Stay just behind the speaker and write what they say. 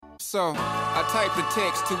So, I typed a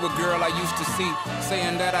text to a girl I used to see,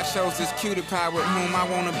 saying that I chose this cutie pie with whom I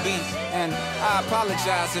wanna be. And I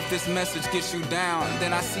apologize if this message gets you down.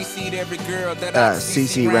 Then I CC'd every girl that I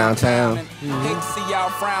CC round town. Hate to see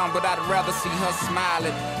y'all frown, but I'd rather see her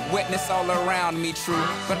smiling. Wetness all around me, true,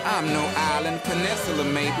 but I'm no island. Peninsula,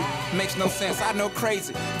 maybe. Makes no sense, I know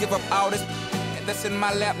crazy. Give up all this that's in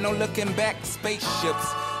my lap, no looking back.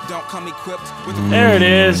 Spaceships don't come equipped with There it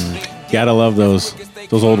is. Gotta love those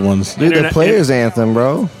old ones. Dude, the players anthem,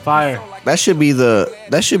 bro. Fire. That should be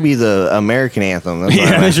the American anthem. That's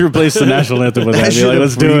Yeah, they should replace the national anthem with that. That Be should like,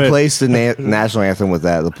 let's do it. replace the national anthem with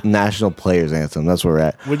that. The national players anthem. That's where we're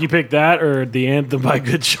at. Would you pick that or the anthem by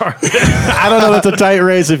Good Charlotte? I don't know. That's a tight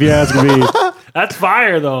race if you ask me. That's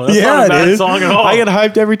fire though. That's not a bad song at all. I get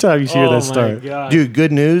hyped every time you hear that start. God. Dude,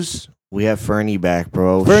 good news. We have Fernie back,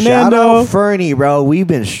 bro. Fernando. Shout out Fernie, bro. We've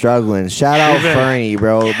been struggling. Shout out Fernie,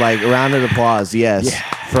 bro. Like, round of applause. Yes.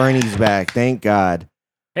 Fernie's back. Thank God.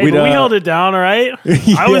 Hey, but we held it down, all right?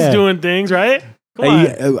 I was doing things, right? Come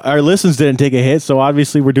on. Our listens didn't take a hit, so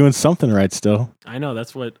obviously we're doing something right still. I know.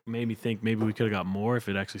 That's what made me think maybe we could have got more if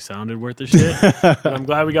it actually sounded worth the shit. But I'm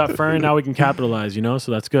glad we got Fern. Now we can capitalize,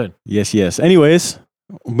 so that's good. Yes. Anyways,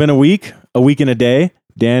 been a week and a day.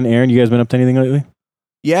 Dan, Aaron, you guys been up to anything lately?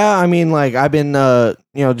 Yeah, I mean, like, I've been,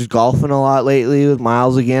 just golfing a lot lately with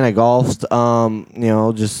Miles again. I golfed,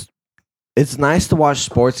 it's nice to watch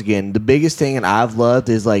sports again. The biggest thing that I've loved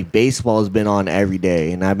is, like, baseball has been on every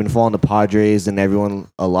day, and I've been following the Padres and everyone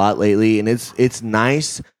a lot lately, and it's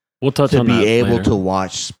nice we'll touch to on be that able later. to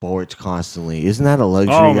watch sports constantly. Isn't that a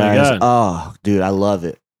luxury, Oh, my guys? God. Oh, dude, I love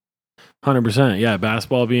it. 100%. Yeah,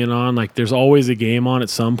 basketball being on. Like, there's always a game on at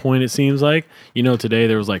some point, it seems like. Today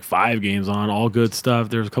there was like 5 games on, all good stuff.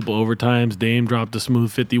 There's a couple overtimes. Dame dropped a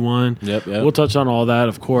smooth 51. Yep. We'll touch on all that,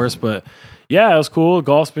 of course. But, yeah, it was cool.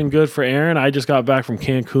 Golf's been good for Aaron. I just got back from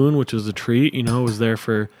Cancun, which was a treat. Was there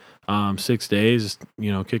for 6 days,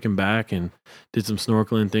 kicking back and did some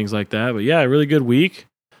snorkeling and things like that. But, yeah, a really good week.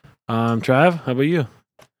 Trav, how about you?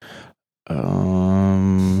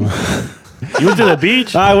 You went to the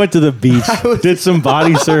beach? I went to the beach. Did some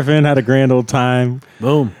body surfing. Had a grand old time.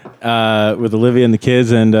 Boom. With Olivia and the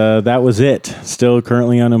kids, and that was it. Still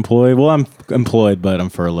currently unemployed. Well, I'm employed, but I'm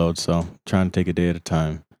furloughed, so trying to take a day at a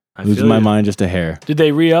time. Losing my mind just a hair. Did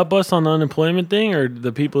they re-up us on the unemployment thing, or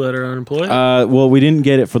the people that are unemployed? Well, we didn't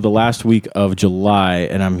get it for the last week of July,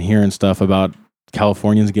 and I'm hearing stuff about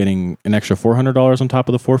Californians getting an extra $400 on top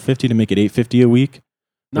of the $450 to make it $850 a week.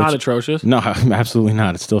 Not atrocious. No, absolutely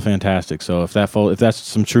not. It's still fantastic. So if that's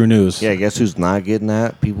some true news. Yeah, guess who's not getting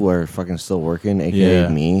that? People are fucking still working, aka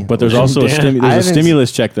me. But there's also a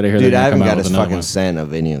stimulus check that I hear. Dude, I haven't got a a fucking cent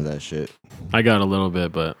of any of that shit. I got a little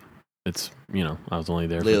bit, but it's, I was only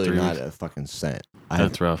there Literally for 3 not weeks. a fucking cent.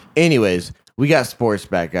 That's rough. Anyways, we got sports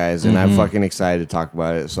back, guys, and I'm fucking excited to talk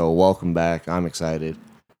about it. So welcome back. I'm excited.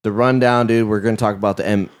 The rundown, dude, we're going to talk about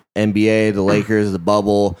the NBA, the Lakers, the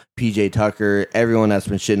bubble, PJ Tucker, everyone that's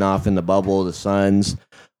been shitting off in the bubble, the Suns,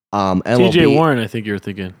 MLB. TJ Warren, I think you're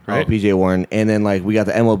thinking, right? PJ Warren. And then, like, we got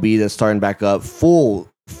the MLB that's starting back up fully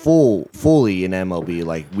in MLB.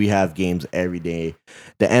 Like, we have games every day.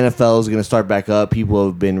 The NFL is going to start back up. People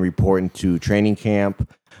have been reporting to training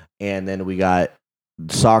camp. And then we got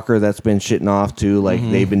soccer that's been shitting off too. Like,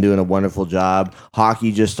 they've been doing a wonderful job.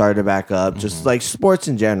 Hockey just started back up. Just like sports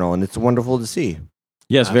in general. And it's wonderful to see.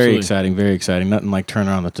 Yes, Absolutely. very exciting, very exciting. Nothing like turning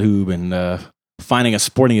on the tube and finding a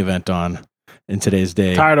sporting event on in today's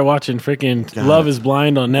day. Tired of watching freaking Love is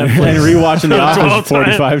Blind on Netflix. And rewatching The Office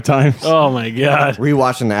 45 times. Oh, my God.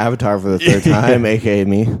 Rewatching the Avatar for the third time, aka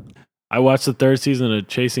me. I watched the 3rd season of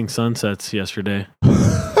Chasing Sunsets yesterday.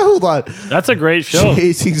 Hold on. That's a great show.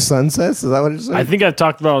 Chasing Sunsets? Is that what it's saying? I think I've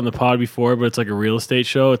talked about it on the pod before, but it's like a real estate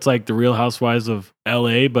show. It's like the Real Housewives of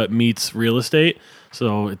LA, but meets real estate.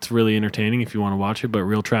 So it's really entertaining if you want to watch it, but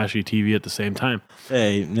real trashy TV at the same time.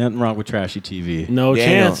 Hey, nothing wrong with trashy TV. No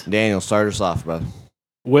chance. Daniel, start us off, bro.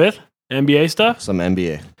 With NBA stuff? Some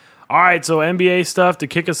NBA. All right, so NBA stuff to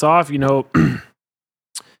kick us off.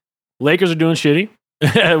 Lakers are doing shitty.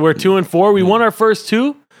 We're 2-4. We won our first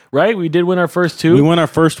 2, right? We did win our first 2. We won our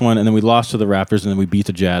first one, and then we lost to the Raptors, and then we beat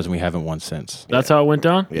the Jazz, and we haven't won since. That's how it went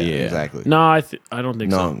down? Yeah, exactly. No, I don't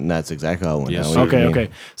think so. No, that's exactly how it went Yes. down. What do you mean? Okay.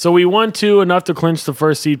 So we won 2, enough to clinch the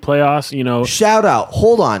first seed playoffs, Shout out.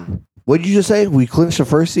 Hold on. What did you just say? We clinched the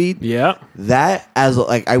first seed? Yeah. That,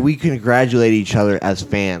 we congratulate each other as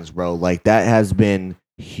fans, bro. Like, that has been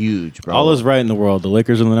huge, bro. All is right in the world. The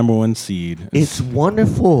Lakers are the number 1 seed. It's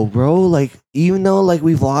wonderful, bro. Like, even though, like,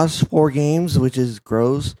 we've lost 4 games, which is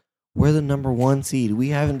gross, we're the number 1 seed. We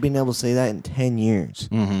haven't been able to say that in 10 years.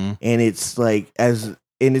 Mm-hmm. And it's like, as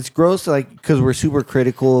it's gross, like, because we're super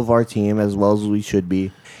critical of our team as well as we should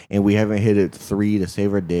be, and we haven't hit it 3 to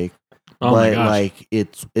save our dick. Oh my But gosh. like,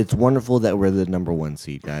 it's wonderful that we're the number 1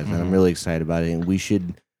 seed, guys, and I'm really excited about it. And we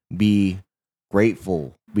should be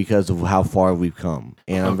grateful because of how far we've come,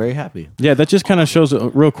 and I'm very happy. Yeah, that just kind of shows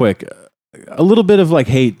real quick a little bit of like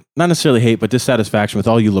hate, not necessarily hate, but dissatisfaction with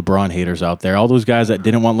all you LeBron haters out there. All those guys that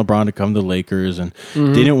didn't want LeBron to come to the Lakers and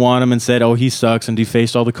didn't want him and said, "Oh, he sucks," and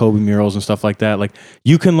defaced all the Kobe murals and stuff like that. Like,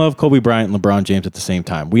 you can love Kobe Bryant and LeBron James at the same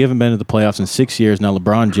time. We haven't been to the playoffs in 6 years now.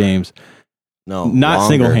 LeBron James, No, Not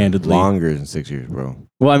single-handedly. longer than 6 years, bro.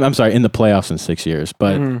 well, I'm sorry, in the playoffs in 6 years,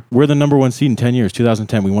 but we're the number 1 seed in 10 years.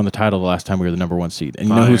 2010, we won the title the last time we were the number 1 seed. And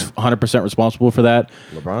you know who's 100% responsible for that?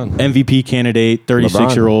 LeBron. MVP candidate,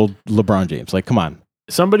 36-year-old LeBron James. Like, come on.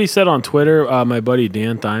 Somebody said on Twitter, my buddy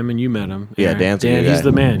Dan Thyman, you met him. Yeah, Aaron. Dan's a Dan, good he's guy.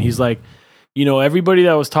 the man. He's like, everybody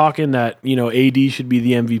that was talking that, AD should be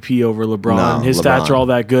the MVP over LeBron. No, His LeBron. stats are all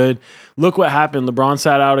that good. Look what happened. LeBron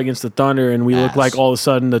sat out against the Thunder, and we look like all of a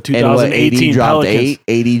sudden the And what, 2018 AD dropped Pelicans.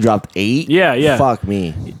 8? AD dropped 8? Yeah. Fuck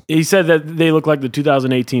me. He said that they look like the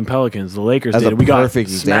 2018 Pelicans, the Lakers That's did. a We got perfect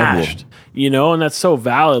example. smashed, and that's so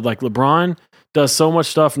valid. Like, LeBron does so much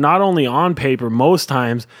stuff, not only on paper most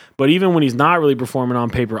times, but even when he's not really performing on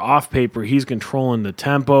paper, off paper, he's controlling the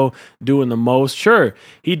tempo, doing the most. Sure,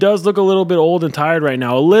 he does look a little bit old and tired right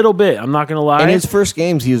now, a little bit. I'm not going to lie. In his first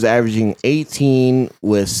games, he was averaging 18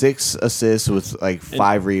 with 6 assists with like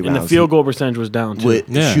 5 rebounds. And the field goal percentage was down too.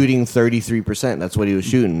 with shooting 33%. That's what he was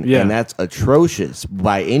shooting. Yeah. And that's atrocious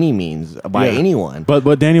by any means, by anyone. But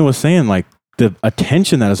what Daniel was saying, like, the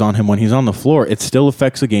attention that is on him when he's on the floor, it still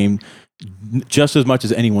affects the game just as much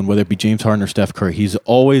as anyone, whether it be James Harden or Steph Curry. He's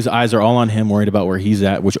always, eyes are all on him, worried about where he's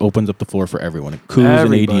at, which opens up the floor for everyone, Kuz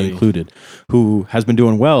and AD included, who has been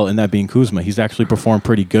doing well, in that being Kuzma. He's actually performed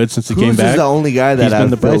pretty good since he came back. Kuz is the only guy that He's I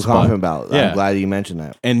been the feel bright spot. confident about. Yeah. I'm glad you mentioned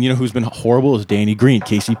that. And who's been horrible is Danny Green.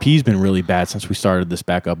 KCP's been really bad since we started this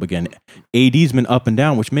back up again. AD's been up and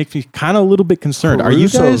down, which makes me kind of a little bit concerned.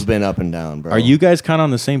 Caruso's been up and down, bro. Are you guys kind of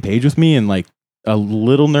on the same page with me and like a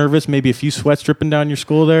little nervous, maybe a few sweats dripping down your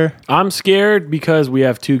skull there? I'm scared because we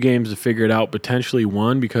have 2 games to figure it out, potentially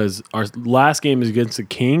 1, because our last game is against the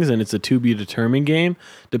Kings, and it's a to-be-determined game,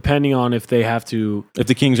 depending on if they have to... If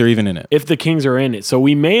the Kings are even in it. If the Kings are in it. So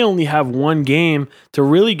we may only have 1 game to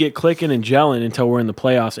really get clicking and gelling until we're in the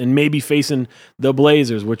playoffs, and maybe facing the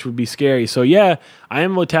Blazers, which would be scary. So yeah, I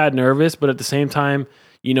am a tad nervous, but at the same time,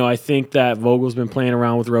 I think that Vogel's been playing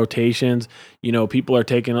around with rotations. People are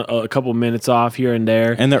taking a couple minutes off here and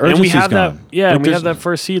there. And the urgency's we have gone. that, yeah, Like, and we have there's- that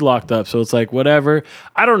first seed locked up. So it's like, whatever.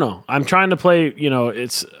 I don't know. I'm trying to play,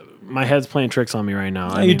 it's my head's playing tricks on me right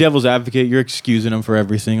now. You devil's advocate, you're excusing them for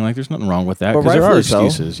everything. Like, there's nothing wrong with that But because there are rightfully so.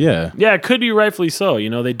 excuses. Yeah. yeah, it could be rightfully so.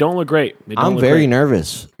 They don't look great. They don't I'm look very great.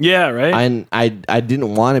 nervous. Yeah, right? And I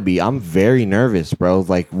didn't want to be. I'm very nervous, bro.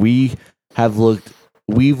 Like, we've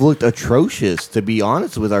looked atrocious, to be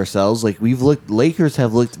honest with ourselves. Like, Lakers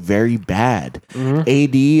have looked very bad.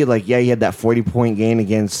 AD, like, he had that 40-point gain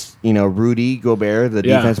against, Rudy Gobert, the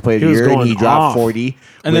Yeah, defense player of he the was year, and going he dropped off. 40.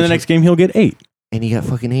 And then the which- next game, he'll get 8. and he got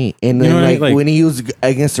fucking 8. And then, You know what I mean? Like- when he was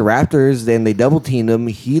against the Raptors, then they double teamed him.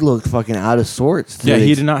 He looked fucking out of sorts. Yeah,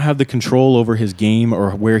 he did not have the control over his game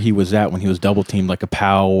or where he was at when he was double teamed like a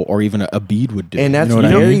Powell or even a Embiid would do. And that's you know what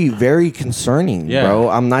I very, mean? very concerning, Yeah. bro.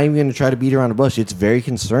 I'm not even going to try to beat around the bush. It's very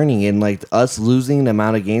concerning. And, like, us losing the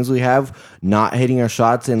amount of games we have, not hitting our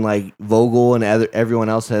shots, and, like, Vogel and everyone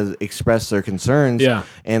else has expressed their concerns. Yeah.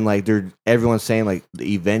 And, like, everyone's saying, like,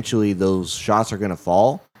 eventually those shots are going to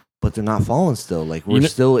fall. But they're not falling still. Like, we're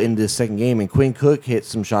still in this second game. And Quinn Cook hit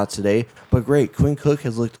some shots today. But great. Quinn Cook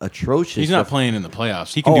has looked atrocious. He's not playing in the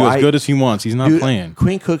playoffs. He can Oh, do as good as he wants. He's not Dude, playing.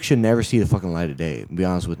 Quinn Cook should never see the fucking light of day, to be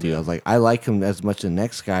honest with you. I was like, I like him as much as the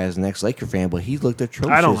next guy, as the next Laker fan, but he's looked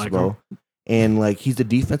atrocious, I don't like bro. And, like, he's a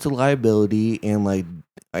defensive liability. And, like,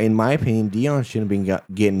 in my opinion, Dion shouldn't have been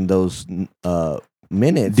getting those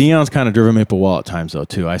minutes. Dion's kind of driven me up a wall at times, though,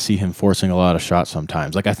 too. I see him forcing a lot of shots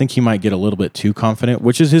sometimes. Like, I think he might get a little bit too confident,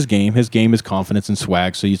 which is his game. His game is confidence and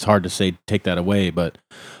swag, so it's hard to say take that away. But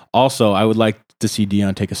also, I would like to see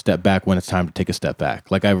Dion take a step back when it's time to take a step back.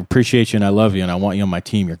 Like, I appreciate you and I love you and I want you on my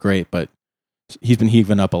team. You're great, but he's been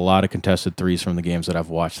heaving up a lot of contested threes from the games that I've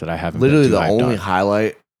watched that I haven't Literally, been too the hyped only on.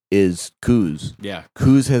 highlight is Kuz. Yeah.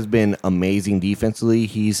 Kuz has been amazing defensively.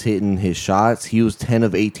 He's hitting his shots. He was 10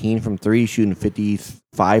 of 18 from 3, shooting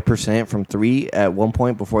 55% from 3 at one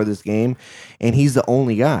point before this game. And he's the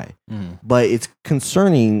only guy. But it's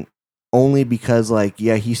concerning only because, like,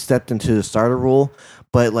 yeah, he stepped into the starter role,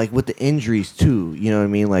 but, like, with the injuries too, you know what I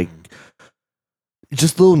mean? Like,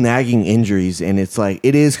 just little nagging injuries, and it's like,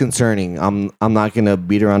 it is concerning. I'm not gonna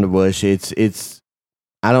beat around the bush. It's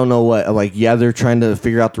I don't know what, like, yeah, they're trying to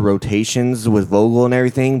figure out the rotations with Vogel and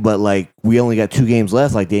everything, but, like, we only got 2 games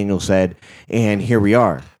left, like Daniel said, and here we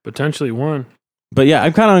are. Potentially one. But yeah,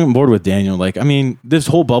 I'm kind of on board with Daniel. Like, I mean, this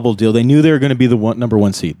whole bubble deal, they knew they were going to be the number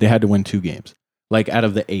 1 seed. They had to win 2 games, like out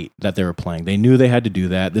of the 8 that they were playing. They knew they had to do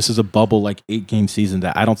that. This is a bubble, like 8-game season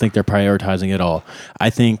that I don't think they're prioritizing at all. I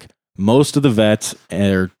think most of the vets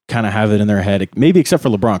are kind of have it in their head, maybe except for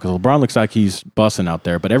LeBron, because LeBron looks like he's busting out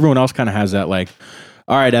there. But everyone else kind of has that, like,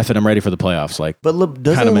 all right, F it, I'm ready for the playoffs. Like, But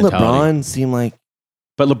doesn't LeBron seem like...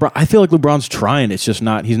 But LeBron, I feel like LeBron's trying. It's just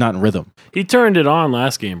not. He's not in rhythm. He turned it on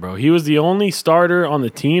last game, bro. He was the only starter on the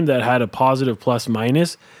team that had a positive plus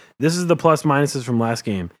minus. This is the plus minuses from last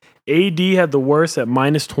game. AD had the worst at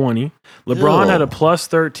minus 20. LeBron had a plus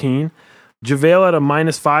 13. JaVale had a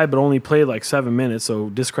minus 5, but only played like 7 minutes, so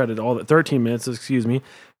discredit all that. 13 minutes, excuse me.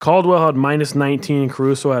 Caldwell had minus 19.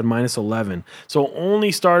 Caruso had minus 11. So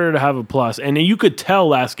only starter to have a plus. And you could tell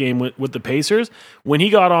last game with the Pacers, when he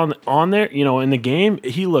got on there, you know, in the game,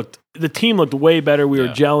 the team looked way better. We were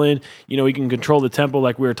gelling. You know, he can control the tempo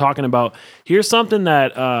like we were talking about. Here's something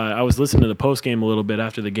that I was listening to the post game a little bit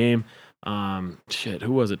after the game.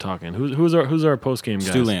 Who was it talking? Who's our post game guy?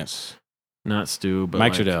 Stu Lance, not Stu, but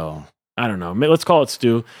Mike Trudell. I don't know. Let's call it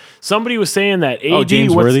Stu. Somebody was saying that AD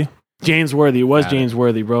James Worthy. James Worthy. It was James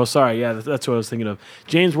Worthy, bro. Sorry. Yeah, that's what I was thinking of.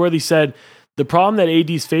 James Worthy said the problem that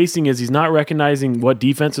AD's facing is he's not recognizing what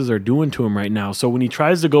defenses are doing to him right now. So when he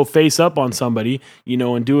tries to go face up on somebody, you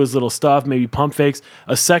know, and do his little stuff, maybe pump fakes,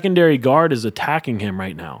 a secondary guard is attacking him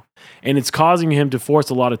right now. And it's causing him to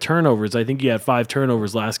force a lot of turnovers. I think he had 5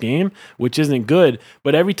 turnovers last game, which isn't good.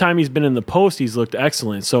 But every time he's been in the post, he's looked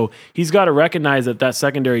excellent. So he's got to recognize that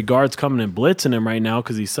secondary guard's coming and blitzing him right now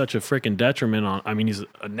because he's such a freaking detriment he's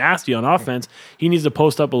nasty on offense. He needs to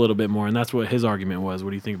post up a little bit more, and that's what his argument was.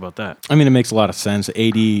 What do you think about that? I mean, it makes a lot of sense.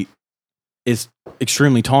 AD is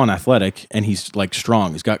extremely tall and athletic, and he's like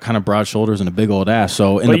strong. He's got kind of broad shoulders and a big old ass.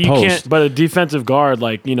 So in the post, but a defensive guard,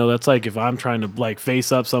 like, you know, that's like if I'm trying to like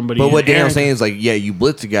face up somebody. But what Daniel's saying is like, yeah, you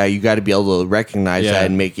blitz a guy, you got to be able to recognize that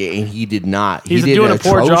and make it. And he did not. He's doing a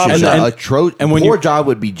poor job. Poor job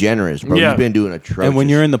would be generous, bro. He's been doing atrocious. And when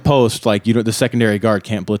you're in the post, like, you know, the secondary guard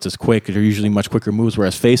can't blitz as quick. They're usually much quicker moves,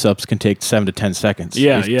 whereas face ups can take 7 to 10 seconds.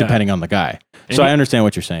 Depending on the guy. So I understand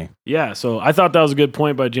what you're saying. Yeah, so I thought that was a good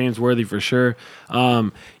point by James Worthy for sure.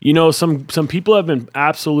 You know, some people have been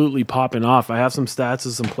absolutely popping off. I have some stats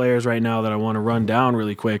of some players right now that I want to run down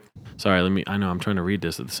really quick. Sorry, I know I'm trying to read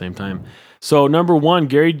this at the same time. So number 1,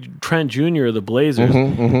 Gary Trent Jr. of the Blazers,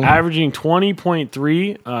 averaging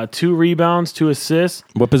 20.3, 2 rebounds, 2 assists.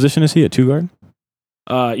 What position is he at? 2 guard?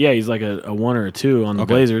 Yeah, he's like a 1 or a 2 on the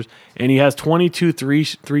Blazers, and he has 22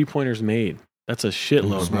 3-pointers made. That's a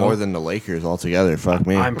shitload, bro. More than the Lakers altogether. Fuck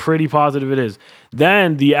me. I'm pretty positive it is.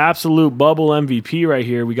 Then the absolute bubble MVP right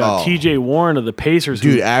here. We got TJ Warren of the Pacers.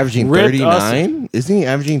 Dude, averaging 39? Isn't he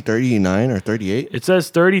averaging 39 or 38? It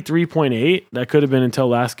says 33.8. That could have been until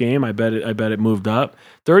last game. I bet it moved up.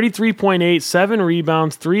 33.8, 7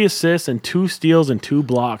 rebounds, 3 assists, and 2 steals and 2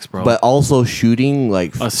 blocks, bro. But also shooting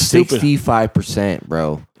like 65%,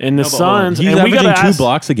 bro. And the Suns, he's averaging 2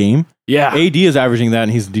 blocks a game. Yeah, AD is averaging that,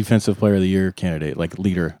 and he's a Defensive Player of the Year candidate, like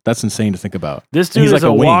leader. That's insane to think about. This dude is like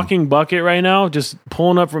a walking bucket right now, just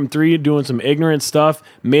pulling up from 3, doing some ignorant stuff,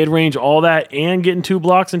 mid range, all that, and getting 2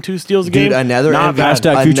 blocks and 2 steals a game. Dude, another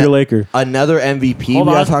future Laker. Another MVP we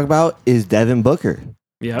gotta talk about is Devin Booker.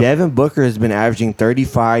 Yep. Devin Booker has been averaging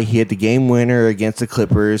 35. He had the game winner against the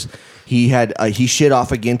Clippers. He had he shit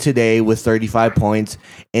off again today with 35 points,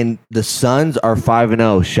 and the Suns are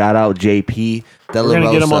 5-0. Shout out JP De La Rosa. We're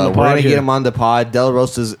gonna get him on the pod. De La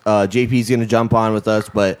Rosa's JP's gonna jump on with us,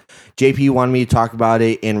 but JP wanted me to talk about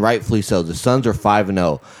it, and rightfully so. The Suns are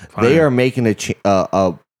 5-0. They are making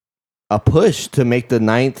a push to make the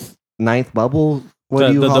ninth bubble. What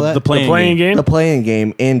do you call that? The playing game? The playing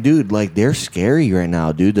game. And, dude, like, they're scary right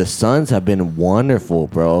now, dude. The Suns have been wonderful,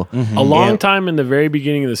 bro. Mm-hmm. A long time in the very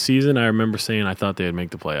beginning of the season, I remember saying I thought they would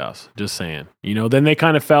make the playoffs. Just saying. You know, then they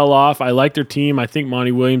kind of fell off. I like their team. I think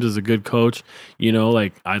Monty Williams is a good coach. You know,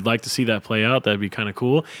 like, I'd like to see that play out. That'd be kind of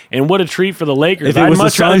cool. And what a treat for the Lakers. If it was the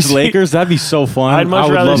Suns Lakers, that'd be so fun. I'd much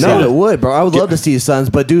rather see it would, bro. I would love to see the Suns.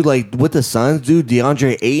 But, dude, like, with the Suns, dude,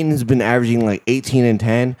 DeAndre Ayton has been averaging, like, 18 and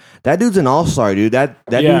 10. That dude's an all-star, dude. That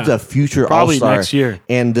dude's a future probably all-star. Next year.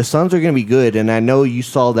 And the Suns are going to be good. And I know you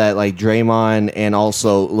saw that, like, Draymond and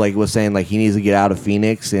also, like, was saying, like, he needs to get out of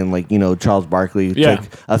Phoenix. And, like, you know, Charles Barkley took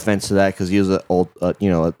offense to that because he was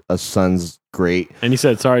a son's great. And he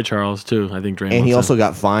said, sorry, Charles, too. I think Draymond And he said. also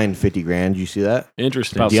got fined $50,000. You see that?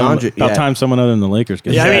 Interesting. About time someone other than the Lakers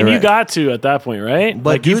gets Yeah, that. I mean, you right. got to at that point, right? But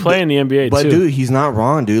Like, you dude, play in the NBA, But too. dude, he's not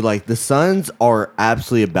wrong, dude. Like the Suns are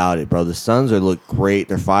absolutely about it, bro. The Suns look great.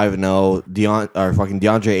 They're 5-0.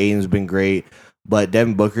 DeAndre Ayton's been great, but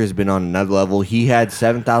Devin Booker has been on another level. He had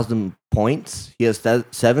 7,000 points. He has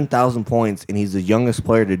 7,000 points, and he's the youngest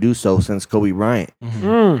player to do so since Kobe Bryant.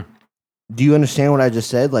 Mm. Do you understand what I just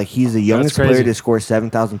said? Like he's the youngest crazy. player to score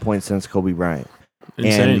 7,000 points since Kobe Bryant.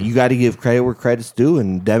 Insane. And you got to give credit where credit's due,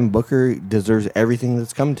 and Devin Booker deserves everything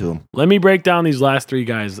that's coming to him. Let me break down these last three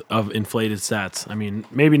guys of inflated stats. I mean,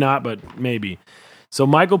 maybe not, but maybe. So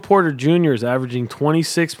Michael Porter Jr. is averaging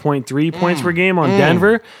 26.3 points per game on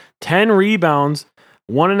Denver, 10 rebounds,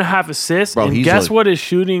 1.5 assists. Bro, and he's guess like- what his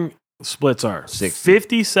shooting splits are? 60.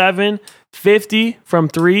 57, 50 from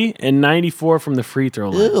 3, and 94 from the free throw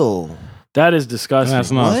line. Ew. That is disgusting. That's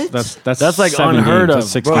not. What? That's like 7 unheard games. of.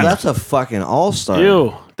 That's 6 Bro, games. that's a fucking all-star.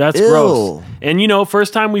 Ew, that's Ew. gross. And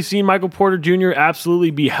first time we've seen Michael Porter Jr.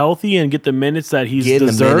 absolutely be healthy and get the minutes that he's Getting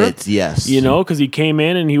the deserved. minutes, yes. Because he came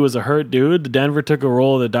in and he was a hurt dude. The Denver took a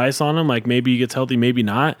roll of the dice on him. Like maybe he gets healthy, maybe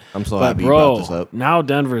not. I'm so But happy you bro, brought this up. now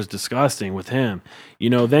Denver is disgusting with him.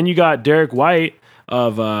 Then you got Derek White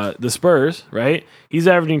of the Spurs, right? He's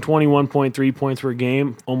averaging 21.3 points per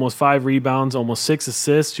game, almost 5 rebounds, almost 6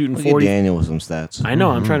 assists, shooting Look at 40. Daniel with some stats. I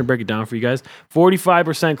know. I'm trying to break it down for you guys.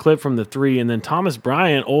 45% clip from the 3. And then Thomas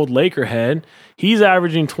Bryant, old Laker head, he's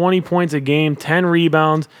averaging 20 points a game, 10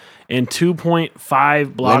 rebounds, and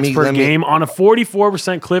 2.5 blocks per game on a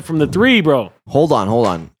 44% clip from the 3, bro. Hold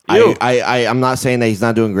on. Ew. I'm not saying that he's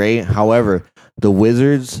not doing great. However, the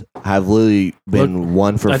Wizards have literally been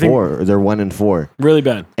 1 for I think- 4. They're 1-4. Really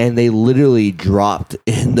bad. And they literally dropped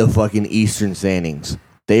in the fucking Eastern standings.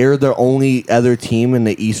 They are the only other team in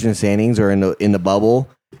the Eastern standings or in the bubble,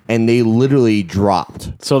 and they literally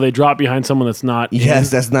dropped. So they drop behind someone that's not. Yes,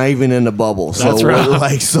 that's not even in the bubble. So That's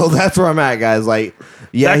right. so that's where I'm at, guys. Like,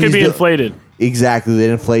 yeah, That could he's be do- inflated. Exactly, the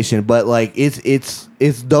inflation, but like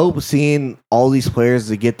it's dope seeing all these players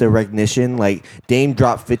to get the recognition. Like Dame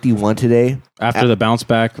dropped 51 today. After the bounce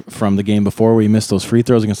back from the game before where he missed those free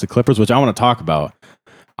throws against the Clippers, which I want to talk about.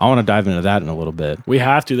 I want to dive into that in a little bit. We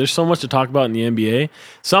have to. There's so much to talk about in the NBA.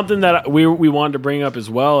 Something that we wanted to bring up as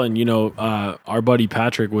well, and our buddy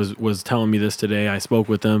Patrick was telling me this today. I spoke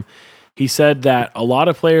with him. He said that a lot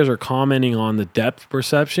of players are commenting on the depth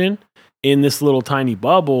perception in this little tiny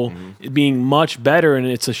bubble being much better, and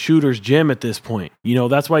it's a shooter's gym at this point.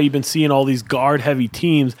 That's why you've been seeing all these guard-heavy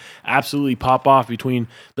teams absolutely pop off between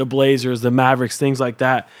the Blazers, the Mavericks, things like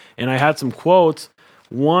that. And I had some quotes.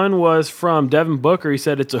 One was from Devin Booker. He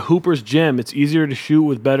said, it's a hooper's gym. It's easier to shoot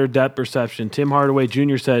with better depth perception. Tim Hardaway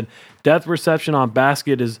Jr. said, depth perception on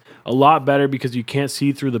basket is a lot better because you can't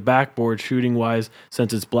see through the backboard shooting-wise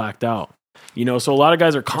since it's blacked out. So a lot of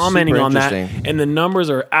guys are commenting Super on that, interesting. and the numbers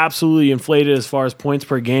are absolutely inflated as far as points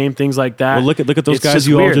per game, things like that. Well, look at those It's guys just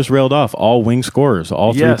you all weird. just railed off. All wing scorers,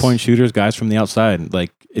 all Yes. 3-point shooters, guys from the outside.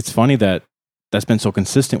 Like, it's funny that's been so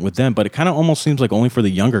consistent with them, but it kind of almost seems like only for the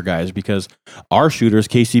younger guys because our shooters,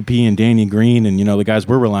 KCP and Danny Green, and the guys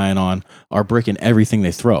we're relying on are bricking everything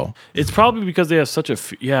they throw. It's probably because they have such a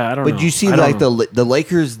I don't know. But you see, I don't like know. the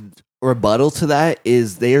Lakers' rebuttal to that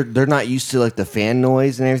is they're not used to like the fan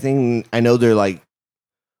noise and everything. I know they're like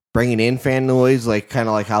bringing in fan noise, like kind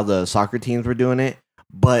of like how the soccer teams were doing it,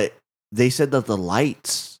 but they said that the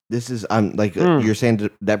lights. This is you're saying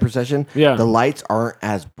that perception. Yeah. The lights aren't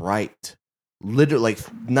as bright. Literally,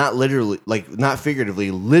 not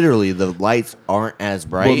figuratively. Literally, the lights aren't as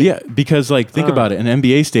bright. Well, yeah, because think about it. In an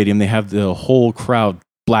NBA stadium, they have the whole crowd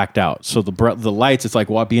blacked out. So the lights, it's like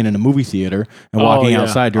being in a movie theater and walking yeah.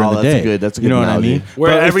 outside during the that's day. That's a good You know what I analogy. mean?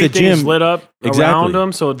 Where But if the everything's gym- lit up around Exactly.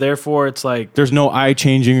 them, so therefore it's like There's no eye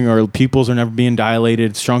changing or pupils are never being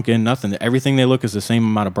dilated, shrunken, nothing. Everything they look is the same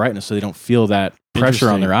amount of brightness, so they don't feel that pressure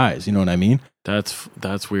on Interesting. their eyes. You know what I mean?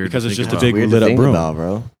 that's weird Because to it's think just a about. big Weird lit to up think room. about,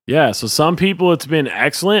 bro. Yeah, so some people it's been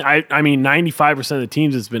excellent. I mean 95% of the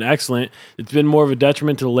teams it's been excellent. It's been more of a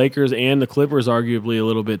detriment to the Lakers and the Clippers arguably a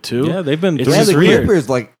little bit too. Yeah, they've been It's three Yeah, just the three. weird.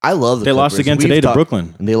 Clippers, I love the They Clippers. lost again We've today to talked-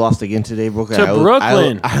 Brooklyn. And they lost again today, Brooklyn. To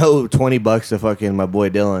Brooklyn. I owe $20 to fucking my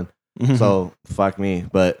boy Dylan. Mhm. So fuck me.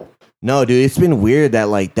 But no, dude, it's been weird that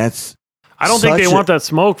that's. I don't think they such a- want that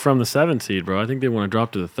smoke from the 7th seed, bro. I think they want to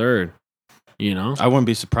drop to the 3rd. I wouldn't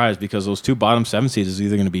be surprised because those two bottom 7 seeds is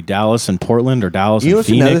either going to be Dallas and Portland or Dallas You know and what's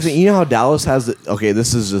Phoenix. another thing? You know how Dallas has. Okay,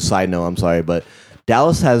 this is a side note. I'm sorry, but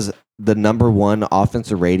Dallas has the number 1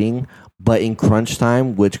 offensive rating. But in crunch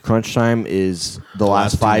time, which crunch time is the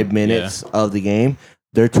last last 5 2, minutes of the game,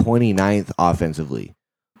 they're 29th offensively.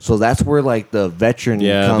 So that's where like the veteran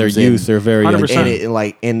comes their in. youth, they're very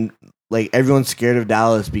 100%. And everyone's scared of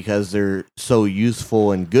Dallas because they're so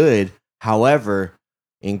useful and good. However,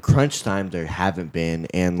 in crunch time, there haven't been,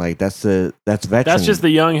 and like that's veteran. That's just the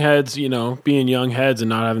young heads, being young heads and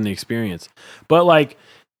not having the experience. But like,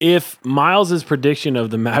 if Miles' prediction of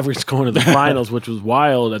the Mavericks going to the finals, which was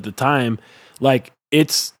wild at the time, like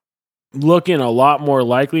it's looking a lot more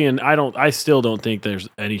likely, and I still don't think there's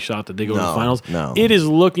any shot that they go to the finals. No, it is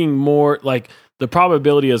looking more like the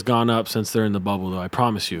probability has gone up since they're in the bubble, though. I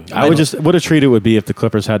promise you. What a treat it would be if the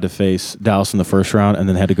Clippers had to face Dallas in the first round and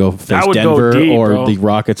then had to go face would Denver go deep, or bro. the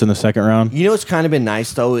Rockets in the second round. You know what's kind of been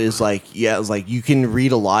nice though is like it's like you can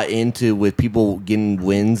read a lot into with people getting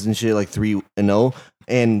wins and shit like 3-0.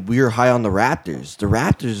 And we were high on the Raptors. The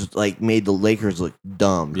Raptors like made the Lakers look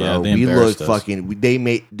dumb, bro. Yeah, they we embarrassed looked us. fucking.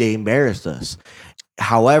 They embarrassed us.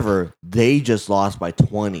 However, they just lost by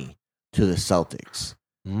 20 to the Celtics.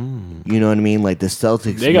 You know what I mean? Like the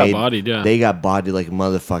Celtics, They got bodied, yeah. They got bodied like a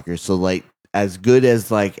motherfucker. So like, as good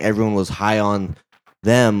as like everyone was high on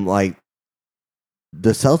them, like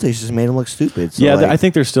the Celtics just made them look stupid. So, I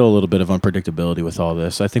think there's still a little bit of unpredictability with all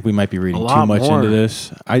this. I think we might be reading A too lot much more. into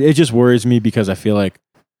this. It just worries me because I feel like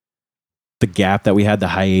the gap that we had, the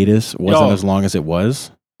hiatus, wasn't as long as it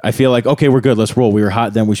was. I feel like, okay, we're good. Let's roll. We were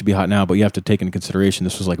hot then. We should be hot now. But you have to take into consideration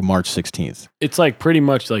this was like March 16th. It's like pretty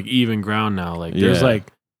much like even ground now. Like there's Yeah.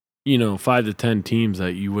 like 5 to 10 teams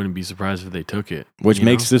that you wouldn't be surprised if they took it, Which you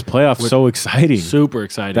makes know? this playoff so exciting. Super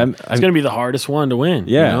exciting. It's going to be the hardest one to win.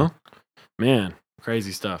 Yeah. Man,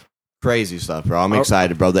 crazy stuff. crazy stuff, bro. I'm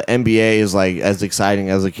excited, bro. The NBA is like as exciting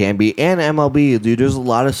as it can be, and MLB, dude. There's a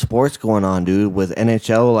lot of sports going on, dude. With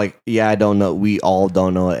NHL, like, I don't know. We all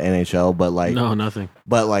don't know NHL, but like, No, nothing.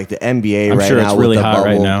 but like the NBA I'm right sure now it's really with the hot bubble.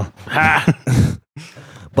 right now. Ha!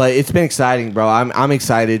 But it's been exciting, bro. I'm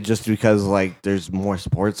excited just because like there's more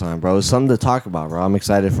sports on, bro. It's something to talk about, bro. I'm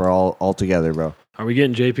excited for all together, bro. Are we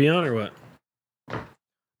getting JP on or what?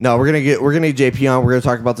 No, we're gonna get JP on. We're gonna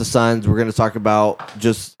talk about the Suns. We're gonna talk about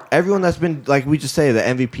just everyone that's been, like we just say, the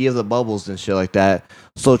MVP of the bubbles and shit like that.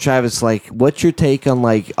 So Travis, like, what's your take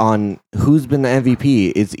on who's been the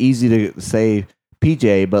MVP? It's easy to say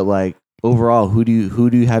PJ, but like overall, who do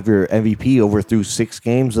you have your MVP over through 6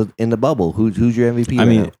 games in the bubble? Who's your MVP? I right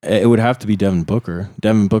mean, now? it would have to be Devin Booker.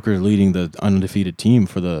 Devin Booker leading the undefeated team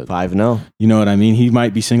for the 5-0. You know what I mean? He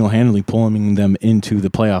might be single-handedly pulling them into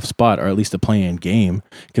the playoff spot, or at least a play-in game,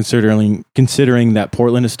 considering that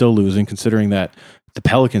Portland is still losing, considering that the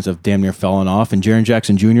Pelicans have damn near fallen off, and Jaren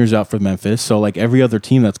Jackson Jr. is out for Memphis. So, like, every other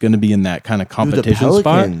team that's going to be in that kind of competition Dude, the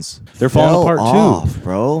spot, Pelicans they're falling apart off, too,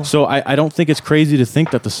 bro. So I don't think it's crazy to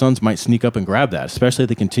think that the Suns might sneak up and grab that, especially if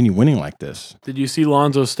they continue winning like this. Did you see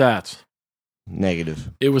Lonzo's stats? Negative.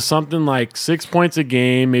 It was something like 6 points a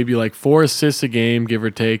game, maybe like 4 assists a game, give or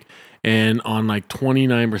take, and on like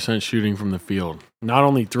 29% shooting from the field. Not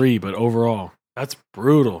only 3, but overall. That's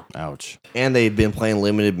brutal. Ouch. And they've been playing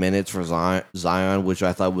limited minutes for Zion, which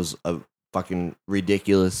I thought was a fucking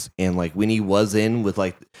ridiculous. And like when he was in with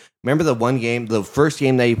like, remember the first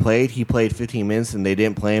game that he played 15 minutes, and they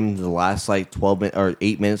didn't play him the last like 12 minutes or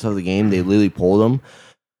 8 minutes of the game. They literally pulled him.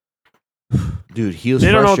 Dude, he was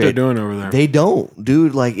They don't know what they're frustrated. doing over there. They don't,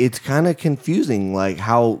 dude. Like it's kind of confusing, like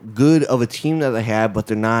how good of a team that they have, but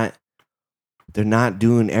they're not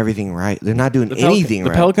doing everything right. They're not doing anything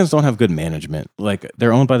The right. Pelicans don't have good management. Like,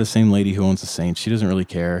 they're owned by the same lady who owns the Saints. She doesn't really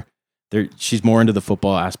care. She's more into the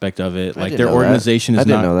football aspect of it. I Like, didn't their know that. organization I is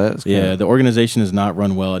didn't not. know that. That's Yeah, cool. the organization is not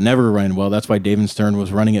run well. It never ran well. That's why David Stern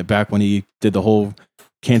was running it back when he did the whole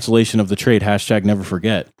cancellation of the trade. #never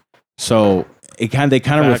forget. So they kind of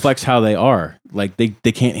Facts. reflects how they are. Like, they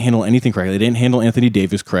can't handle anything correctly. They didn't handle Anthony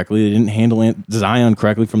Davis correctly. They didn't handle Zion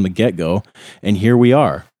correctly from the get-go. And here we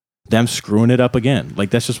are, them screwing it up again.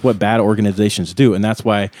 Like, that's just what bad organizations do. And that's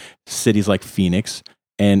why cities like Phoenix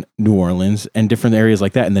and New Orleans and different areas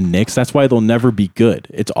like that, and the Knicks, that's why they'll never be good.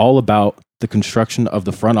 It's all about the construction of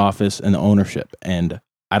the front office and the ownership. And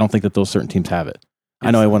I don't think that those certain teams have it.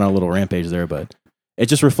 I know I went on a little rampage there, but it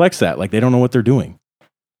just reflects that. Like, they don't know what they're doing.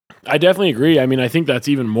 I definitely agree. I mean, I think that's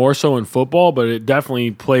even more so in football, but it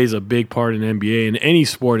definitely plays a big part in NBA and any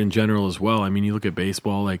sport in general as well. I mean, you look at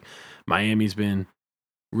baseball, like Miami's been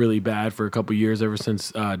really bad for a couple years ever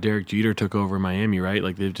since Derek Jeter took over Miami, right?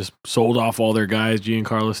 Like, they've just sold off all their guys.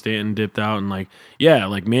 Giancarlo Stanton dipped out, and like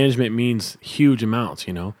management means huge amounts,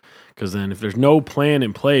 because then if there's no plan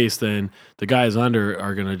in place, then the guys under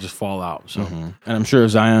are going to just fall out. So And I'm sure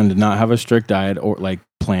Zion did not have a strict diet or like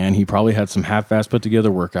plan. He probably had some half-assed put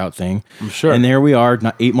together workout thing. I'm sure. And there we are,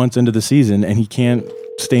 not 8 months into the season, and he can't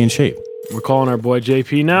stay in shape. We're calling our boy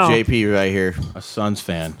JP now. JP right here. A Suns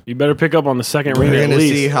fan. You better pick up on the second ring We're at gonna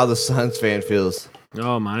least. see how the Suns fan feels.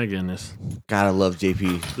 Oh my goodness. Gotta love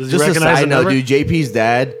JP. Does he Just a recognize side the note, number? dude. JP's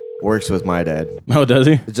dad works with my dad. Oh, does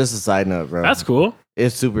he? It's just a side note, bro. That's cool.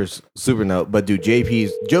 It's super note. But dude, JP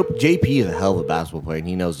is a hell of a basketball player and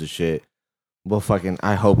he knows the shit. Well, fucking,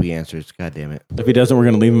 I hope he answers. God damn it. If he doesn't, we're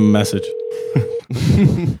gonna leave him a message.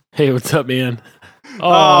 Hey, what's up, man? Oh,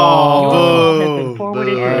 All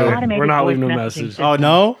right, we're not leaving a message. Oh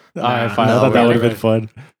no! All right, fine. No, I thought that right, would have been right. fun.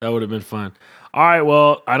 That would have been fun. All right,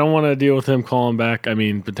 well, I don't want to deal with him calling back. I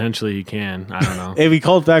mean, potentially he can. I don't know. If he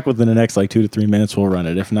calls back within the next like 2 to 3 minutes, we'll run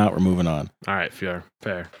it. If not, we're moving on. All right, fair.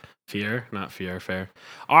 Not fair.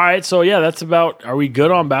 All right, so yeah, that's about. Are we good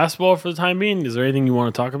on basketball for the time being? Is there anything you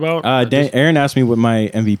want to talk about? Aaron asked me what my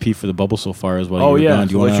MVP for the bubble so far is. While Oh, you were yeah. gone.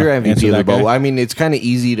 Do you What's wanna your answer MVP of the that guy? bubble? I mean, it's kind of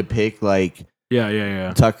easy to pick like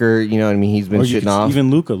Yeah. Tucker. You know what I mean? He's been Or you shitting could- off. Even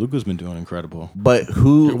Luca. Luca's been doing incredible. But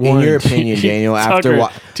who, Warren. in your opinion, Daniel, after Tucker.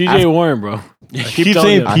 what? TJ Warren, bro. I Keep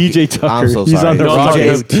telling saying you. PJ Tucker. I'm so He's sorry. on the No, wrong.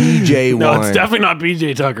 it's TJ No, Warren. it's definitely not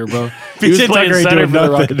PJ Tucker, bro. He PJ was playing Tucker ain't center doing for the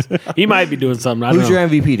nothing. Rockets. He might be doing something. I Who's don't know.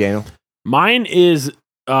 your MVP, Daniel? Mine is.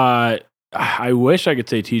 I wish I could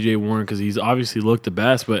say TJ Warren because he's obviously looked the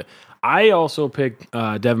best, but I also picked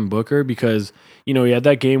Devin Booker because he had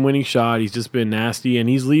that game-winning shot. He's just been nasty, and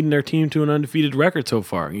he's leading their team to an undefeated record so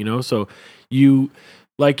far. So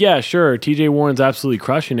sure, TJ Warren's absolutely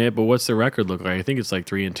crushing it, but what's the record look like? I think it's like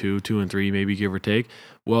 3-2, 2-3, maybe give or take.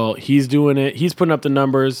 Well, he's doing it. He's putting up the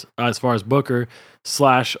numbers as far as Booker /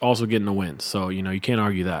 also getting the wins. So you can't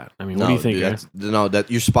argue that. I mean, what do you think? dude, Aaron?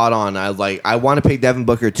 that you're spot on. I want to pick Devin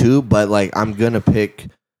Booker too, but I'm gonna pick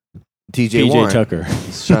TJ PJ Warren. Tucker.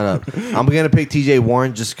 Shut up. I'm gonna pick TJ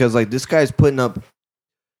Warren just because this guy's putting up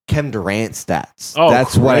Kevin Durant stats. Oh,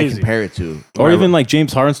 that's what I crazy. compare it to. Or even like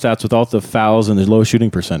James Harden stats without the fouls and the low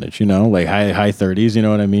shooting percentage, like high 30s, you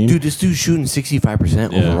know what I mean? Dude, this dude's shooting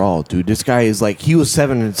 65% Yeah. overall. Dude, this guy is he was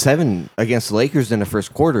 7-7 against the Lakers in the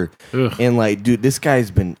first quarter. Ugh. And dude, this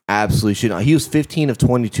guy's been absolutely shitting. He was 15 of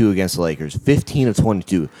 22 against the Lakers. 15 of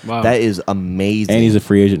 22. Wow. That is amazing. And he's a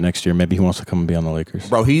free agent next year. Maybe he wants to come and be on the Lakers.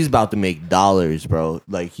 bro, he's about to make dollars, bro.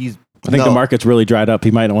 I think the market's really dried up. He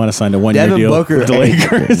might want to sign a 1-year Devin deal Booker with the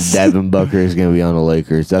Lakers. Devin Booker is going to be on the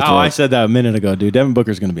Lakers. That's Oh, what I said that a minute ago, dude. Devin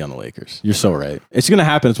Booker's going to be on the Lakers. You're so right. It's going to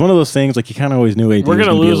happen. It's one of those things you kind of always knew AD We're was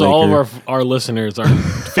gonna be a lose all Laker. of our listeners, our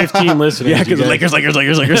 15 listeners. Yeah, you because guys.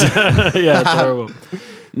 Lakers. Yeah, it's horrible.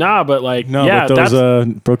 Nah, but No, yeah, but that's those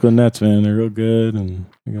Brooklyn Nets, man, they're real good and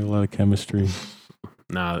they got a lot of chemistry.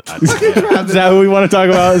 nah. Is that what we want to talk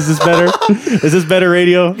about? Is this better? Is this better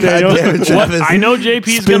radio? Daniel? damn it, Travis. I know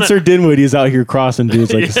JP's Spencer gonna. Dinwiddie's out here crossing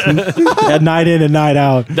dudes at night in and night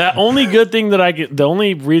out. That only good thing that the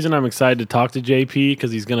only reason I'm excited to talk to JP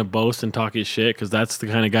because he's gonna boast and talk his shit because that's the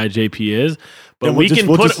kind of guy JP is. But And we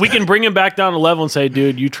can bring him back down to level and say,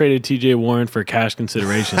 dude, you traded TJ Warren for cash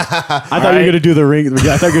consideration. I thought you were gonna do the ring.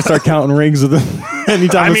 I thought you were gonna start counting rings with the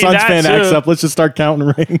anytime I a mean, Suns that fan too. acts up. Let's just start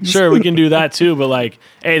counting rings. Sure, we can do that too. But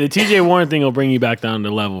hey, the TJ Warren thing will bring you back down to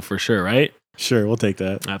level for sure, right? Sure, we'll take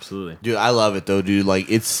that. Absolutely. Dude, I love it though, dude.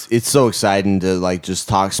 It's so exciting to just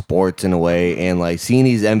talk sports in a way and seeing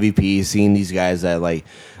these MVPs, seeing these guys that like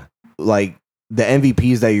the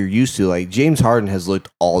MVPs that you're used to. James Harden has looked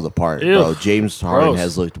all the part, Ew, bro. James Harden gross.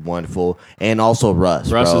 has looked wonderful, and also Russ.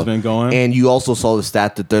 Russ bro. has been going. And you also saw the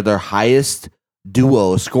stat that they're their highest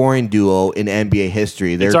scoring duo in NBA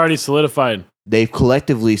history. It's already solidified. They've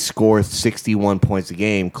collectively scored 61 points a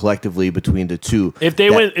game collectively between the two. If they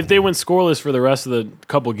went scoreless for the rest of the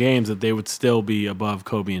couple games, that they would still be above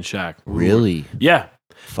Kobe and Shaq. Really? Yeah.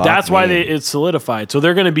 Fuck, That's why man. it's solidified. So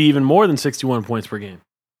they're going to be even more than 61 points per game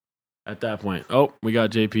at that point. Oh, we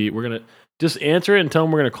got JP. We're going to just answer it and tell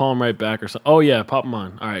him we're going to call him right back or something. Oh, yeah, pop him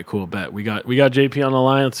on. All right, cool, bet. We got JP on the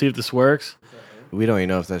line. Let's see if this works. We don't even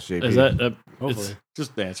know if that's JP. Is that Hopefully.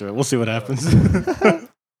 Just answer it. We'll see what happens.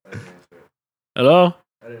 hello?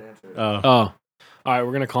 Oh. Oh. All right,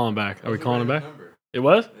 we're going to call him back. Are we calling him back? It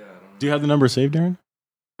was? Do you have the number saved, Darren?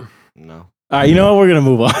 No. All right, you know what? We're gonna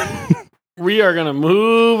move on. We are going to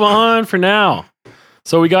move on for now.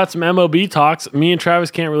 So we got some MLB talks. Me and Travis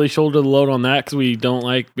can't really shoulder the load on that because we don't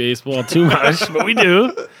like baseball too much, but we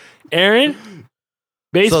do. Aaron,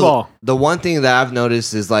 baseball. So the one thing that I've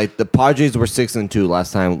noticed is the Padres were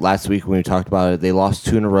 6-2 last week when we talked about it. They lost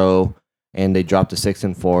 2 in a row and they dropped to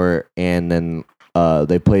 6-4, and then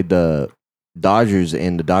they played the Dodgers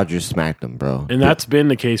and the Dodgers smacked them, bro. And that's been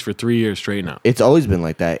the case for 3 years straight now. It's always been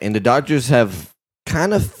like that. And the Dodgers have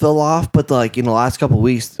kind of fell off, but in the last couple of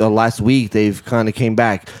weeks, last week they've kind of came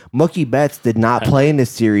back. Mookie Betts did not play in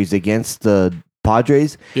this series against the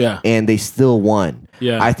Padres, Yeah. and they still won.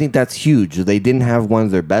 Yeah. I think that's huge. They didn't have one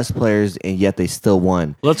of their best players, and yet they still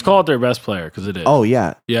won. Let's call it their best player because it is. Oh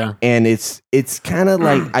yeah, yeah. and it's kind of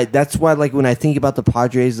like that's why like when I think about the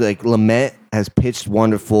Padres, like Lamet has pitched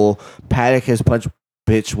wonderful, Paddock has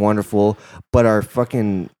pitched wonderful, but our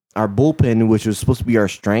bullpen, which was supposed to be our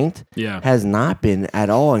strength, Yeah. has not been at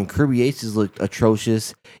all. And Kirby Yates has looked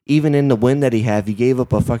atrocious. Even in the win that he had, he gave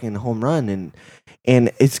up a fucking home run,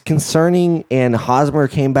 and it's concerning. And Hosmer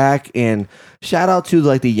came back, and shout out to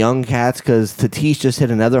like the young cats because Tatis just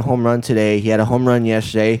hit another home run today. He had a home run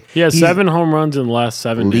yesterday. He has He's 7 home runs in the last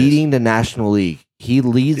 7 days. leading the National League. He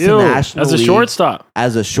leads Ew, the National as a League shortstop.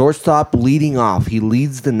 as a shortstop leading off. He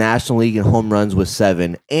leads the National League in home runs with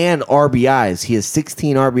 7 and RBIs. He has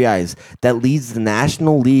 16 RBIs. That leads the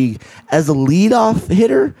National League as a leadoff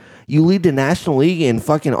hitter. You lead the National League in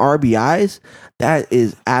fucking RBIs. That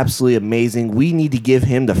is absolutely amazing. We need to give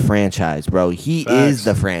him the franchise, bro. He Facts. is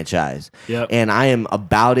the franchise. Yep. And I am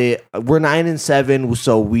about it. We're 9-7,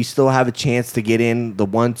 so we still have a chance to get in the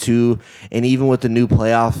 1-2, and even with the new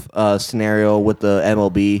playoff scenario with the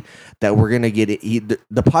MLB, that we're gonna get it.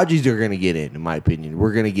 The Padres are gonna get in my opinion.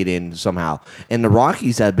 We're gonna get in somehow. And the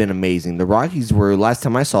Rockies have been amazing. The Rockies were last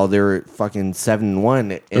time I saw they were fucking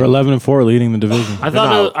 7-1. They're 11-4, leading the division. I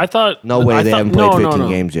thought. No way, they haven't played 15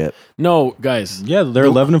 games yet. No, guys. Yeah, they're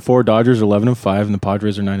 11-4. Dodgers are 11-5, and the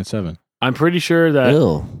Padres are 9-7. I'm pretty sure that.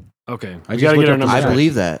 Ew. Okay, I we just gotta looked get our up the numbers. I right.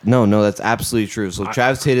 believe that. No, that's absolutely true. So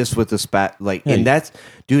Travis hit us with the spat, like, Yeah. and that's,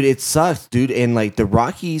 dude, it sucks, dude. And like the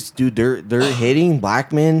Rockies, dude, they're hitting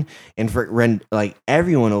Blackman and like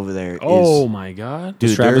everyone over there. Oh is, my god.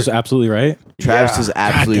 dude, Is Travis they're- absolutely right? Travis Yeah. is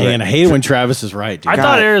absolutely Man, I right. hate it when Travis is right, dude. I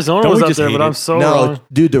thought Arizona don't was we up just there, hate but I'm it? so No, wrong.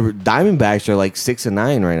 dude, the Diamondbacks are like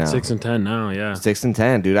 6-9 right now. 6-10 now. Yeah.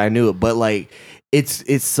 6-10, dude. I knew it, but like it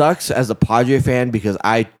sucks as a Padre fan because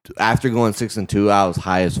after going 6-2, I was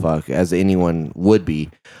high as fuck as anyone would be.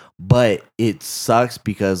 But it sucks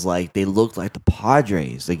because like they look like the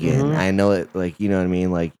Padres again. Mhm. I know it, like, you know what I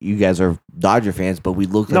mean. Like you guys are Dodger fans, but we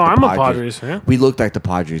look like No, the I'm Padres. a Padres fan. We looked like the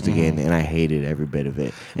Padres again, and I hated every bit of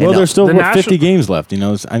it. And Well, there's still the 50 national- games left. You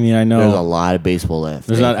know, I mean, I there's a know lot of baseball left.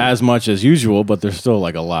 there's not as much as usual, but there's still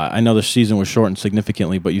like a lot. I know the season was shortened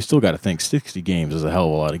significantly, but you still got to think 60 games is a hell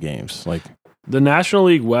of a lot of games. Like, The National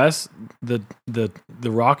League West, the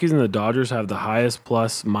Rockies and the Dodgers have the highest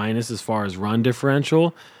plus minus as far as run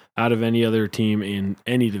differential out of any other team in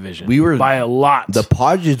any division. We were- by a lot. The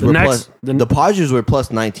Padres The were next- plus. the- The Padres were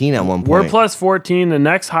plus 19 at one point. We're plus 14. The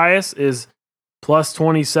next highest is plus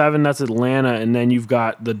 27. That's Atlanta. And then you've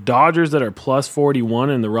got the Dodgers that are plus 41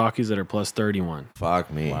 and the Rockies that are plus 31.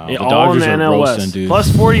 Fuck me. wow, Yeah, the all Dodgers in the are NL roasting, West. dude.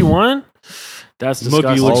 Plus 41? That's disgusting.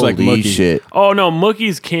 Mookie looks like Holy Mookie. shit. Oh no,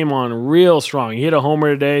 Mookie's came on real strong. He hit a homer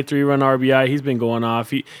today, 3-run RBI. He's been going off.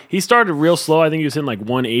 He started real slow. I think he was hitting like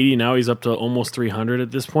 180. Now he's up to almost 300 at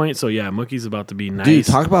this point. So yeah, Mookie's about to be nice. Dude,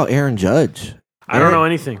 talk about Aaron Judge. I don't know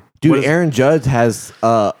anything. Dude, What is- Aaron Judge has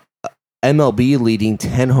MLB leading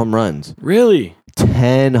 10 home runs. really?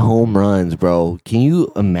 10 home runs, bro. Can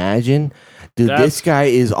you imagine? Dude, That's- this guy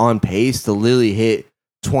is on pace to literally hit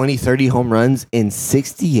 20, 30 home runs in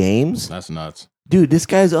 60 games. That's nuts. Dude, this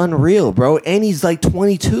guy's unreal, bro. And he's like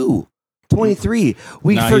 22, 23.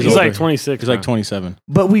 We Nah, forget, He's older. like 26. He's like now. 27.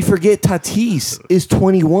 but we forget Tatis is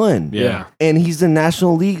 21. Yeah. And he's the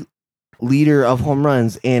National League leader of home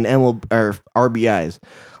runs and RBIs.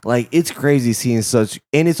 Like, it's crazy seeing such,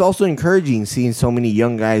 and it's also encouraging seeing so many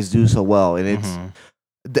young guys do so well. And it's Mhm.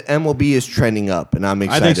 the MLB is trending up, and I'm I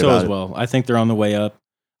excited think so about as it. well. I think they're on the way up.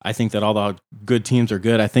 I think that all the good teams are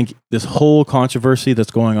good. I think this whole controversy that's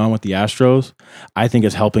going on with the Astros, I think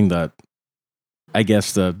is helping the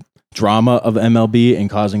drama of MLB and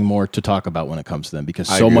causing more to talk about when it comes to them because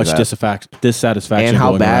I so agree much with that. dissatisfaction. And how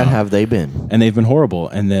going bad around. have they been? And they've been horrible.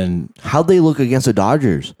 And then How'd they look against the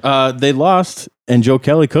Dodgers? they lost, and Joe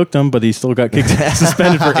Kelly cooked them, but he still got kicked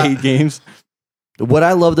suspended for 8 games. What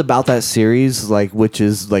I loved about that series, like, which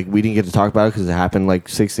is like we didn't get to talk about it because it happened like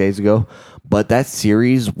 6 days ago, but that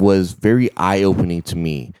series was very eye opening to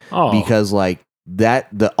me Oh, because like the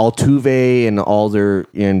Altuve and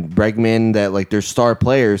and Bregman, that like their star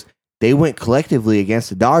players, they went collectively against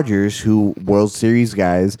the Dodgers, who World Series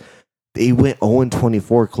guys. They went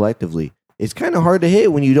 0-24 collectively. It's kind of hard to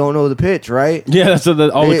hit when you don't know the pitch, right? Yeah, that's what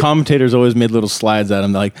all the It- commentators always made little slides at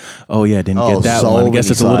him. They're like, oh, yeah, didn't Oh, get that so one. I guess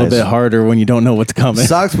many it's a little slides. bit harder when you don't know what's coming.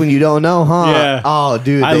 Sucks when you don't know, huh? Yeah. Oh,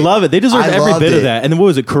 dude. I love it. They deserve I every loved bit it. of that. And then what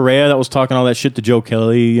was it, Correa that was talking all that shit to Joe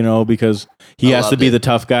Kelly, you know, because he I has to loved be it. the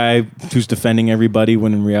tough guy who's defending everybody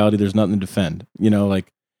when in reality there's nothing to defend. You know, like,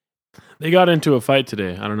 they got into a fight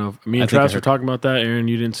today. I don't know if me I and think I Travis were heard- talking about that. Aaron,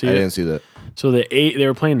 you didn't see I it. didn't see that. So they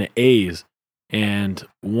were playing the A's, and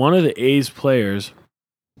one of the A's players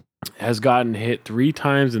has gotten hit 3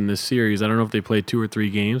 times in this series. I don't know if they played 2 or 3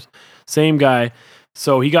 games. Same guy.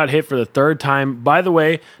 So he got hit for the 3rd time. By the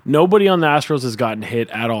way, nobody on the Astros has gotten hit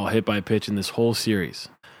at all, hit by pitch in this whole series.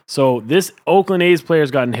 So this Oakland A's player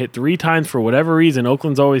has gotten hit 3 times for whatever reason.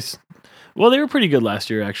 Oakland's always... Well, they were pretty good last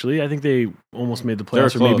year, actually. I think they almost made the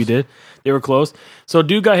playoffs, or maybe did. They were close. So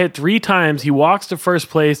dude got hit 3 times. He walks to first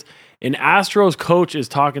place, and Astros coach is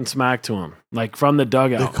talking smack to him, like from the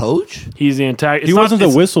dugout. The coach? He's the antagonist. He wasn't the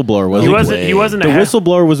whistleblower, was he? He wasn't The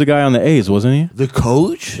whistleblower was the guy on the A's, wasn't he? The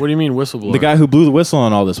coach? What do you mean whistleblower? The guy who blew the whistle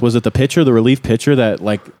on all this. Was it the pitcher, the relief pitcher that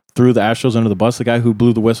like threw the Astros under the bus? The guy who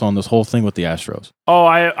blew the whistle on this whole thing with the Astros. Oh,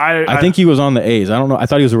 I think he was on the A's. I don't know. I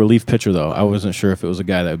thought he was a relief pitcher though. I wasn't sure if it was a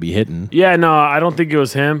guy that would be hitting. Yeah, no, I don't think it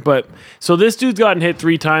was him. But so this dude's gotten hit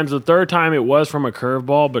 3 times. The 3rd time it was from a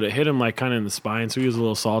curveball, but it hit him like kind of in the spine, so he was a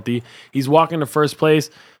little salty. He's walking to first place.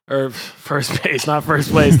 Or first base, not first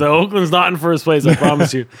place. The Oakland's not in first place, I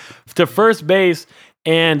promise you. To first base,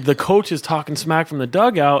 and the coach is talking smack from the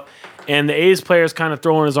dugout, and the A's player's kind of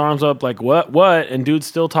throwing his arms up like, what? And dude's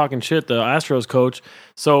still talking shit, the Astros coach.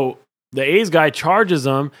 So the A's guy charges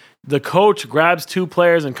him. The coach grabs 2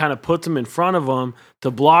 players and kind of puts them in front of him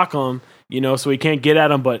to block him, so he can't get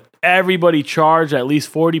at him. But everybody charged, at least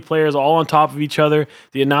 40 players all on top of each other.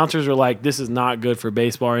 The announcers are like, this is not good for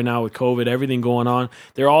baseball right now with COVID, everything going on.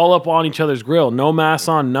 They're all up on each other's grill. No masks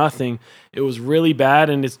on, nothing. It was really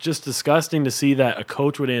bad, and it's just disgusting to see that a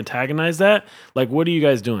coach would antagonize that. Like, what are you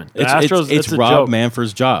guys doing? The Astros, it's a Rob joke.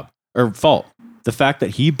 Manfred's job or fault. The fact that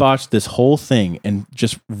he botched this whole thing and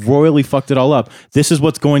just royally fucked it all up. This is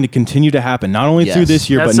what's going to continue to happen, not only through this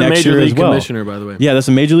year, That's but the next Major year League as well. Commissioner, by the way. Yeah, that's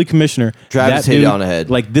a major league commissioner. Travis That hit it dude, on the head.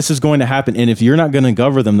 Like, this is going to happen, and if you're not going to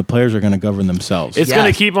govern them, the players are going to govern themselves. It's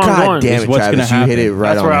going to keep on God going. damn Is it, what's Travis. gonna You hit it happen. right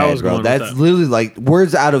That's on where the I head, was bro. going with That's that. literally like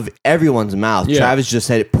words out of everyone's mouth. Yeah. Travis just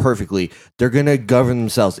said it perfectly. They're going to govern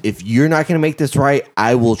themselves. If you're not going to make this right,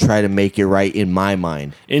 I will try to make it right in my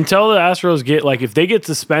mind. Until the Astros get, like, if they get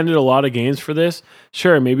suspended a lot of games for this,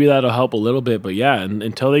 sure, maybe that'll help a little bit. But yeah, and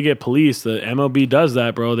until they get policed, the MLB does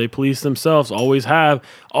that, bro. They police themselves, always have,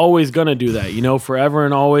 always gonna do that, forever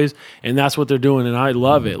and always. And that's what they're doing, and I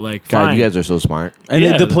love it. Like, God, fine. you guys are so smart. And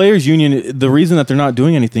Yeah. the players' union, the reason that they're not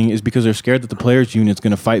doing anything is because they're scared that the players' union is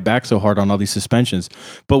going to fight back so hard on all these suspensions.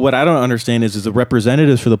 But what I don't understand is the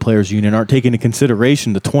representatives for the players' union aren't taking into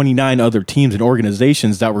consideration the 29 other teams and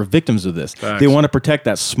organizations that were victims of this. Facts. They want to protect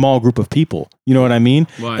that small group of people. You know what I mean?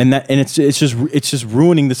 Right. And it's just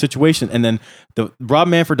ruining the situation. And then Rob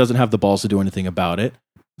Manfred doesn't have the balls to do anything about it.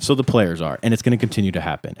 So the players are, and it's going to continue to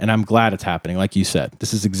happen. And I'm glad it's happening. Like you said,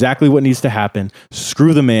 this is exactly what needs to happen.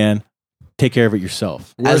 Screw the man. Take care of it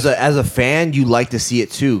yourself. As a fan, you like to see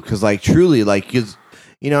it too, because like truly, like 'cause,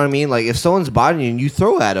 you know what I mean. Like if someone's bothering you, you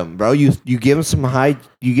throw at them, bro. You give them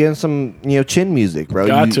some chin music, bro.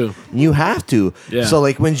 You have to. Yeah. So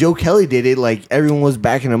like when Joe Kelly did it, like everyone was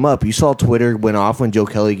backing him up. You saw Twitter went off when Joe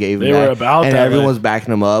Kelly gave him They that, were about and that, everyone like- was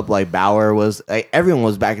backing him up. Like Bauer was, like, everyone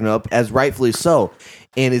was backing him up, as rightfully so.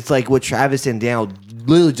 And it's like what Travis and Daniel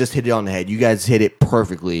literally just hit it on the head. You guys hit it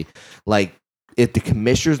perfectly. Like if the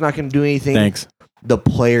commissioner's not going to do anything, Thanks. the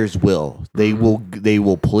players will. They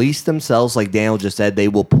will police themselves, like Daniel just said. They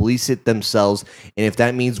will police it themselves, and if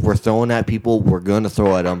that means we're throwing at people, we're going to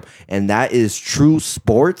throw at them, and that is true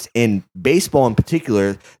sports and baseball in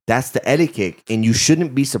particular. That's the etiquette, and you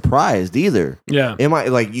shouldn't be surprised either. Yeah.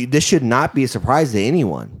 This should not be a surprise to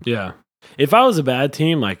anyone. Yeah. If I was a bad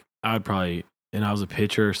team, like, I'd probably, and I was a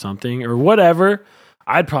pitcher or something or whatever,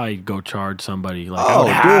 I'd probably go charge somebody. Like, I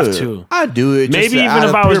would have to. I'd do it. Maybe just even out if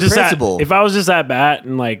of I was pure just principle. if I was just at bat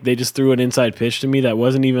and like they just threw an inside pitch to me that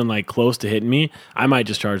wasn't even like close to hitting me, I might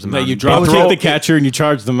just charge them. That out. you drop Throw- kick the catcher and you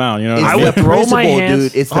charge them out. You know, what It's I I mean? would the throw my principle, hands-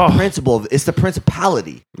 dude. It's the Oh. principle. It's the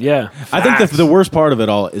principality. Yeah, I think facts. the worst part of it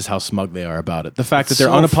all is how smug they are about it. The fact that they're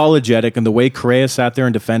So unapologetic and the way Correa sat there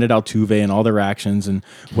and defended Altuve and all their actions, and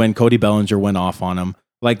when Cody Bellinger went off on him,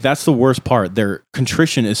 like that's the worst part. Their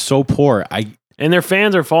contrition is so poor. And their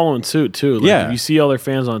fans are following suit too. Like, Yeah. if you see all their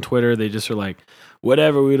fans on Twitter, they just are like,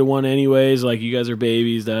 whatever, we'd have won anyways. Like, you guys are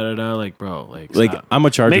babies, da da da. Like, bro, like stop. I'm a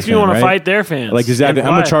Chargers Makes fan, me want right? to fight their fans. Like exactly, And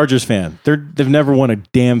I'm a why? Chargers fan. They've never won a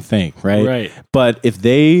damn thing, right? Right. But if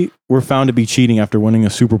they were found to be cheating after winning a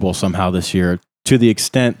Super Bowl somehow this year, to the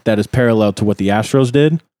extent that is parallel to what the Astros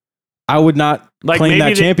did, I would not Like, claim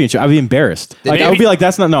maybe that championship. I'd be embarrassed. Like I would Maybe- be like,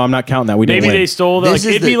 that's not. No, I'm not counting that. We didn't Maybe win. they stole that. Like, This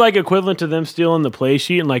is it'd be like equivalent to them stealing the play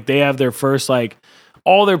sheet, and like they have their first like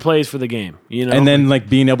all their plays for the game, you know? And then like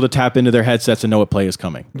being able to tap into their headsets and know what play is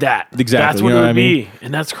coming. Exactly. That's what you know it would I mean? be.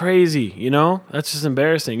 And that's crazy, you know? That's just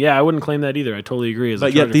embarrassing. Yeah, I wouldn't claim that either. I totally agree.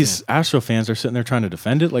 But yet these Astro fans are sitting there trying to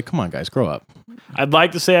defend it. Like, come on, guys, grow up. I'd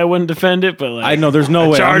like to say I wouldn't defend it, but like I know there's no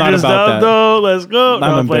way. I'm not Chargers about dub, that. though. Let's go.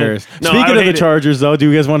 I'm embarrassed. No, Speaking of the Chargers, though, do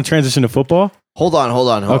you guys want to transition to football? Hold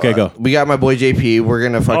on. Okay, go. We got my boy JP. We're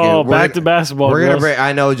gonna fucking back to basketball. We're gonna girls. bring.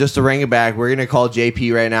 I know, just to bring it back. We're gonna call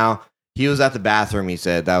JP right now. He was at the bathroom. He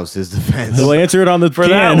said that was his defense. We'll answer it on the For can.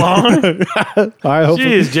 that long? All right, hopefully.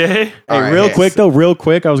 Jeez, Jay. Hey, All right, real hey,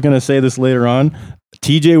 quick, I was going to say this later on.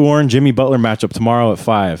 TJ Warren, Jimmy Butler matchup tomorrow at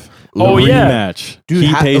 5. Oh, yeah. Rematch. Dude,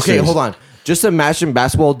 Key Pacers. okay, hold on. Just a match in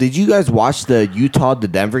basketball. Did you guys watch the Utah to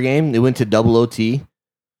Denver game? It went to double OT.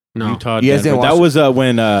 No. Utah. You guys Denver. didn't That watch was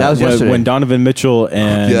when yesterday. when Donovan Mitchell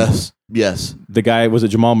and Yes. the guy, was it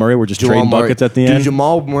Jamal Murray, were just Jamal trading Murray. buckets at the Dude, end.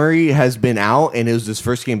 Jamal Murray has been out, and it was his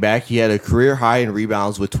first game back. He had a career high in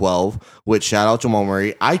rebounds with 12, which shout out Jamal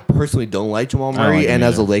Murray. I personally don't like Jamal I don't Murray, like him and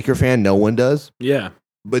as a either. Laker fan, no one does. Yeah.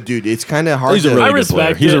 But, dude, it's kind of hard He's a to... really I good player.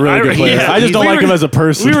 respect He's a it. really good player. Yeah, I just don't like him as a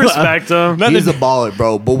person. We respect him. He's a baller,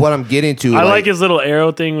 bro. But what I'm getting to... I like his little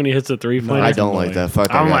arrow thing when he hits a three-pointer. I don't like that. Fuck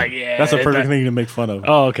that I'm guy. like, yeah. That's a perfect that- thing to make fun of.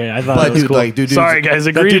 Oh, okay. I thought But it was dude, cool. like, dude, Sorry, guys.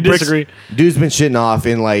 Agree to dude bricks- disagree. Dude's been shitting off,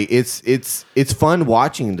 and like it's fun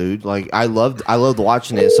watching, dude. Like I loved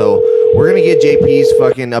watching it. So we're gonna get JP's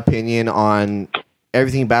fucking opinion on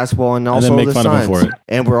everything basketball and also then make the fun of him Suns. for it.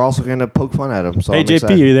 And we're also gonna poke fun at him. So Hey, I'm JP,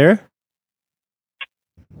 excited. are you there?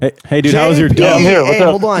 Hey, dude, how was your JP, day? I'm here. What's Hey, up?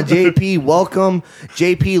 hold on, JP. Welcome.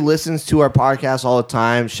 JP listens to our podcast all the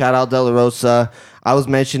time. Shout out De La Rosa. I was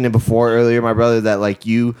mentioning before earlier, my brother, that like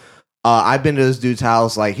you, I've been to this dude's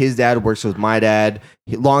house. Like his dad works with my dad,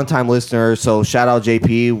 longtime listener. So shout out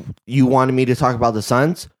JP. You wanted me to talk about the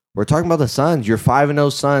Suns. We're talking about the Suns. You're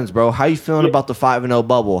 5-0 Suns, bro. How you feeling about the 5-0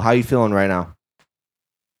 bubble? How you feeling right now?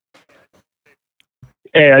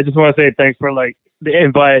 Hey, I just want to say thanks for like the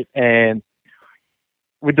invite, and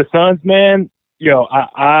with the Suns, man. Yo,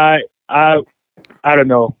 I don't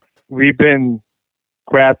know. We've been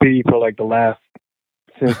crappy for like the last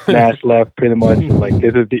since Nash left, pretty much. Like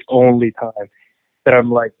this is the only time that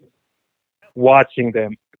I'm like watching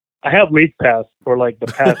them. I have league pass for like the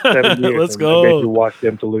past 7 years. Let's and go. I basically watch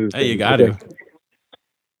them to lose. Hey, you got to.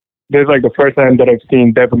 This is like the first time that I've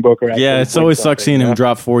seen Devin Booker. Yeah, actually it's win always sucks something, seeing you him know?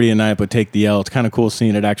 drop 40 a night, but take the L. It's kind of cool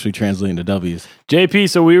seeing it actually translate into W's. JP,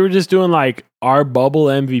 so we were just doing like our bubble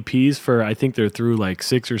MVPs for, I think they're through like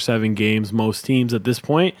 6 or 7 games, most teams at this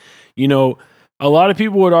point. You know, a lot of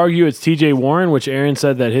people would argue it's TJ Warren, which Aaron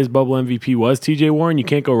said that his bubble MVP was TJ Warren. You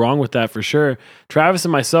can't go wrong with that for sure. Travis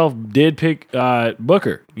and myself did pick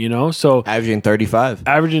Booker, you know, so Averaging 35.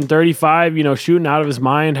 averaging 35, you know, shooting out of his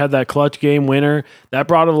mind, had that clutch game winner. That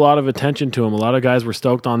brought a lot of attention to him. A lot of guys were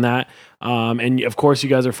stoked on that. And of course, you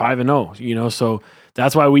guys are 5-0, you know, so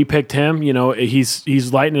that's why we picked him. You know, he's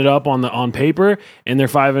lighting it up on paper, and they're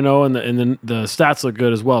 5-0, and then the stats look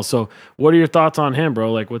good as well. So, what are your thoughts on him,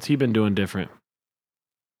 bro? Like, what's he been doing different?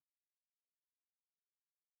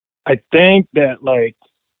 I think the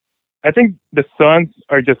Suns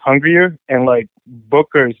are just hungrier, and like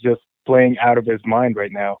Booker is just playing out of his mind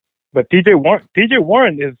right now. But TJ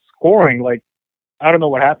Warren is scoring. Like I don't know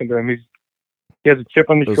what happened to him. He has a chip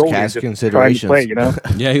on his Those shoulder. cash He's just considerations. trying to play, you know.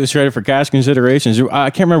 Yeah, he was traded for cash considerations. I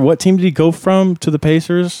can't remember what team did he go from to the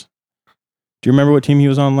Pacers. Do you remember what team he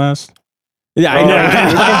was on last? Yeah, I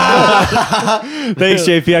know. Thanks,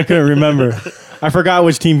 JP. I couldn't remember. I forgot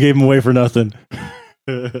which team gave him away for nothing.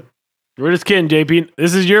 We're just kidding, JP.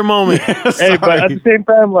 This is your moment. Hey, but at the same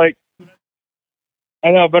time, like I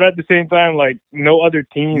know, but at the same time, like no other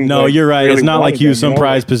team. No, like, you're right. really It's not like wanted you them, some you know?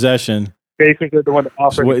 prized possession. Basically, the one that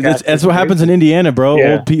offered. So the that's cash what happens in Indiana, bro.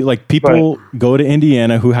 Yeah. Old people go to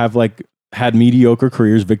Indiana who have like had mediocre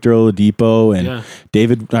careers. Victor Oladipo and Yeah.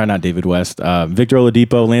 not David West, Victor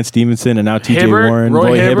Oladipo, Lance Stevenson, and now TJ Hibbert, Warren,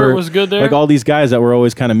 Roy Hibbert Hibbert was good there. Like all these guys that were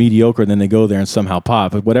always kind of mediocre, and then they go there and somehow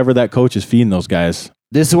pop. But whatever that coach is feeding those guys.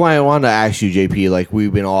 This is why I wanted to ask you, JP. Like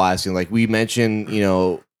we've been all asking. Like we mentioned,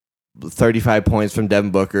 35 points from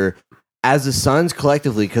Devin Booker. As the Suns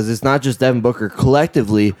collectively, because it's not just Devin Booker,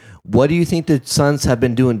 collectively, what do you think the Suns have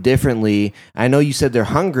been doing differently? I know you said they're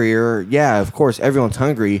hungrier. Yeah, of course, everyone's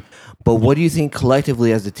hungry. But what do you think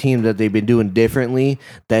collectively as a team that they've been doing differently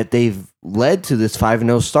that they've led to this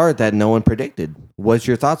 5-0 start that no one predicted? What's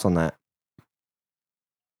your thoughts on that?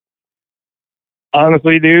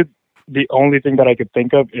 Honestly, dude, the only thing that I could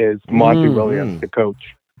think of is Monty Williams, the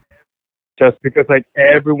coach. Just because like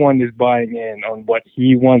everyone is buying in on what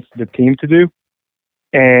he wants the team to do,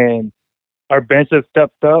 and our bench has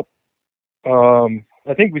stepped up.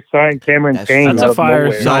 I think we signed Cameron That's Payne. That's a out of fire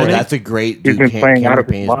nowhere. No, signing. that's a great He's dude. been playing out Cameron of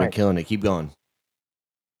his Payne's been mind. killing it. Keep going.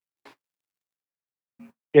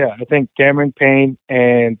 Yeah, I think Cameron Payne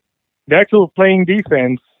and they're actually playing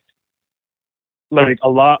defense like a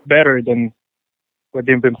lot better than what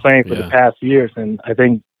they've been playing for the Yeah. past years, and I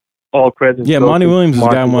think all credit. Yeah, goes Monty to Williams is the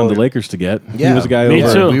guy I Monty wanted the Williams. Lakers to get. He Yeah, was a guy Me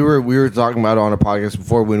over. too. We were talking about it on a podcast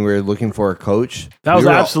before when we were looking for a coach. That was We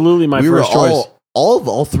were all- absolutely my we were first choice.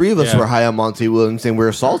 all three of us Yeah. were high on Monty Williams, and we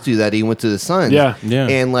were salty that he went to the Suns. Yeah. Yeah.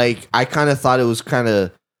 And like I kind of thought it was kind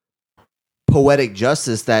of poetic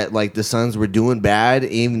justice that like the Suns were doing bad,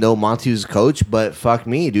 even though Monty was coach. But fuck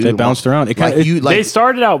me, dude. They bounced around. It Like kind you, like, They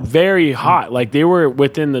started out very hot. Like they were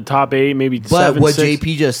within the top 8, maybe but 7, what 6.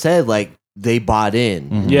 JP just said, like they bought in.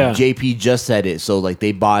 Mhm. Yeah. JP just said it, so like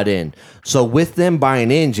they bought in. So with them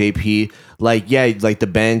buying in, JP, like yeah, like the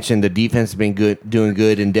bench and the defense has been doing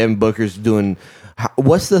good, and Devin Booker's doing.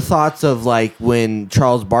 What's the thoughts of like when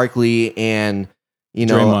Charles Barkley and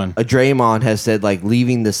Draymond has said like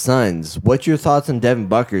leaving the Suns? What's your thoughts on Devin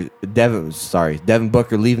Booker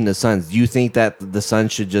leaving the Suns? Do you think that the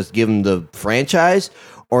Suns should just give him the franchise,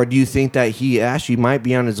 or do you think that he actually might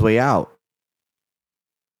be on his way out?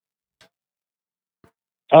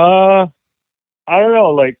 I don't know,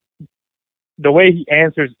 like the way he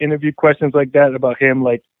answers interview questions like that about him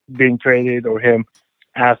like being traded or him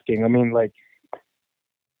asking. I mean, like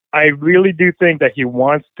I really do think that he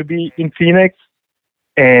wants to be in Phoenix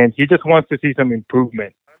and he just wants to see some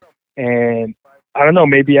improvement. And I don't know,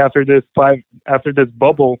 maybe after this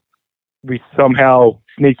bubble, we somehow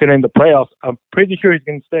sneak it in the playoffs. I'm pretty sure he's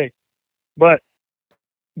going to stay, but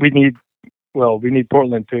we need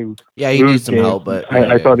Portland to. Yeah, he lose needs some games. help, but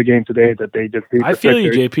I saw the game today that they just beat I the feel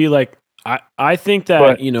you, Sixers. JP. Like I think that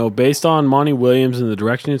But- based on Monty Williams and the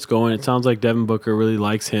direction it's going, it sounds like Devin Booker really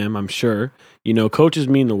likes him. I'm sure. Coaches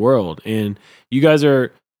mean the world, and you guys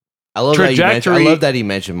are. I love Trajectory- that he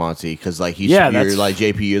mentioned Monty because like you're that's- like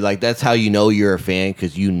JP, you're like that's how you know you're a fan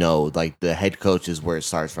because like the head coach is where it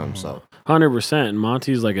starts from. So 100%. And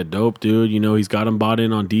Monty's like a dope dude. He's got him bought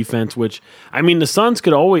in on defense, which, I mean, the Suns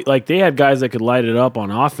could always, like, they had guys that could light it up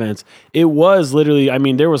on offense. It was literally, I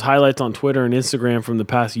mean, there was highlights on Twitter and Instagram from the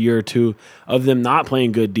past year or two of them not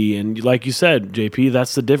playing good D. And like you said, JP,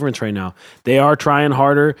 that's the difference right now. They are trying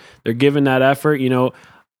harder. They're giving that effort.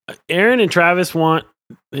 Aaron and Travis want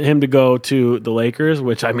him to go to the Lakers,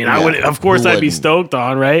 which, I mean, I would, of course, who I'd be wouldn't? stoked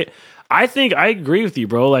on, right? I think I agree with you,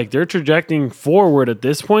 bro. Like, they're trajecting forward at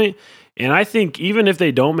this point. And I think even if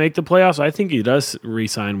they don't make the playoffs, I think he does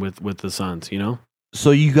re-sign with the Suns,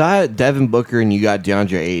 So you got Devin Booker and you got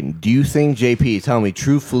DeAndre Ayton. Do you think, JP, tell me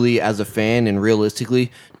truthfully as a fan and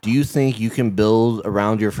realistically, do you think you can build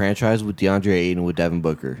around your franchise with DeAndre Ayton with Devin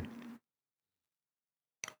Booker?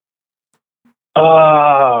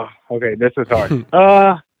 Okay, this is hard.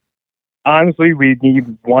 Honestly, we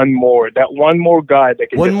need one more. That one more guy that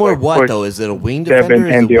can. One just, more like, what push. though? Is it a wing Devin defender?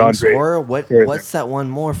 Is and it a wing DeAndre. scorer? Sure. What's that one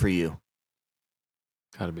more for you?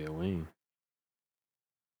 Got to be a wing.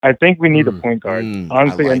 I think we need a point guard. I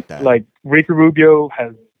Honestly, like that. like Ricky Rubio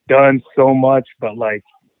has done so much, but like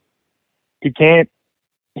he can't.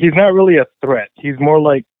 He's not really a threat. He's more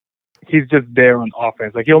like he's just there on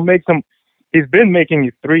offense. Like he'll make some. He's been making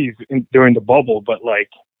his threes during the bubble, but like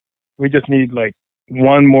we just need like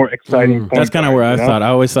one more exciting. Point That's kind of guard, where I you know? thought. I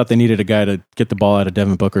always thought they needed a guy to get the ball out of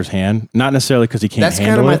Devin Booker's hand, not necessarily because he can't That's kind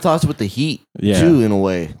handle of my it. thoughts with the Heat Yeah. too, in a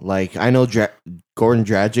way. Like I know Gordon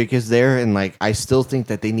Dragic is there, and like I still think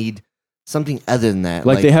that they need something other than that.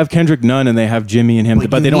 Like they have Kendrick Nunn and they have Jimmy and him,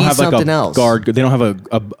 But but you they don't need have like something a else. guard. They don't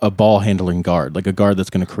have a ball handling guard, like a guard that's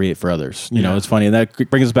going to create for others. You know, it's funny, and that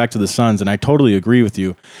brings us back to the Suns. And I totally agree with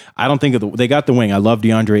you. I don't think they got the wing. I love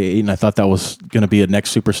DeAndre Ayton. I thought that was going to be a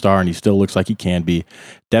next superstar, and he still looks like he can be.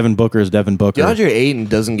 Devin Booker is Devin Booker. DeAndre Ayton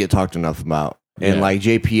doesn't get talked enough about. And Yeah. like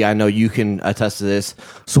JP, I know you can attest to this.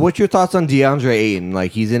 So what's your thoughts on DeAndre Ayton?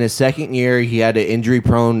 Like he's in his second year. He had an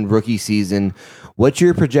injury-prone rookie season. What's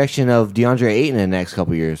your projection of DeAndre Ayton in the next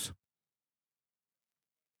couple years?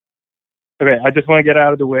 Okay, I just want to get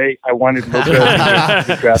out of the way. I wanted Luka to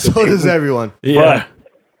be drafted. So does everyone. Yeah.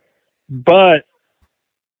 But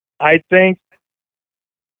I think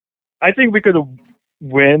we could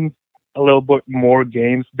win a little bit more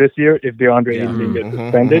games this year if DeAndre Ayton didn't get Mhm,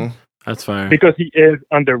 suspended mhm. That's fire. because he is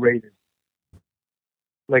underrated.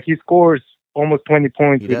 Like he scores almost 20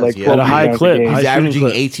 points He with does, like yeah. 12 At a high rebounds clip. game. High He's shooting averaging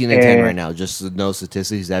clip. 18 and 10 And- right now. Just no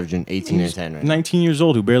statistics. He's averaging 18 and 10 right now. 19 years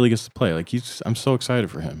old who barely gets to play. Like I'm so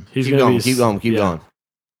excited for him. He's Keep gonna going, be keep going, keep yeah. going.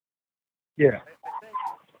 Yeah.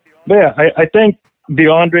 But yeah, I think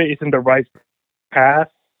DeAndre is in the right path.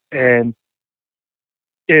 And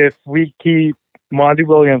if we keep Monty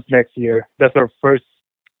Williams next year, that's our first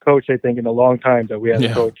coach, I think, in a long time that we had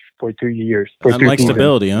Yeah. a coach for 2 years. And like seasons.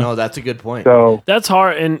 stability, huh? No, that's a good point. So That's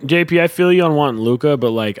hard. And JP, I feel you on wanting Luka,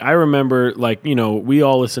 but like I remember, like we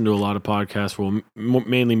all listen to a lot of podcasts. Well,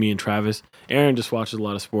 mainly me and Travis. Aaron just watches a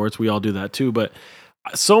lot of sports. We all do that too. But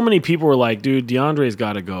so many people were like, "Dude, DeAndre's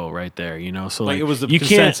got to go right there." So Like like it was the you can't.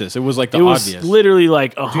 consensus. It was like the It was obvious. literally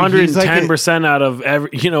like he's 110% out of every.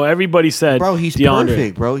 Everybody said, bro, he's DeAndre.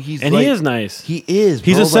 perfect, bro. He's And like, he is nice. He is.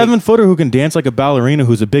 He's bro. a 7-footer who can dance like a ballerina,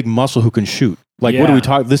 who's a big muscle who can shoot. Like, what Yeah. are we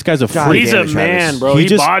talking? This guy's a God, freak. He's damn a it, man, Travis. bro. He He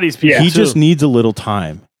just- bodies people. He just too. needs a little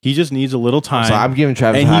time. He just needs a little time. So I'm giving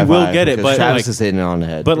Travis And a he high will five get it, because but, Travis like- is hitting it on the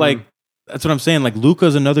head. But like, that's what I'm saying. Like,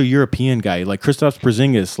 Luka's another European guy. Like Kristaps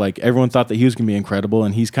Porzingis. Like everyone thought that he was gonna be incredible,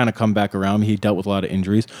 and he's kind of come back around. He dealt with a lot of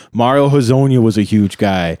injuries. Mario Hezonja was a huge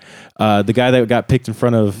guy. The guy that got picked in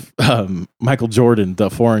front of Michael Jordan, the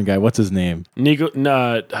foreign guy. What's his name? Darko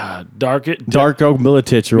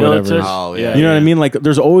Milicic or whatever. Milicic. Oh, yeah. You know what I mean? Like,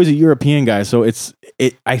 there's always a European guy. So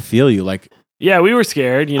I feel you. Like, Yeah, we were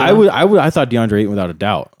scared. I thought DeAndre Ayton without a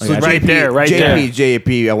doubt. Like, So I- right there, right there.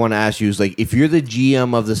 JP, I want to ask you is like, if you're the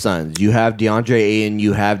GM of the Suns, you have DeAndre Ayton,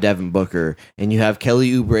 you have Devin Booker, and you have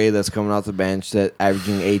Kelly Oubre that's coming off the bench that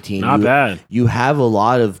averaging 18. Not bad. You have a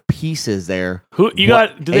lot of pieces there. Who you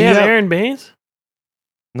What- got? Do they and have you have- Aaron Baines?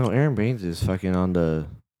 No, Aaron Baines is fucking on the.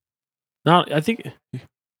 No, I think.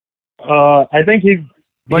 I think he's.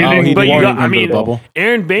 But, Oh, he but you won got. I under the mean, bubble.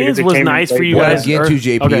 Aaron Baines Because it was came nice late. for you What guys. I'm getting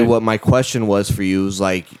to, JP, okay. what my question was for you is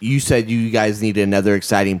like, you said you guys need another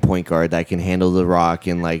exciting point guard that can handle the rock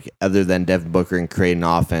and like, other than Devin Booker and create an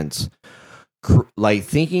offense. Like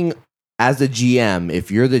thinking as a GM,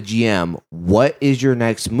 if you're the GM, what is your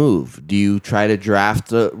next move? Do you try to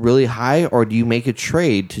draft really high, or do you make a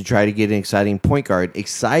trade to try to get an exciting point guard?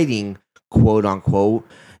 Exciting, quote unquote,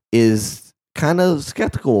 is kind of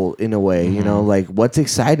skeptical in a way, like what's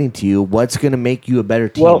exciting to you? What's going to make you a better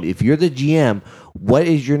team? Well- If you're the GM, what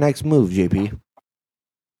is your next move, JP?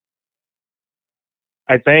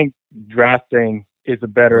 I think drafting is a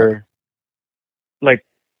better, like,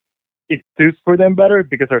 it suits for them better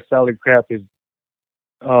because our salary cap is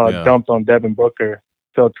dumped on Devin Booker.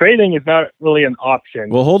 So trading is not really an option.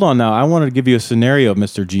 Well, hold on now. I wanted to give you a scenario,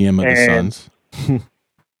 Mr. GM of the And- Suns.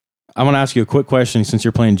 I want to ask you a quick question since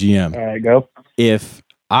you're playing GM. All right, go. If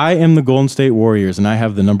I am the Golden State Warriors and I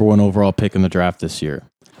have the number 1 overall pick in the draft this year,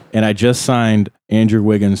 and I just signed Andrew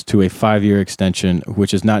Wiggins to a 5-year extension,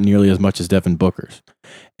 which is not nearly as much as Devin Booker's,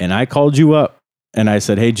 and I called you up and I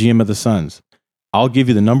said, hey, GM of the Suns, I'll give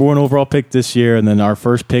you the number 1 overall pick this year and then our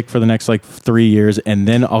first pick for the next 3 years, and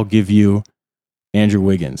then I'll give you Andrew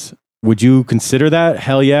Wiggins. Would you consider that?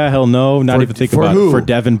 Hell yeah, hell no. Not even think about who? it. For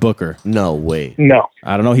Devin Booker. No way. No.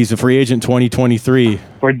 I don't know. He's a free agent 2023.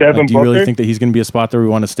 For Devin Do you Booker, really think that he's going to be a spot there we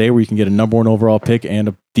want to stay where you can get a number 1 overall pick and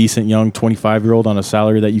a decent young 25-year-old on a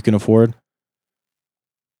salary that you can afford?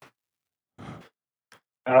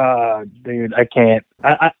 dude, I can't.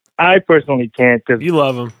 I personally can't because You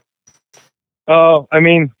love him. I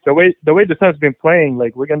mean the way the Suns been playing,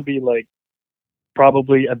 like we're gonna be like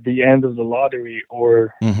probably at the end of the lottery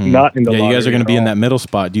or Mhm. not in the Yeah, lottery. you guys are going to at be in all. that middle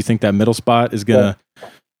spot. Do you think that middle spot is going to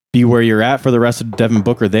be where you're at for the rest of Devin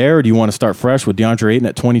Booker there? Or do you want to start fresh with DeAndre Ayton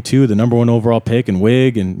at 22, the number 1 overall pick, and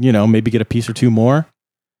Wig, and, maybe get a piece or two more?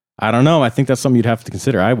 I don't know. I think that's something you'd have to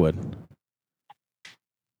consider. I would.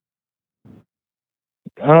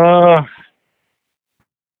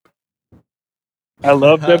 I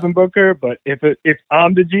love Devin Booker, but if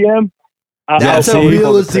I'm the GM, That's see, a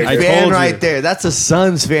realistic I fan told you. right there. That's a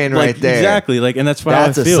Suns fan right there. Exactly. And that's what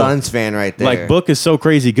That's I a feel. Suns fan right there. Like, Book is so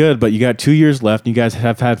crazy good, but you got 2 years left, and you guys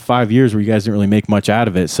have had 5 years where you guys didn't really make much out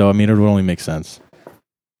of it. So, I mean, it would only make sense.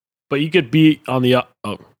 But you could be on the.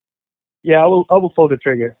 yeah, I will pull the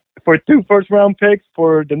trigger for 2 first-round picks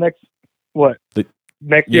for the next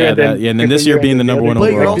next year. And then this year being the number 1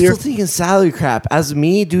 But you're overall. also thinking salary cap. As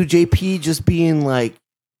me, dude, JP just being like,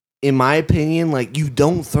 in my opinion, like you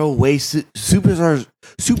don't throw away superstars.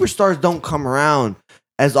 Superstars don't come around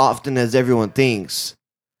as often as everyone thinks.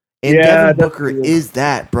 And Yeah, Devin that's Booker true. is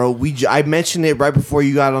that, bro. I mentioned it right before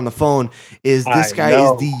you got on the phone. This I guy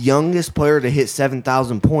know. is the youngest player to hit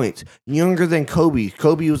 7,000 points. Younger than Kobe.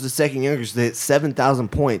 Kobe was the second youngest to hit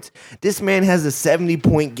 7,000 points. This man has a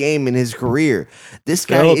 70-point game in his career. This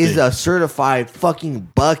guy Filthy. is a certified fucking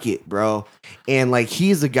bucket, bro. And like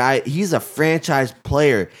he's a franchise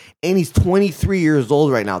player, and he's 23 years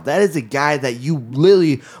old right now. That is a guy that you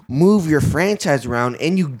literally move your franchise around,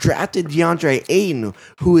 and you drafted DeAndre Ayton,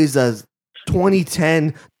 who is a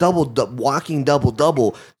 2010 walking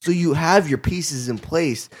double. So you have your pieces in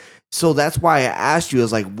place. So that's why I asked you,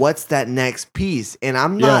 is like, what's that next piece? And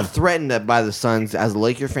I'm not threatened by the Suns as a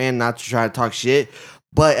Laker fan, not to try to talk shit,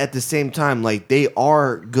 but at the same time, like they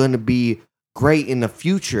are gonna be great in the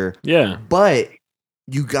future. Yeah. But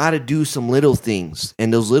you got to do some little things,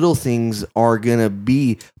 and those little things are gonna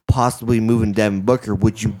be possibly moving Devin Booker,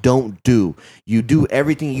 which you don't do. You do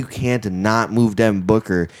everything you can to not move Devin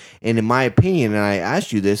Booker. And in my opinion, and I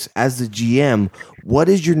asked you this as the GM, what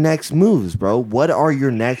is your next moves, bro? What are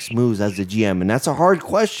your next moves as the GM? And that's a hard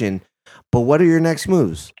question, but what are your next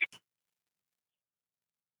moves?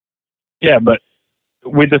 Yeah, but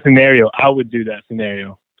with the scenario, I would do that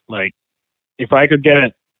scenario. Like, if I could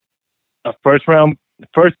get a first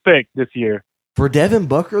pick this year. For Devin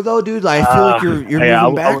Booker, though, dude, I feel like you're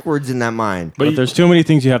moving backwards in that mind. But there's too many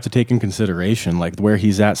things you have to take in consideration, like where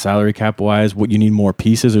he's at salary cap wise. What you need more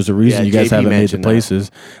pieces. There's a reason you guys JP haven't made the mentioned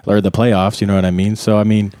or the playoffs. You know what I mean? So I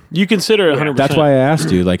mean, You consider it 100%. that's why I asked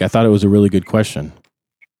you. Like I thought it was a really good question.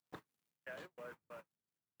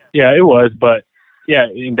 Yeah, it was, but yeah,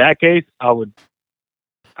 in that case, I would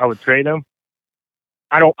trade him.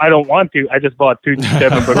 I don't want to. I just bought 2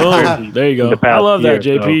 Devin Booker jerseys. There you go. in the past I love that,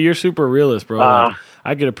 year, JP. so. You're super realist, bro. Like,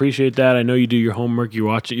 I could appreciate that. I know you do your homework. You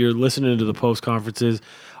watch it. You're listening to the post conferences.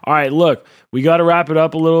 All right, look, we got to wrap it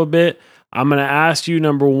up a little bit. I'm going to ask you,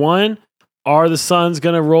 number one, are the Suns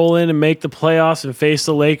going to roll in and make the playoffs and face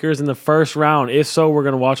the Lakers in the first round? If so, we're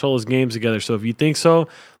going to watch all those games together. So if you think so,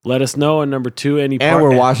 let us know. And number two, And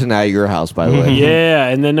we're watching that at your house, by the way. Yeah.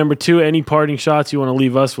 And then number two, any parting shots you want to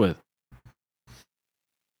leave us with?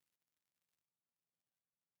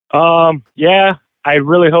 Yeah, I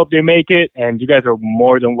really hope they make it, and you guys are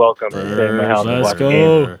more than welcome to stay in my house. and Let's watch go.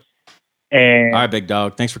 the game. And All right, big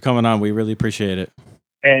dog. Thanks for coming on. We really appreciate it.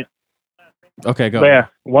 And Okay, go. but yeah,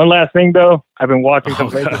 one last thing though, I've been watching some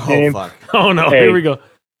Lakers Oh, games. fuck. Oh, no. Hey. Here we go.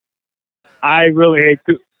 I really hate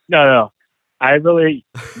no. I really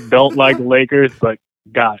don't like the Lakers, but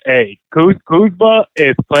God, hey, Kuzma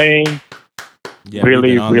is playing Yeah, we've really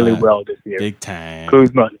been on that. well this year. Big time.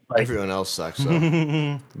 Kuzma, like, Everyone else sucks. So.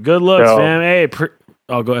 Good looks, So- fam. Hey,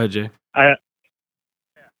 go ahead, Jay.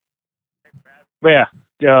 but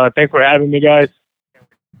yeah, thanks for having me, guys.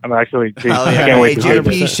 I'm actually, Hell I yeah. can't wait Hey, to hear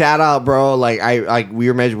JP, this. shout out, bro. Like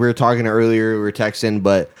we were talking earlier, we were texting,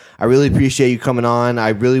 but I really appreciate you coming on. I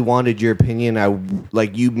really wanted your opinion.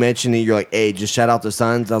 Like you mentioned it, you're like, hey, just shout out the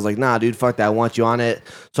Suns. I was like, nah, dude, fuck that. I want you on it.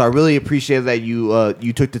 So I really appreciate that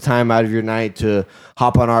you took the time out of your night to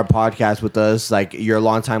hop on our podcast with us. Like you're a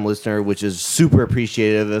longtime listener, which is super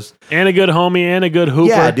appreciative of us. And a good homie and a good hooper.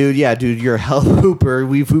 Yeah, dude, you're a hell of a hooper.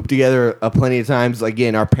 We've hooped together plenty of times.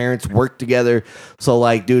 Again, our parents worked together. So,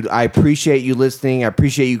 like, dude, I appreciate you listening. I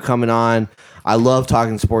appreciate you coming on. I love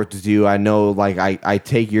talking sports with you. I know, like, I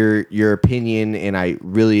take your opinion and I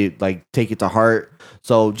really, like, take it to heart.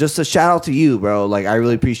 So, just a shout out to you, bro. Like, I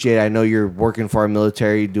really appreciate it. I know you're working for our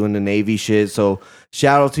military, doing the Navy shit. So,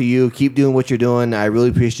 shout out to you. Keep doing what you're doing. I really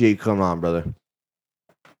appreciate you coming on, brother.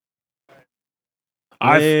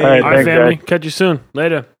 All right, thanks, family. guys. Catch you soon.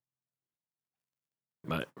 Later.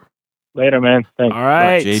 Bye. Later, man. Thanks. All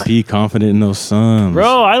right. JP confident in those Suns.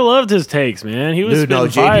 Bro, I loved his takes, man. He was Dude, no,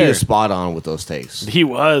 spitting JP fire. is spot on with those takes. He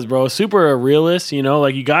was, bro. Super a realist, you know,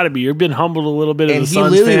 like you got to be. You've been humbled a little bit And as a he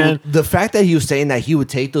Suns literally, fan. the fact that he was saying that he would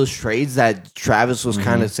take those trades that Travis was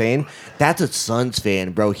kind of saying, that's a Suns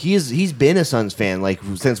fan, bro. He's been a Suns fan like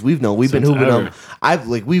since we've known. We've been Since hooping ever.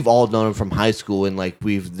 him. We've all known him from high school, and like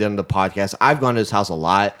we've done the podcast. I've gone to his house a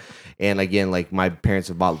lot, and again, like my parents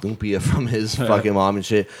have bought lumpia from his fucking mom and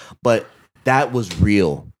shit. But that was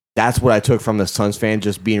real. That's what I took from the Suns fan,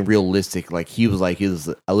 just being realistic. Like he was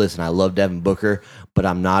listen, I love Devin Booker, but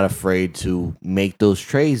I'm not afraid to make those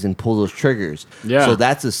trades and pull those triggers. Yeah. So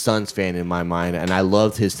that's a Suns fan in my mind, and I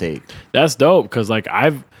loved his take. That's dope because, like,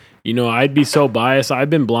 I'd be so biased. I've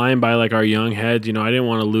been blind by, like, our young heads. You know, I didn't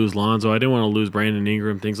want to lose Lonzo. I didn't want to lose Brandon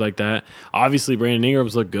Ingram, things like that. Obviously, Brandon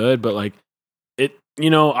Ingram's look good, but, like,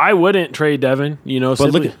 I wouldn't trade Devin,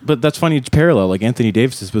 But that's funny. It's parallel. Like Anthony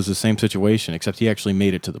Davis was the same situation, except he actually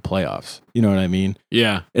made it to the playoffs. You know what I mean?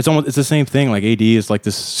 Yeah. It's the same thing. Like AD is like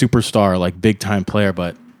this superstar, like big time player,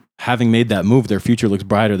 but having made that move, their future looks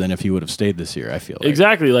brighter than if he would have stayed this year. I feel like.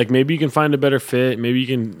 Exactly. Like, maybe you can find a better fit. Maybe you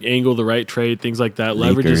can angle the right trade, things like that.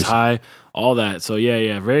 Leverage is Lakers. high, all that. So,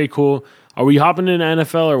 yeah, very cool. Are we hopping into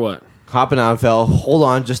NFL or what? Hopping on, Phil. Hold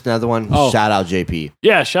on, just another one. Oh. Shout out JP.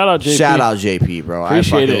 Yeah, shout out JP. Shout out JP, bro.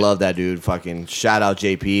 Appreciate I fucking it. love that dude. Fucking shout out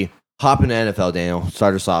JP. Hop into NFL, Daniel.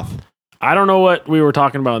 Start us off. I don't know what we were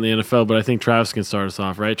talking about in the NFL, but I think Travis can start us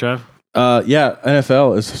off, right, Trav? Yeah,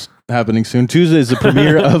 NFL is happening soon. Tuesday is the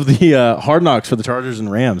premiere of the Hard Knocks for the Chargers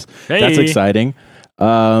and Rams. Hey. That's exciting.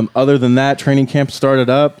 Other than that, training camp started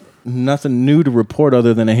up. nothing new to report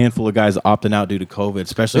other than a handful of guys opting out due to COVID,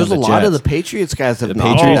 especially There's on a the lot Jets. of the Patriots guys have The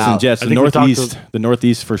made Patriots out. and Jets. I The think we talked the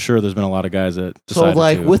Northeast for sure. There's been a lot of guys that So decided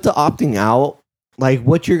like to. with the opting out, like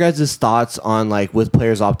what's your guys' thoughts on like with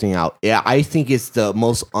players opting out? Yeah, I think it's the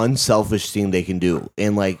most unselfish thing they can do.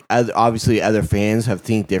 And like obviously other fans have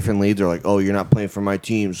think differently. They're like, "Oh, you're not playing for my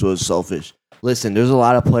team, so it's selfish." Listen, there's a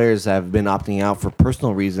lot of players that have been opting out for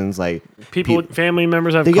personal reasons, like Family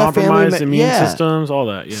members have They got family compromised immune yeah. systems, all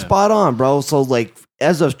that. Yeah. spot on, bro. So like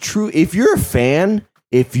as a true if you're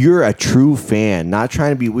a true fan, not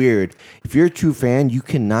trying to be weird, if you're a true fan, you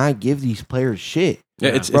cannot give these players shit. yeah,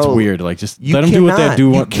 it's Bro, weird. Like just You let them do what they cannot. do. You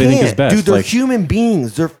What they think is can't. best. Dude, they're like human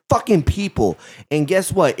beings. They're fucking people. And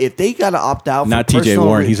guess what? If they gotta opt out, not for TJ personal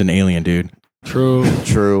Warren. re- He's an alien, dude. true.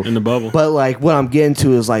 In the bubble. But like, what I'm getting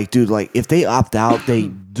to is like, dude, like if they opt out,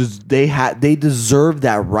 they deserve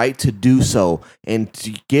that right to do so, and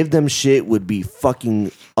to give them shit would be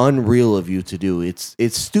fucking unreal of you to do. It's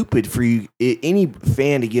stupid for you, any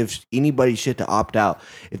fan, to give anybody shit to opt out.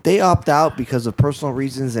 If they opt out because of personal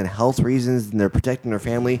reasons and health reasons, and they're protecting their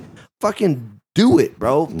family, fucking do it,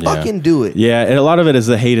 bro. Yeah. Fucking do it. Yeah, and a lot of it is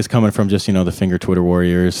the hate is coming from just the finger Twitter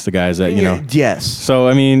warriors, the guys that Yes. So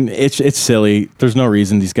I mean, it's silly. There's no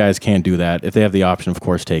reason these guys can't do that. If they have the option, of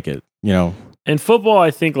course, take it. In football,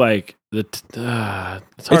 I think like it's hard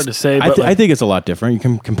to say. But I think it's a lot different. You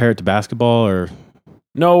can compare it to basketball, or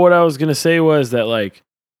no, what I was gonna say was that like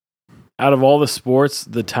out of all the sports,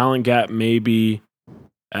 the talent gap may be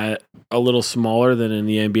at a little smaller than in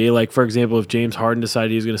the NBA. Like for example, if James Harden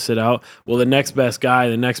decided he was gonna sit out, well, the next best guard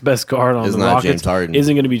on It's the not Rockets James Harden.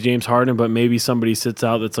 isn't going to be James Harden, but maybe somebody sits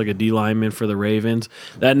out that's like a D lineman for the Ravens.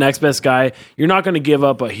 That next best guy, you're not going to give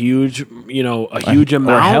up a huge amount.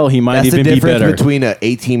 or hell, he might That's the even be difference better. between an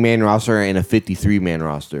 18-man roster and a 53-man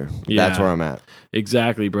roster. Yeah. That's where I'm at.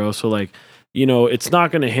 Exactly, bro. So like, it's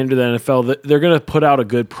not going to hinder the NFL. They're going to put out a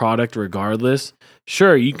good product regardless.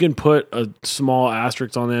 Sure, you can put a small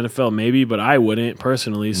asterisk on the NFL, maybe, but I wouldn't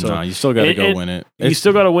personally. So no, you still got to go win it. You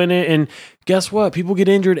still got to win it. And guess what? People get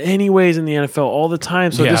injured anyways in the NFL all the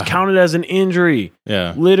time. So Yeah. just count it as an injury.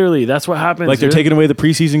 Yeah. Literally, that's what happens. Like they're dude. taking away the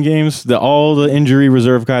preseason games, all the injury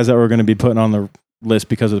reserve guys that were going to be putting on the list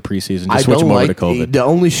because of the preseason. Just switch them over to COVID. The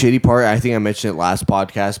only shitty part, I think I mentioned it last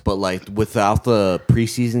podcast, but like without the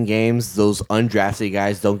preseason games, those undrafted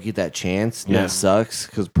guys don't get that chance. And Yeah. that sucks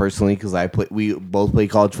because we both play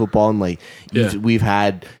college football, and like Yeah. we've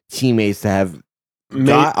had teammates that have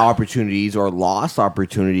got opportunities or lost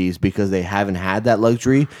opportunities because they haven't had that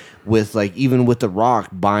luxury. With like even with The Rock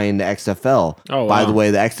buying the XFL. Oh, By wow. the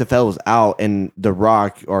way, the XFL was out, and The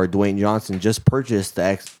Rock or Dwayne Johnson just purchased the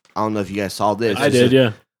X. I don't know if you guys saw this. I did,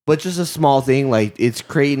 yeah. But just a small thing, like it's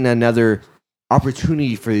creating another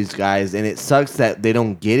opportunity for these guys, and it sucks that they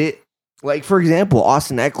don't get it. Like for example,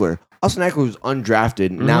 Austin Eckler. Austin Eckler was undrafted.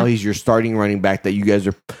 Mm-hmm. Now he's your starting running back that you guys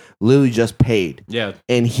are literally just paid. Yeah.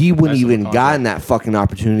 And he wouldn't Nice little even contract. gotten that fucking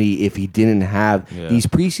opportunity if he didn't have Yeah. these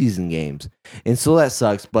preseason games. And so that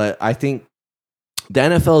sucks. But I think the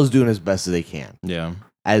NFL is doing as best as they can. Yeah.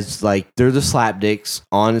 As like they're the slapdicks,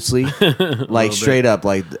 honestly. Like straight up,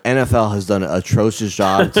 like the NFL has done an atrocious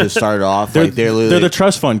job to start off. They're, Like they're literally. they're the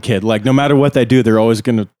trust fund kid. Like no matter what they do, they're always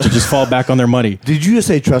going to just fall back on their money. Did you just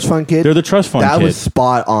say trust fund kid? They're the trust fund that kid. was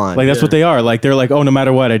spot on. Like that's what they are. Like they're like, oh, no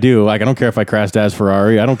matter what I do, like I don't care if I crash Dad's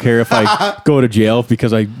Ferrari. I don't care if I go to jail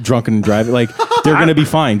because I drunken and drive. Like they're gonna be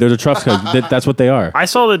fine. They're the trust fund. That's what they are. I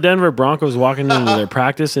saw the Denver Broncos walking into their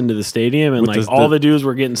practice into the stadium, and With like the- all the dudes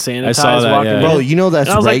were getting sanitized. I saw that, walking yeah. in. Bro, you know that's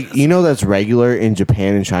And I was like- that's regular in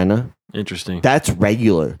Japan and China. Interesting. That's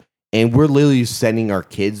regular, and we're literally sending our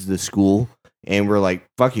kids to school, and we're like,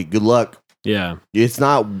 "Fuck it, good luck." Yeah, It's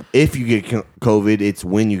not if you get COVID; it's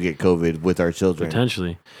when you get COVID with our children.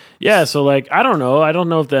 potentially. Yeah, so like I don't know. I don't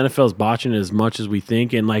know if the NFL is botching it as much as we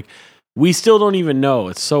think, and like we still don't even know.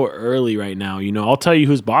 It's so early right now. I'll tell you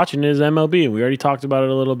who's botching it is MLB, and we already talked about it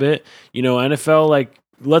a little bit. NFL, like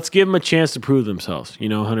let's give them a chance to prove themselves.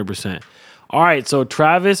 100%. All right, so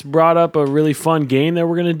Travis brought up a really fun game that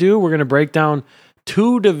we're going to do. We're going to break down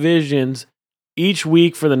 2 divisions each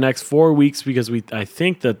week for the next 4 weeks because I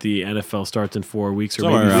think that the NFL starts in 4 weeks or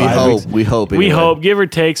Somewhere maybe around. 5 weeks. We hope. We anyway. hope, give or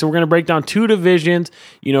take. So we're going to break down 2 divisions,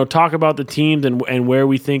 talk about the teams and where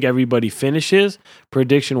we think everybody finishes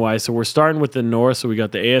prediction-wise. So we're starting with the North. So we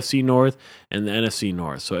got the AFC North and the NFC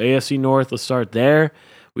North. So AFC North, let's start there.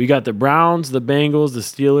 We got the Browns, the Bengals, the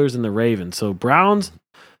Steelers, and the Ravens. So Browns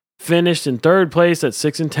finished in 3rd place at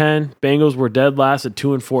 6-10. Bengals were dead last at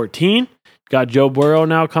 2-14. Got Joe Burrow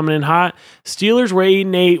now coming in hot. Steelers were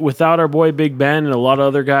 8-8 without our boy Big Ben and a lot of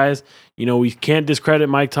other guys. You know, we can't discredit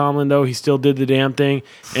Mike Tomlin, though. He still did the damn thing.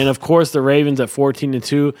 And, of course, the Ravens at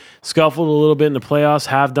 14-2 scuffled a little bit in the playoffs,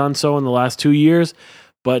 have done so in the last 2 years.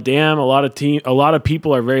 But, damn, a lot of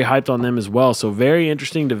people are very hyped on them as well. So, very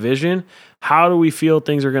interesting division. How do we feel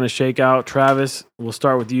things are going to shake out? Travis, we'll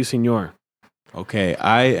start with you, senor. Okay,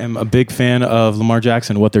 I am a big fan of Lamar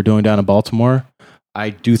Jackson and what they're doing down in Baltimore.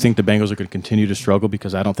 I do think the Bengals are going to continue to struggle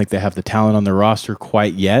because I don't think they have the talent on their roster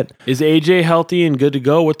quite yet. Is AJ healthy and good to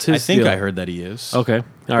go? What's his I think deal? I heard that he is. Okay. All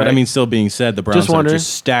but right. I mean, still being said, the Browns are wondering.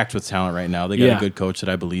 just stacked with talent right now. They got Yeah. a good coach that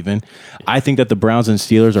I believe in. I think that the Browns and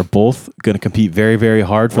Steelers are both going to compete very, very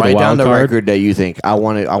hard for Write the down wild the card. record that you think. I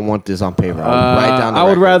want this on paper. Write down the I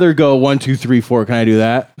would record. rather go 1, 2, 3, 4. Can I do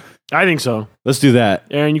that? I think so. Let's do that.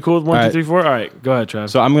 Aaron, you cool with 1, All 2, right. 3, 4? All right. Go ahead,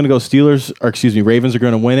 Travis. So I'm going to go Ravens are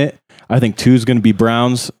going to win it. I think 2 is going to be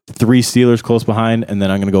Browns, 3 Steelers close behind, and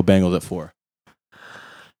then I'm going to go Bengals at 4.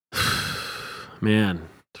 Man,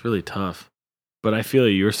 it's really tough. But I feel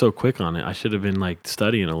you were so quick on it. I should have been like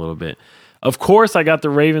studying a little bit. Of course, I got the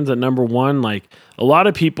Ravens at number 1. Like a lot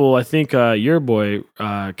of people, I think your boy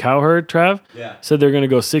Cowherd, Trav, said they're going to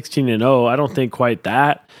go 16-0. I don't think quite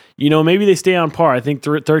that. You know, maybe they stay on par. I think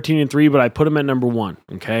 13-3, but I put them at number 1.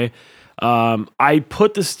 Okay. I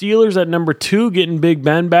put the Steelers at number 2, getting Big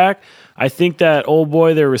Ben back. I think that old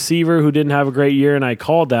boy, their receiver, who didn't have a great year, and I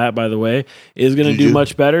called that, by the way, is going to do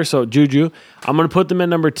much better. So, Juju, I'm going to put them at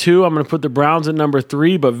number 2. I'm going to put the Browns at number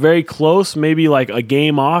 3, but very close, maybe like a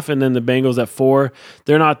game off, and then the Bengals at 4.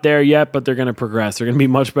 They're not there yet, but they're going to progress. They're going to be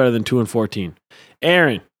much better than 2-14.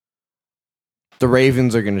 Aaron. The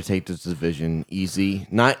Ravens are going to take this division easy.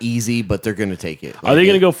 Not easy, but they're going to take it. Are they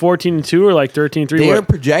going to go 14-2 or like 13-3? They are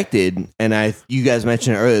projected, and you guys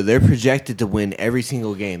mentioned it earlier, they're projected to win every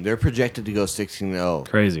single game. They're projected to go 16-0.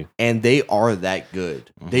 Crazy. And they are that good.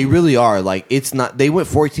 They really are. Like, it's not, they went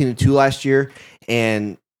 14-2 last year,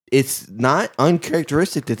 and it's not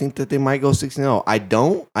uncharacteristic to think that they might go 16-0. I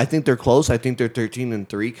don't. I think they're close. I think they're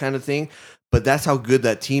 13-3 kind of thing. But that's how good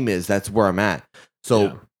that team is. That's where I'm at. So,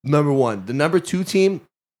 Yeah. Number 1. The number 2 team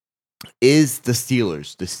is the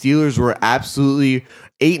Steelers. The Steelers were absolutely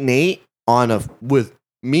 8-8 with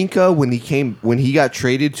Minka when he got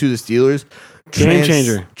traded to the Steelers. Game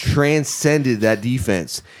changer. Transcended that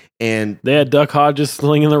defense. And They had Duck Hodges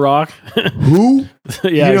slinging the rock. who?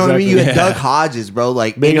 Yeah, you know what I exactly. mean? You had Yeah. Doug Hodges, bro.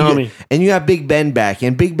 Like Big and homie. and you got Big Ben back.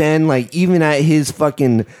 And Big Ben, like, even at his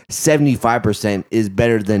fucking 75% is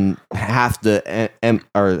better than half the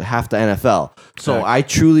NFL. So Correct. I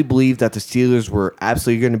truly believe that the Steelers were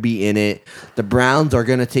absolutely going to be in it. The Browns are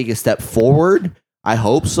going to take a step forward. I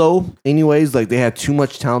hope so. Anyways, like, they have too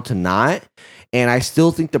much talent to not. And I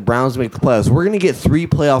still think the Browns make the playoffs. We're going to get 3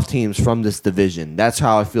 playoff teams from this division. That's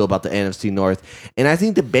how I feel about the NFC North. And I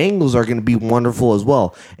think the Bengals are going to be wonderful as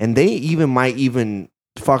well. And they might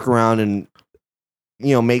fuck around and,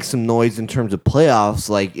 you know, make some noise in terms of playoffs,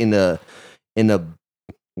 like in the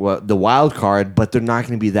wild card, but they're not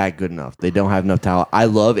going to be that good enough. They don't have enough talent. I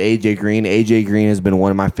love AJ Green. AJ Green has been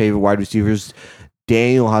one of my favorite wide receivers.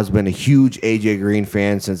 Daniel has been a huge AJ Green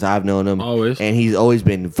fan since I've known him. Always. And he's always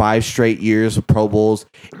been 5 straight years of Pro Bowls.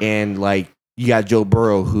 And, like, you got Joe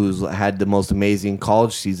Burrow, who's had the most amazing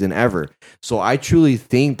college season ever. So I truly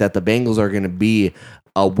think that the Bengals are going to be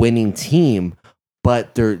a winning team,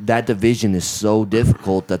 but that division is so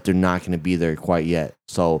difficult that they're not going to be there quite yet.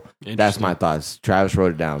 So that's my thoughts. Travis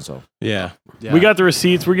wrote it down. So Yeah. We got the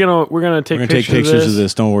receipts. We're gonna take pictures of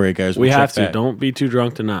this. Don't worry, guys. We We'll have check to. that. Don't be too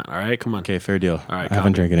drunk to not. All right, come on. Okay, fair deal. All right, I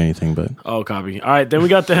haven't drinking anything, but Oh, copy. All right, then we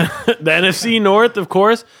got the the NFC North, of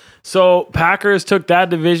course. So Packers took that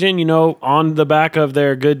division, you know, on the back of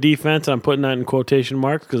their good defense. I'm putting that in quotation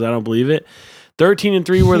marks because I don't believe it.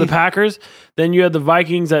 13-3 were the Packers. Then you had the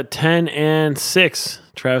Vikings at 10-6.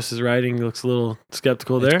 Travis's writing looks a little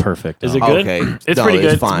skeptical there. it's perfect. Is it Dom. good? Okay. It's No, pretty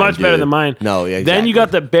good. fine, it's much better dude. than mine. No, yeah, Then you exactly.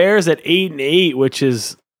 got the Bears at 8-8, which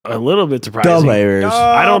is a little bit surprising. The Bears.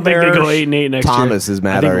 I don't think they go 8-8 next year. Thomas is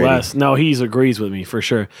mad I think already. less. No, he agrees with me for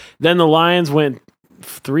sure. Then the Lions went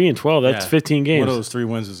 3-12. That's Yeah. 15 games. One of those 3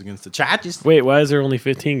 wins is against the Chargers. Wait, why is there only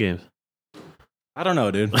 15 games? I don't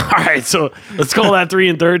know, dude. All right, so let's call that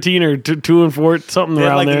 3-13 or 2-4, something They had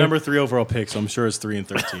around like there. the number 3 overall pick, so I'm sure it's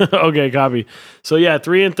 3-13. Okay, copy. So yeah,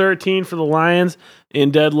 3-13 for the Lions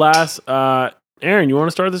in dead last. Aaron, you want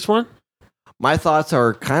to start this one? My thoughts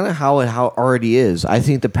are kind of how it already is. I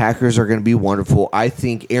think the Packers are going to be wonderful. I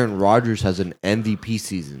think Aaron Rodgers has an MVP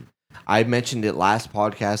season. I mentioned it last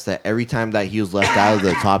podcast that every time that he was left out of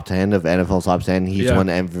the top 10 of NFL top 10, he's won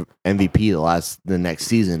MVP the next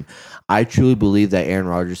season. I truly believe that Aaron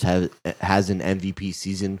Rodgers has an MVP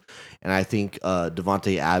season, and I think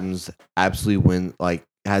Devontae Adams absolutely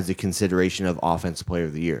has the consideration of Offensive Player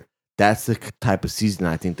of the Year. That's the type of season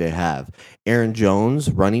I think they have. Aaron Jones,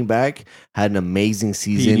 running back, had an amazing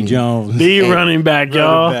season. Petey Jones. The running back,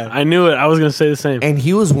 y'all. I knew it. I was going to say the same. And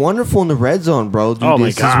he was wonderful in the red zone, bro. Dude,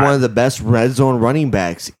 this is one of the best red zone running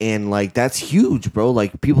backs. And, that's huge, bro.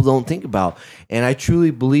 People don't think about. And I truly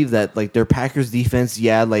believe that, their Packers defense,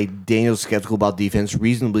 Daniel's skeptical about defense,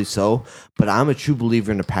 reasonably so. But I'm a true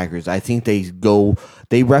believer in the Packers. I think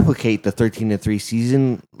they replicate the 13-3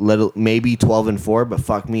 season, maybe 12-4, but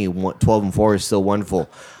fuck me, 12-4 is still wonderful.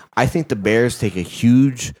 I think the Bears take a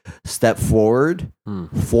huge step forward.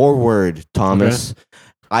 Forward, Thomas. Okay.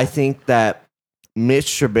 I think that Mitch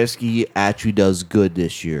Trubisky actually does good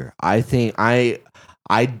this year. I think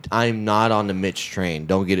I'm not on the Mitch train.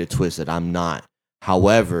 Don't get it twisted. I'm not.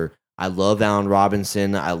 However, I love Allen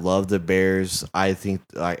Robinson. I love the Bears. I think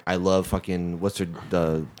I love fucking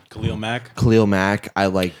Khalil Mack. Khalil Mack. I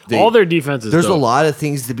like all their defenses. There's a lot of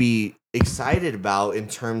things to be excited about in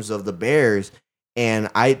terms of the Bears, and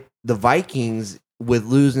the Vikings with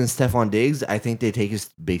losing Stephon Diggs, I think they take a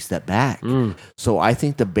big step back. So I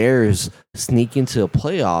think the Bears sneak into the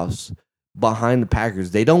playoffs behind the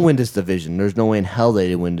Packers. They don't win this division. There's no way in hell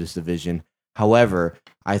they win this division. However,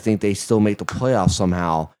 I think they still make the playoffs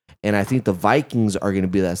somehow. And I think the Vikings are going to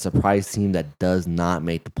be that surprise team that does not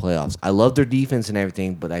make the playoffs. I love their defense and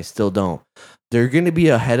everything, but I still don't. They're going to be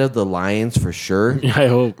ahead of the Lions for sure. I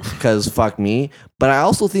hope. Because fuck me. But I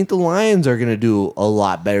also think the Lions are going to do a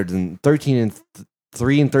lot better than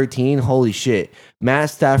 3-13. Holy shit.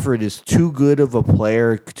 Matt Stafford is too good of a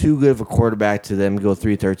player, too good of a quarterback to them go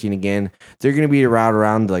 3-13 again. They're going to be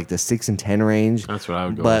around the 6-10 range. That's what I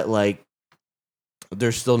would go But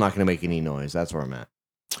they're still not going to make any noise. That's where I'm at.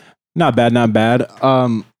 Not bad.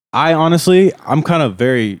 I'm kind of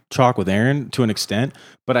very chalk with Aaron to an extent,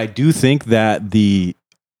 but I do think that the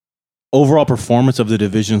overall performance of the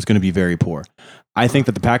division is going to be very poor. I think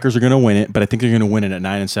that the Packers are going to win it, but I think they're going to win it at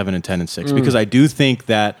 9-7 and 10-6 because I do think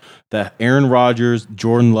that Aaron Rodgers,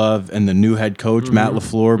 Jordan Love, and the new head coach Matt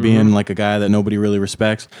LaFleur being a guy that nobody really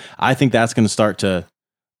respects, I think that's going to start to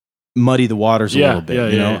muddy the waters a little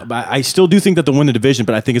bit, you know. But I still do think that they'll win the division,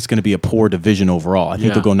 but I think it's going to be a poor division overall. I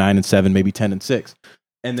think they'll go 9-7, maybe 10-6.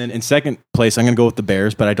 And then in second place, I'm going to go with the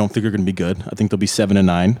Bears, but I don't think they're going to be good. I think they'll be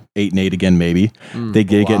 7-9, 8-8 again, maybe. They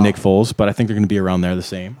get Nick Foles, but I think they're going to be around there the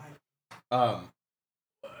same.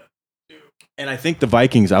 And I think the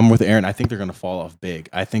Vikings, I'm with Aaron, I think they're going to fall off big.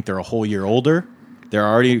 I think they're a whole year older. They're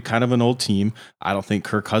already kind of an old team. I don't think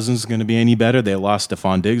Kirk Cousins is going to be any better. They lost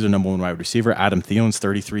Stephon Diggs, their number one wide receiver. Adam Thielen's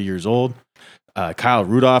 33 years old. Kyle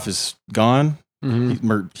Rudolph is gone. He's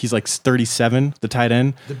 37, the tight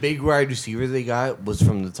end. The big wide receiver they got was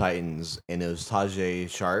from the Titans, and it was Tajay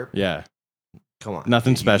Sharp. Yeah. Come on.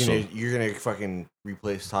 Nothing special. You're gonna fucking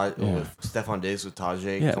replace with Stephon Diggs with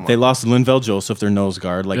Tajay? Yeah, Come on. they lost Linval Joseph, their nose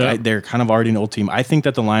guard. They're kind of already an old team. I think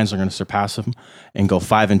that the Lions are going to surpass them and go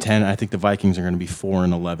 5-10. I think the Vikings are going to be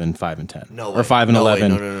 4-11, 5-10. No way. Or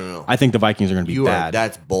 5-11. No. I think the Vikings are going to be bad.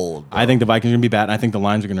 That's bold, bro. I think the Vikings are going to be bad, and I think the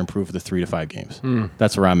Lions are going to improve for the 3 to 5 games.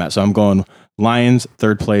 That's where I'm at. So I'm going Lions,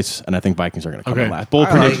 third place, and I think Vikings are going to come in last. Bold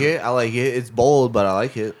prediction. I like it. It's bold, but I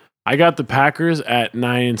like it. I got the Packers at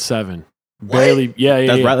 9-7. What? Barely.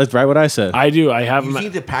 That's right what I said. I do. I have You them.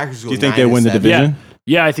 think the Packers go Do you think they win the 9-7? division?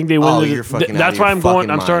 Yeah, I think they win. Oh, you're fucking that's out why of I'm your going. fucking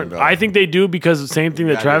I'm starting. mind, bro. I think they do because the same thing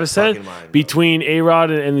that You're Travis out of your said fucking mind, bro. between A-Rod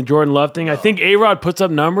and the Jordan Love thing. I think A-Rod puts up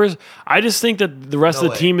numbers. I just think that the rest of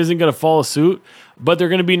the team isn't going to follow suit, but they're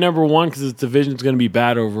going to be number one because the division is going to be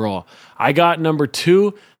bad overall. I got number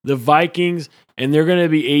 2, the Vikings, and they're going to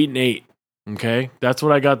be 8-8. Okay, that's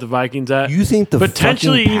what I got the Vikings at. You think the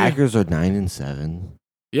Potentially fucking Packers are 9-7?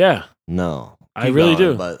 Yeah, No. I really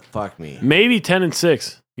do. But fuck me. maybe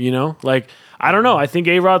 10-6. You know, I don't know. I think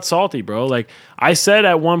A-Rod's salty, bro. I said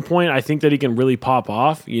at one point, I think that he can really pop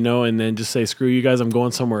off, you know, and then just say, screw you guys, I'm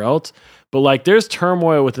going somewhere else. But there's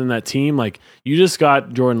turmoil within that team. You just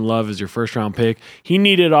got Jordan Love as your first round pick. He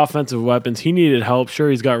needed offensive weapons. He needed help. Sure,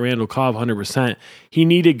 he's got Randall Cobb 100%. He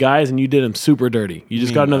needed guys, and you did him super dirty. You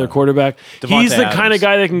just got another quarterback. Devontae He's the Adams. kind of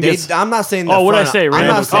guy that can get. I'm not saying. What did I say?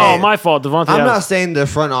 My fault. Devontae I'm not Adams. saying the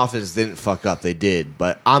front office didn't fuck up. They did,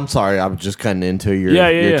 but I'm sorry. I'm just cutting into your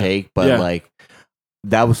take. But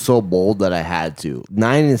that was so bold that I had to.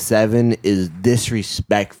 9-7 is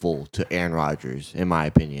disrespectful to Aaron Rodgers, in my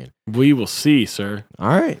opinion. We will see, sir. All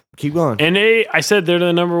right, keep going. And I said they're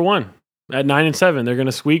the number one. at 9-7. They're going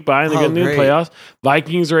to squeak by and they're going to do the great. playoffs.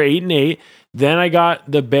 Vikings are 8-8. Then I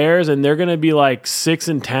got the Bears, and they're going to be like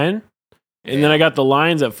 6-10. And then I got the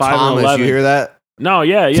Lions at 5-11. Thomas, you hear that? No,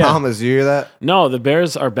 yeah. Thomas, you hear that? No, the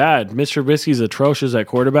Bears are bad. Mr. Trubisky's atrocious at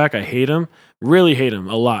quarterback. I hate him. Really hate him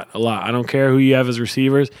a lot. I don't care who you have as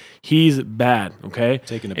receivers. He's bad, okay?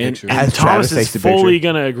 Taking a And, picture. and As Thomas Travis is takes the fully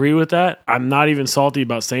picture. going to agree with that. I'm not even salty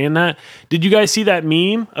about saying that. Did you guys see that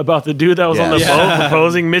meme about the dude that was on the Yeah. boat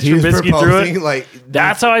proposing Mr. He was Trubisky through proposing, it? like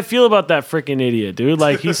That's how I feel about that freaking idiot, dude.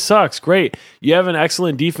 Like, he sucks. Great. You have an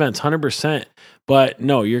excellent defense, 100%. But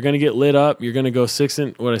no, you're going to get lit up. You're going to go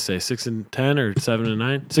 6-10 or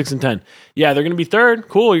 7-9? 6-10. Yeah, they're going to be third.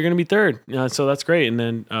 Cool. You're going to be third. So that's great. And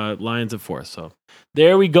then Lions at fourth. So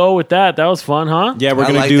there we go with that. That was fun, huh? Yeah, we're I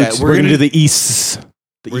gonna like do. that. We're gonna do the East.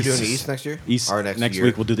 we're doing the East next year. East Or next year?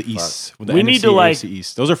 week. We'll do the East. With the We need NFC, to, like, AFC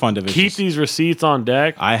East. Those are fun divisions. Keep these receipts on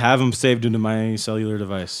deck. I have them saved into my cellular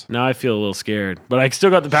device. Now I feel a little scared. But I still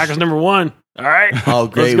got the Packers number 1. All right. Oh,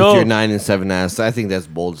 great! Let's go. With your 9-7 ass, I think that's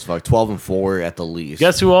bold as fuck. 12-4 at the least.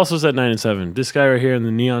 Guess who else was at 9-7? This guy right here in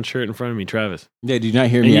the neon shirt in front of me, Travis. Yeah, did you not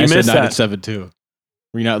hear And me? you I said missed 9-7 too.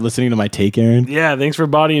 Were you not listening to my take, Aaron? Yeah, thanks for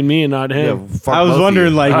bodying me and not him. fuck I was both of wondering,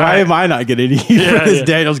 you. like, All why right. am I not getting heat Yeah, for this? yeah.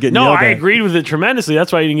 Daniel's getting No, yelled I at. agreed with it tremendously.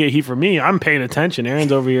 That's why you didn't get heat from me. I'm paying attention.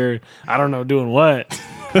 Aaron's over here, I don't know, doing what.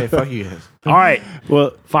 Hey, fuck you guys. All right.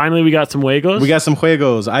 Well, Finally, we got some Wagos. we got some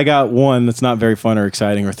juegos. I got one that's not very fun or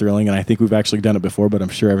exciting or thrilling, and I think we've actually done it before, but I'm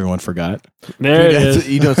sure everyone forgot. There it Dude, is.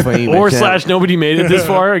 you know, it's funny. you Or mentioned that. / nobody made it this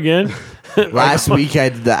far again. Last week I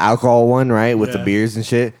did the alcohol one, right, with the beers and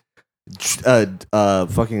shit.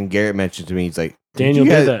 Fucking Garrett mentioned to me, he's like, Daniel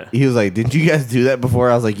you did guys, that. He was like, "Didn't you guys do that before?"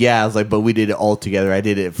 I was like, "Yeah." I was like, "But we did it all together. I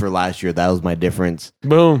did it for last year. That was my difference."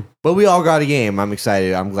 Boom. But we all got a game. I'm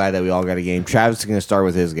excited. I'm glad that we all got a game. Travis is gonna start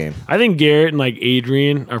with his game. I think Garrett and like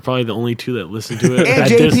Adrian are probably the only two that listen to it. And At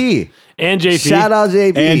this- JP, and JP. shout out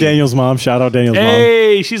JP And Daniel's mom. Shout out Daniel's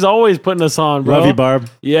Hey, she's always putting us on, mom. bro. Love you, Barb.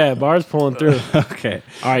 Yeah, Barb's pulling through. Okay.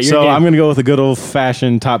 All right, your So game. I'm going to go with a good old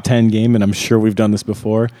fashioned top 10 game, and I'm sure we've done this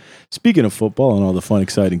before. Speaking of football and all the fun,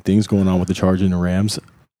 exciting things going on with the Chargers and the Rams,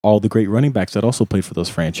 all the great running backs that also played for those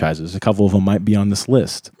franchises. A couple of them might be on this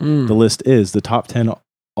list. Mm. The list is the top 10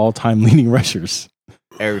 all time leading rushers.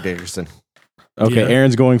 Eric Dickerson. Okay, Yeah.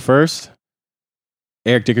 Aaron's going first.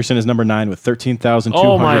 Eric Dickerson is number 9 with 13,259.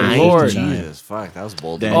 Oh, my Lord. Jesus, fuck, that was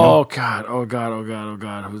bold. Daniel. Oh God! Oh God! Oh God! Oh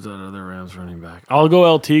God! Who's that other Rams running back? I'll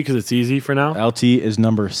go LT because it's easy for now. LT is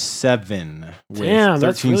number 7 with Damn,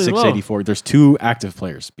 that's really low. 13,684. There's 2 active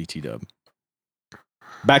players, BT Dub.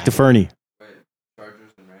 Back to Fernie.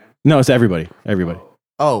 No, it's everybody. Everybody.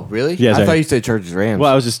 Oh, really? Yeah, I sorry. thought you said Chargers Rams.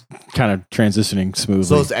 Well, I was just kind of transitioning smoothly.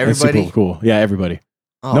 So it's super everybody? cool. Yeah, everybody.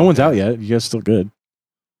 Oh, No one's okay. out yet. You guys still good.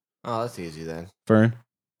 Oh, that's easy then. Fern?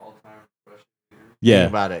 Think Yeah.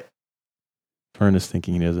 about it. Fern is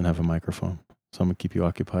thinking he doesn't have a microphone. So I'm going to keep you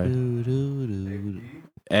occupied.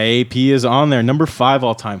 AP is on there. Number 5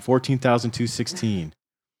 all time. 14,216.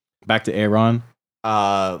 Back to Aaron.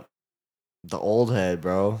 The old head,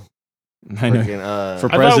 bro. I know. Freaking,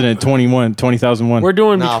 For I president, 2001. We're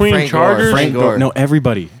doing No, between Frank Gore. Chargers. Frank Gore. No,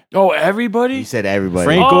 everybody. Oh, everybody. He said everybody.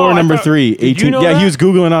 Frank Oh, Gore, I number thought- 3. did you 18. know Yeah, that? he was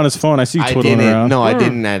Googling on his phone. I see you I twiddling didn't. around. No, I Hmm.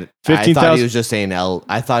 didn't. I thought 15,000 he was just saying L.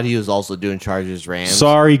 I thought he was also doing Chargers Rams.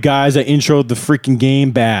 Sorry, guys. I introed the freaking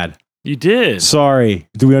game bad. You did. Sorry.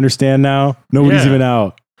 Do we understand now? Nobody's Yeah. even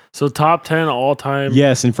out. So top 10 all time.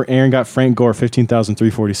 Yes, and for Aaron got Frank Gore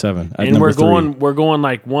 15,347. And we're going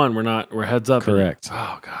like one. We're heads up. in it. Correct.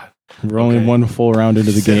 Oh God. We're only Okay. one full round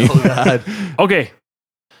into the game, Oh God. Okay.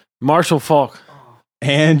 Marshall Falk.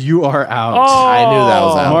 and you are out. Oh, I knew that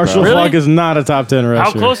was out. Marshall Really? Falk is not a top 10 rusher.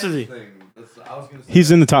 How close is he? He's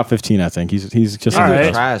in the top 15, I think. He's just All in the right.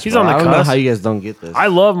 top. Trash, He's bro. on the I don't know cusp. how you guys don't get this. I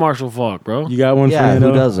love Marshall Falk, bro. You got one yeah, for who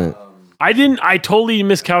Fernando? doesn't? I totally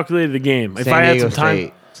miscalculated the game. If I had some time.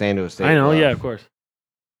 State. San Diego State. I know, bro. yeah, of course.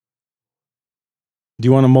 Do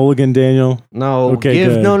you want a mulligan, Daniel? No, Okay,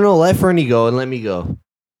 give good. no. Let Fernie go and let me go.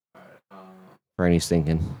 Fernie's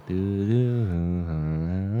thinking.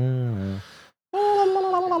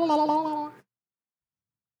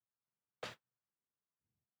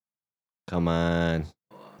 Come on.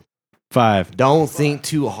 5, Don't think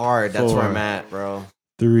too hard. That's where 4. I'm at, bro.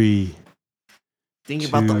 3. Think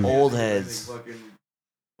about the 2. old heads. What's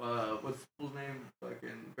his name? Fucking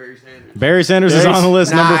Barry Sanders. Barry Sanders is on the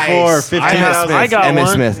list, number 4. 15,000. I got Emmett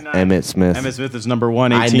one. Smith. Emmett Smith. Emmett Smith is number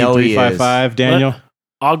 1, I know he is. 18,355. Daniel?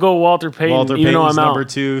 I'll go Walter Payton, Walter even though Payton's I'm number out.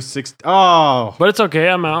 2, 6. Oh. But it's okay.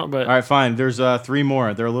 I'm out. But All right, fine. There's 3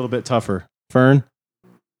 more. They're a little bit tougher. Fern?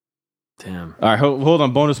 damn. All right, hold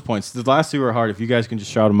on. Bonus points. The last 2 are hard. If you guys can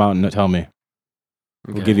just shout them out and tell me,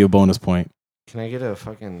 we'll Okay. give you a bonus point. Can I get a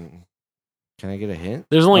fucking Can I get a hint?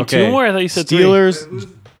 There's only Okay. 2 more. I thought you said Steelers.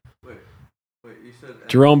 3.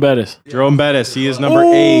 Jerome Bettis. Jerome Bettis. He is number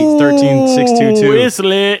 8, 13,622. It's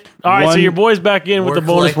lit. All right, so One- your boy's back in with We're the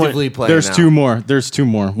bonus point. collectively playing There's now. 2 more. There's 2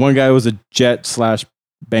 more. One guy was a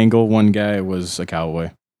Jet/Bengal. One guy was a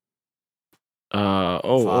Cowboy. Fuck,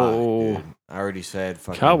 Oh. dude. I already said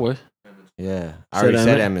fucking Cowboy. Yeah, I Said already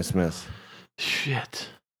said Emmitt? Emmitt Smith. Shit.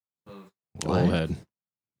 Go ahead.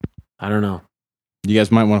 I don't know. You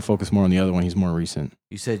guys might want to focus more on the other one. He's more recent.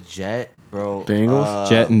 You said Jet, bro. Bengals?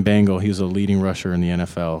 Jet and Bengal. He was a leading rusher in the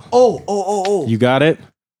NFL. Oh. You got it?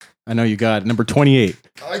 I know you got it. Number 28.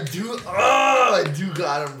 I do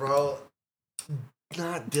got him, bro.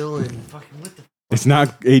 Not Dylan. Fucking what the It's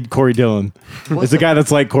not Corey Dillon. What It's the guy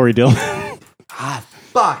that's like Corey Dillon.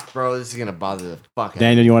 fuck, bro. This is gonna bother the fuck out of me.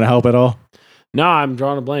 Daniel, you want to help at all? No, I'm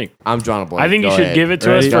drawing a blank. I'm drawing a blank. I think you Go should ahead. give it to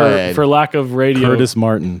Ready? us Go ahead. for lack of radio. Curtis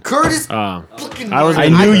Martin. Curtis. Uh, Fucking I was- I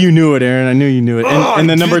Martin. knew you knew it, Aaron. I knew you knew it. Oh, And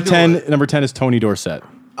then I number did know 10, it. number 10 is Tony Dorsett.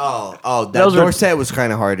 That Those are- Dorsett was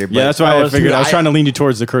kind of harder. But Yeah, that's why that I was- figured. dude, I was I- trying to lean you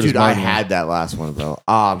towards the Curtis dude, I Martin. had that last one, bro.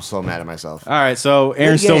 Oh, I'm so mad at myself. All right, so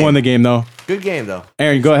Aaron Good still game. won the game, though. Good game though.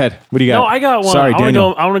 Aaron, go ahead. What do you got? no, I got one. Sorry, I want to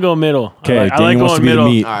Daniel. go. I want to go middle. Okay, I like Daniel wants going to be the middle.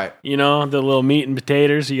 meat. All right. You know, the little meat and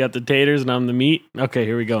potatoes. You got the taters, and I'm the meat. Okay,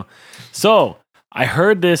 here we go. So I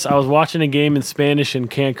heard this. I was watching a game in Spanish in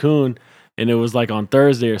Cancun, and it was like on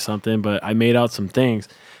Thursday or something, but I made out some things.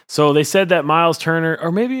 So they said that Miles Turner,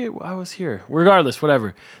 or maybe I was here. Regardless,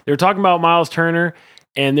 whatever. They were talking about Miles Turner,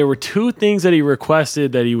 and there were 2 things that he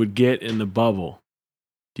requested that he would get in the bubble.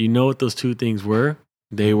 Do you know what those 2 things were?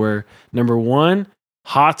 They were, number 1,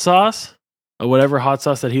 hot sauce, or whatever hot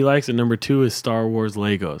sauce that he likes, and number 2 is Star Wars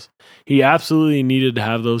Legos. He absolutely needed to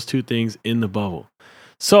have those 2 things in the bubble.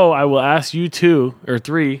 So I will ask you 2 or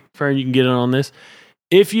 3, Fern, you can get in on this.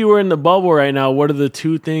 If you were in the bubble right now, what are the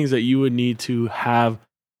 2 things that you would need to have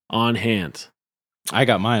on hand? I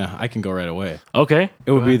got mine. I can go right away. Okay.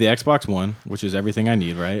 It would be the Xbox One, which is everything I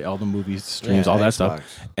need, right? All the movies, streams, all that Xbox.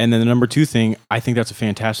 stuff. And then the number 2 thing, I think that's a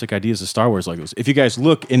fantastic idea, is the Star Wars Legos. If you guys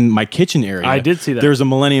look in my kitchen area, I did see that. There's a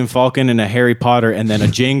Millennium Falcon and a Harry Potter and then a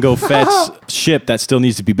Jango Fett's ship that still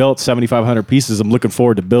needs to be built, 7,500 pieces. I'm looking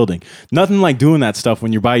forward to building. Nothing like doing that stuff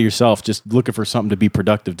when you're by yourself, just looking for something to be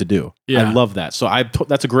productive to do. Yeah. I love that. So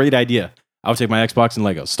that's a great idea. I would take my Xbox and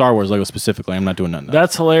Legos. Star Wars Lego specifically. I'm not doing nothing else.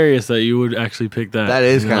 That's hilarious that you would actually pick that. That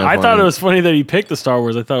is You know, kinda I thought funny. it was funny that he picked the Star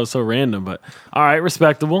Wars. I thought it was so random, but all right,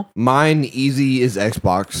 respectable. Mine easy is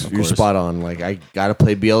Xbox. You're course. spot on. Like I gotta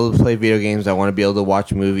be able to play video games. I want to be able to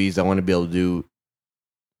watch movies. I want to be able to do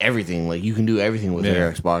everything. Like you can do everything with Yeah.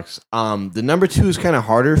 your Xbox. The number 2 is kind of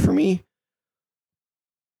harder for me,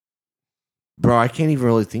 bro. I can't even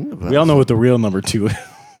really think about. We all know what the real number 2 is.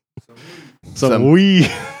 Some-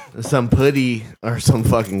 some putty or some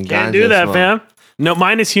fucking. Can't ganja do that, smoke. fam. No,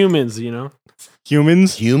 mine is humans, you know.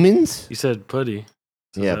 Humans. Humans? You said putty.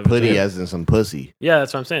 So Yeah, that was putty it. as in some pussy. Yeah,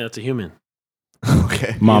 that's what I'm saying. That's a human.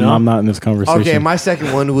 Okay. Mom, You know? I'm not in this conversation. Okay, my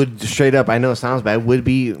second one would straight up. I know it sounds bad. Would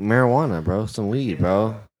be marijuana, bro. Some weed,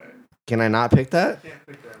 bro. Can I not pick that?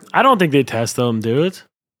 I don't think they test them, dudes.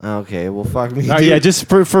 Okay, well, fuck me. Oh, dude. yeah, just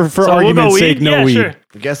for So we'll argument's go sake, weed? no Yeah, weed. sure.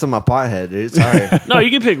 Guess I'm a pothead, dude. Sorry. No, you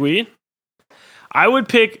can pick weed. I would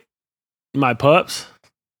pick my pups.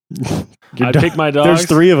 Your I'd dog- pick my dogs. There's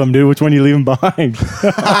 3 of them, dude. Which one are you leaving behind?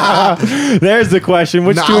 There's the question.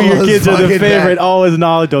 Which 2 of your Nala's kids are the fucking favorite? bad. Always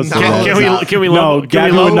Nala. Don't say Nala's that. Can not. we? Can we? No, lump, can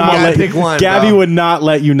Gabby we would lump not them all let in? pick one. Gabby bro. would not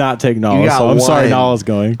let you not take Nala. You got So I'm sorry, one. Nala's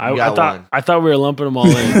going. I got thought one. I thought we were lumping them all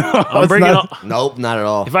in. I'm it's bringing. not- All, Nope, not at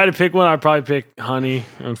all. if I had to pick one, I'd probably pick Honey.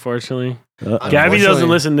 Unfortunately, Gabby Unfortunately- doesn't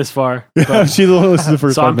listen this far. but- She's the one who listens to the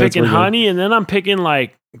first so 5 I'm minutes picking we're good. Honey, and then I'm picking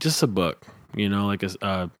like just a book. You know, like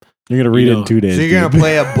a. You're gonna read You it know. in 2 days. So you're gonna dude.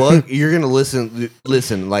 play a book. You're gonna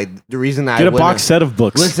listen. Like the reason I Get a wouldn't- box set of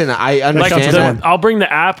books. Listen, I Like understand that. I'll bring the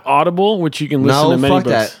app Audible, which you can listen No, to many fuck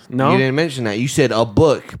books. that. No, You didn't mention that. You said a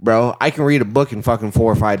book, bro. I can read a book in fucking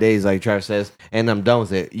 4 or 5 days, like Travis says, and I'm done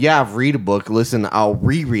with it. Yeah, I've read a book. Listen, I'll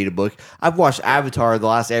reread a book. I've watched Avatar: The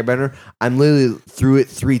Last Airbender. I'm literally through it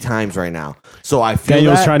 3 times right now. So I feel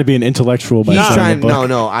Daniel's that. trying to be an intellectual by He's saying trying. the book.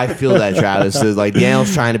 No, I feel that Travis is like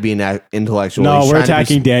Daniel's trying to be an intellectual. No, He's we're trying to be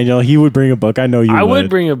attacking Daniel. He would bring a book. I know you. I would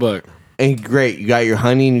bring a book. And great, you got your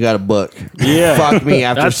honey and you got a book. Yeah. Fuck me.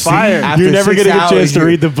 After That's six- fire. after You never 6 get a good hours, chance to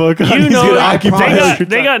you're- read the book. You He's know, gonna they occupy got, your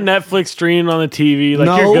they time. got Netflix streamed on the TV. Like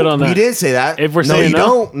no, you're good on that. you didn't say that. If we're no, saying you no?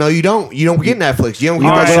 don't. No, you don't. You don't get Netflix. You don't get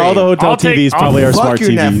All No, right. but all the hotel I'll take- TVs I'll probably are Fuck smart your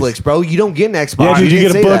TVs. Netflix, bro. You don't get an Xbox. Yeah, dude, you didn't get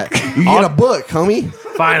a say book. that. You get a book, homie.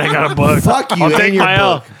 Fine, I got a book. Fuck you I'll and take your my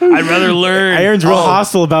L. book. I'd rather learn. Aaron's real Oh.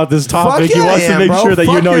 hostile about this topic. Fuck He yeah, wants I to am, make bro. sure that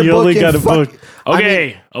you Fuck know your you only book got a and fuck- book.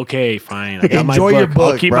 Okay, fine. I got my Enjoy book. your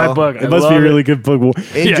book, I'll keep bro. my book. I It must be a love really good book.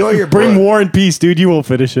 Enjoy your Bring book. War and Peace, dude. You won't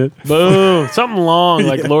finish it. Boom. Something long,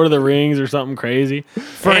 like Lord of the Rings or something crazy.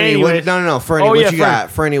 Fernie, Anyways, no. Fernie, Oh, what yeah, you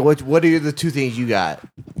got? Fernie, what are the 2 things you got?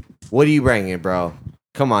 What are you bringing, bro?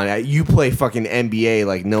 Come on, you play fucking NBA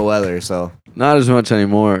like no other, so. Not as much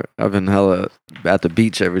anymore. I've been hella at the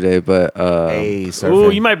beach every day, but Hey, ooh,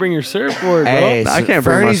 surfing. you might bring your surfboard, bro. Hey, I can't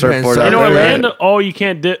bring my Fernie's been surfboard surfing. out In there. Orlando, oh, you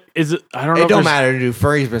can't dip. Is it? I don't know. It if don't there's- matter, dude.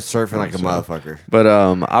 Fernie's been surfing like a motherfucker. but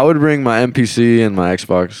I would bring my MPC and my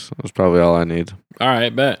Xbox. That's probably all I need. All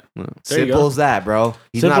right, bet. There you Simple go. as that, bro.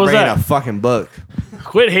 He's Simple not as bringing that. a fucking book.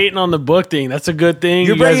 Quit hating on the book thing. That's a good thing.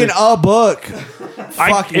 You're You guys bringing are- a book.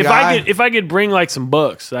 Fuck you, guy. if I could bring like some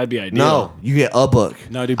books, that'd be ideal. No, you get a book.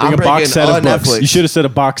 No, dude, I'm bring a bringing box set of books. Netflix. You should have said a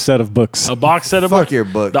box set of books. A box set of Fuck books. your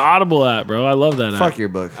book. The Audible app, bro. I love that app. Fuck your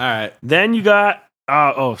book. All right. Then you got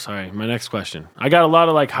sorry, my next question. I got a lot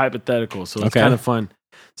of like hypotheticals, so it's Okay. kind of fun.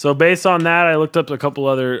 So based on that, I looked up a couple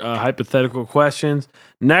other hypothetical questions.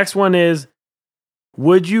 Next one is,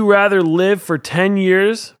 would you rather live for 10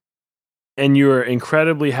 years and you're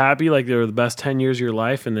incredibly happy, like they were the best 10 years of your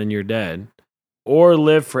life, and then you're dead, or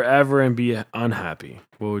live forever and be unhappy?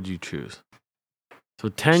 What would you choose? So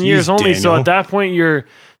 10 Jeez, years only. So Daniel. at that point, you're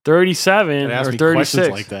 37 Ask or me 36. questions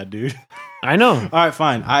like that, dude. I know. All right,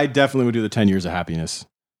 fine. I definitely would do the 10 years of happiness.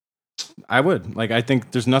 I would. Like, I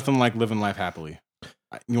think there's nothing like living life happily.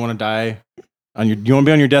 You want to die you want to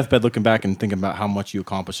be on your deathbed looking back and thinking about how much you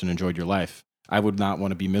accomplished and enjoyed your life. I would not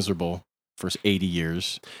want to be miserable for 80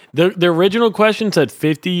 years. The original question said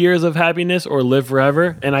 50 years of happiness or live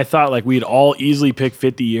forever. And I thought like we'd all easily pick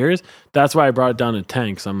 50 years. That's why I brought it down to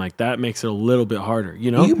 10. Cause I'm like, that makes it a little bit harder,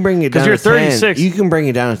 you know? You can bring it 'Cause down you're to 10. 36. You can bring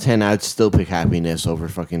it down to 10. I'd still pick happiness over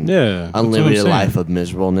fucking Yeah. that's what I'm unlimited saying. life of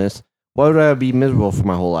miserableness. Why would I be miserable for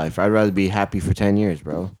my whole life? I'd rather be happy for 10 years,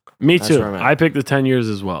 bro. Me That's too. where I'm at. I picked the 10 years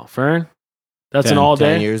as well. Fern? That's 10, an all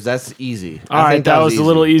 10 day. years, that's easy. All right, that was a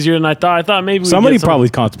little easier than I thought. I thought maybe we'd Somebody get some- probably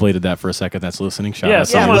contemplated that for a second that's listening. Shout Yeah, out. Yeah,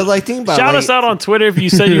 someone- Someone. but like, think about Shout it. us out on Twitter if you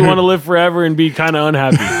said you want to live forever and be kind of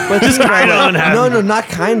unhappy. But Just kind of unhappy. No, not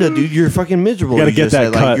kind of, dude. You're fucking miserable. You gotta You get just that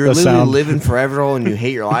said, cut, Like, you're the literally sound. living forever and you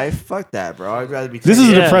hate your life. Fuck that, bro. I'd rather be. This is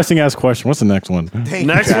a Yeah. depressing ass question. What's the next one? Thank you,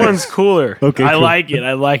 Next Travis. one's cooler. Okay, I cool. like it.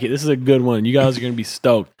 I like it. This is a good one. You guys are going to be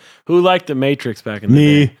stoked. Who liked The Matrix back in the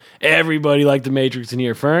Me. day? Everybody liked The Matrix in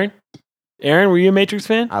here. Fern? Aaron, were you a Matrix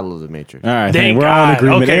fan? I love the Matrix. All right, Thank we're all in God.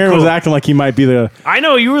 agreement. Okay, Aaron was cool. acting like he might be the. I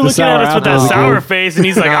know you were The looking at sour us with that apple. sour face, and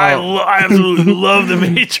he's like, I No. absolutely love The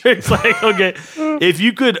Matrix. Like, okay, if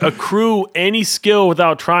you could accrue any skill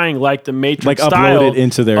without trying, like The Matrix Like, style, upload it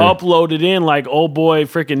into their- upload it in, like old boy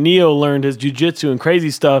freaking Neo learned his jujitsu and crazy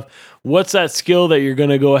stuff. What's that skill that you're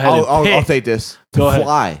gonna go ahead and pick? I'll take this. Go ahead.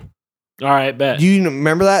 Fly. All right, bet. Do you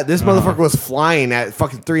remember that? This motherfucker was flying at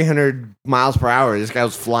fucking 300 miles per hour. This guy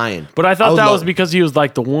was flying. But I thought would that love- was because he was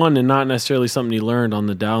like the one and not necessarily something he learned on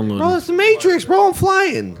the download. Bro, it's the Matrix, bro. I'm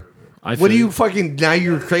flying. I What feel do you fucking, now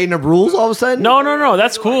you're creating up rules all of a sudden? No,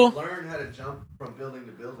 that's cool. Learn how to jump from building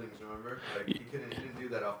to buildings, remember? Like, he didn't do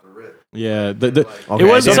that off the rip. Yeah, Okay, It wasn't something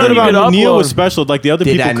something you could about Neo upload. was special. Like the other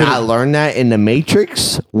Did people I couldn't. not learn that in the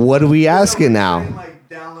Matrix? What are we asking now? Like,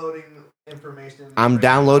 downloading information. I'm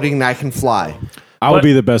downloading and I can fly. I would But-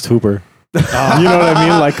 be the best hooper. You know what I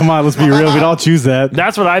mean? Like, come on, let's be real. We'd all choose that.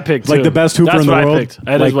 That's what I picked. Like too. the best hooper That's in the what world. I picked.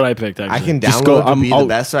 That is Like, what I picked. Actually. I can Just go, download to be the I'll-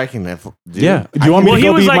 best so I can have. Dude, Yeah. Do you want me Well, to he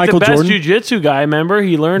go was be like Michael the best Jordan? jujitsu guy. Remember,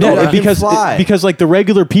 he learned all No, that. I can because fly. because like the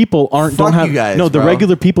regular people don't Fuck have you guys, no the bro.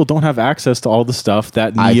 regular people don't have access to all the stuff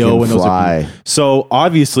that I Neo can and those fly. So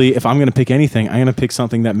obviously, if I'm gonna pick anything, I'm gonna pick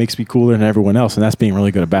something that makes me cooler than everyone else, and that's being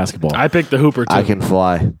really good at basketball. I picked the hooper too. I can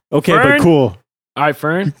fly. Okay, Fern? but cool. All right,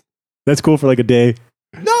 Fern. That's cool for like a day.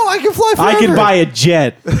 No, I can fly forever. I could buy a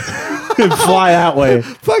jet and fly that way.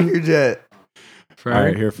 Fuck your jet. Fern. All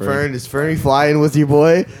right, here for Fern, is Fernie flying with you,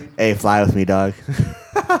 boy? Hey, fly with me, dog.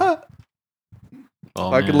 Oh,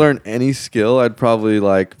 If I could man. learn any skill, I'd probably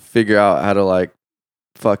like figure out how to like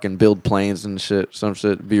fucking build planes and shit, some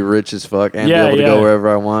shit, be rich as fuck and Yeah, be able to yeah. go wherever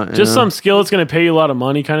I want. you just know? some skill that's going to pay you a lot of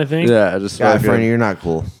money, kind of thing. Yeah, just God, fucking, Fernie, you're not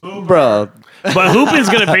cool. bro. But hooping's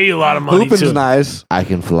going to pay you a lot of money Hooping's too. nice. I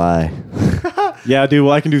can fly. Yeah, dude.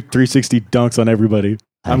 Well, I can do 360 dunks on everybody.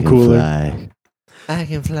 I I'm can cooler. Fly. I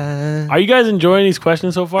can fly. Are you guys enjoying these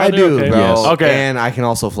questions so far? I They're do, okay? bro. Yes. Okay. And I can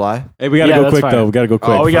also fly. Hey, we gotta Yeah, go that's quick fine. though. We gotta go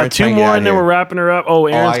quick. Oh, we got Fern, two take it more out and then here. we're wrapping her up. Oh,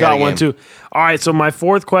 Aaron's I got got a one game. too. All right, so my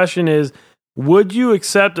fourth question is, would you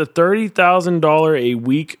accept a $30,000 a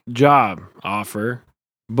week job offer,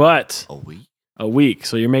 but A week? a week.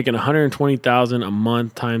 So you're making $120,000 a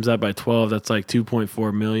month, times that by 12. That's like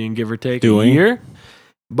 2.4 million, give or take, a year.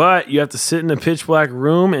 But you have to sit in a pitch black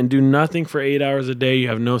room and do nothing for 8 hours a day. You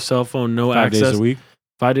have no cell phone, no 5 access. days a week.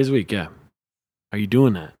 5 days a week, yeah. Are you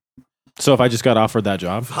doing that? So if I just got offered that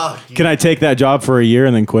job, can I take that job for a year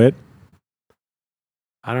and then quit?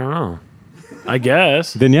 I don't know. I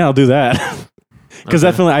guess. Then yeah, I'll do that. Because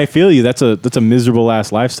Okay. definitely, I feel you. That's a miserable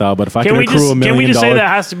ass lifestyle. But if I can accrue $1 million, Can we just say that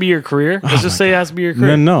has to be your career? Let's just say it has to be your career.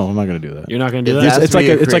 Then no, I'm not going to do that. You're not going to do If that? that has It's to like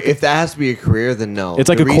be a- a it's career- like a- if that has to be a career, then no. It's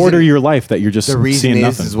like The a quarter reason- of your life that you're just The reason seeing is,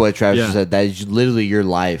 nothing. is what Travis Yeah. said. That is literally your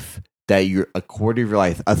life. That you're a quarter of your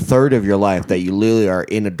life, a third of your life. That you literally are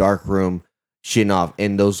in a dark room, shitting off.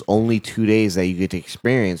 And those only 2 days that you get to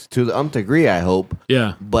experience, to the degree, I hope.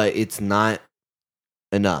 Yeah. But it's not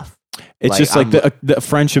enough. It's Like, just like the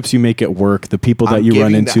friendships you make at work, the people that I'm you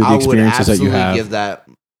run giving into, the I would experiences that you absolutely have. Give that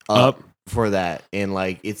up for that, and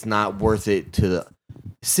like it's not worth it to the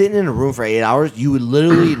sitting in a room for 8 hours. You would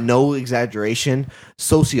literally, no exaggeration,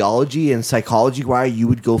 sociology and psychology why you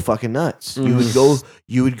would go fucking nuts. You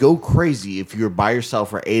would go crazy if you were by yourself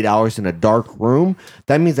for 8 hours in a dark room.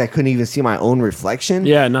 That means I couldn't even see my own reflection.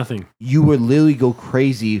 Yeah, nothing. You would literally go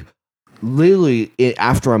crazy. Literally,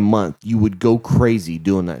 after a month, you would go crazy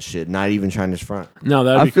doing that shit. Not even trying to front. No,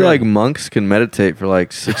 that'd I be feel crazy. like monks can meditate for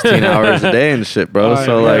like 16 hours a day and shit, bro. All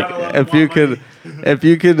So right, like, if you could,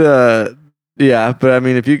 yeah. But I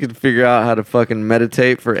mean, if you could figure out how to fucking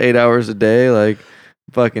meditate for 8 hours a day, like,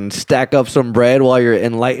 fucking stack up some bread while you're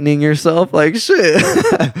enlightening yourself, like shit.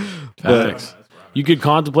 Facts. You could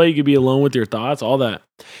contemplate, you could be alone with your thoughts, all that.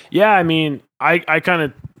 Yeah, I mean, I kind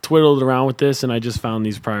of twiddled around with this and I just found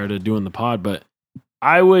these prior to doing the pod, but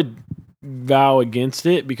I would vow against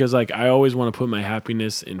it because like I always want to put my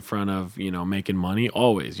happiness in front of, making money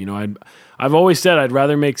always. I've always said I'd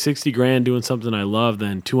rather make 60 grand doing something I love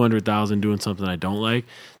than 200,000 doing something I don't like.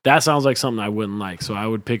 That sounds like something I wouldn't like, so I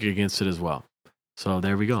would pick against it as well. So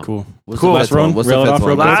there we go. Cool. Cool. Last one. What's Reel the it fifth off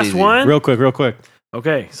real one? quick. Last one? Real quick.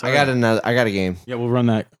 Okay. I got a game. Yeah, we'll run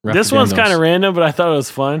that. This one's kind of random, but I thought it was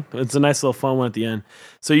fun. It's a nice little fun one at the end.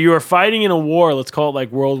 So you are fighting in a war. Let's call it like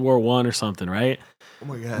World War I or something, right? Oh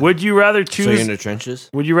my god. Would you rather So you're in choose? the trenches?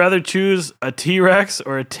 Would you rather choose a T-Rex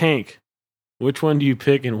or a tank? Which one do you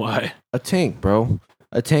pick and why? A tank, bro.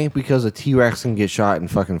 A tank because a T-Rex can get shot and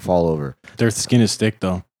fucking fall over. Their skin is thick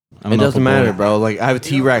though. I don't It know if doesn't a bullet- matter, bro. Like I have a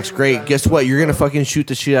T-Rex, great. Guess what? You're gonna fucking shoot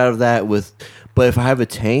the shit out of that with. But if I have a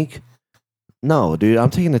tank, no, dude,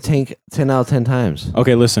 I'm taking the tank 10 out of 10 times.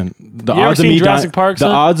 Okay, listen. The You ever odds of seen me Jurassic Park, the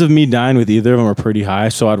son? odds of me dying with either of them are pretty high.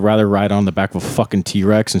 So I'd rather ride on the back of a fucking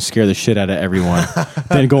T-Rex and scare the shit out of everyone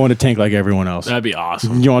than go in a tank like everyone else. That'd be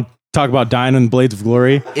awesome. You want to talk about dying in Blades of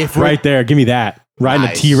Glory? If we're- Right there, give me that. Riding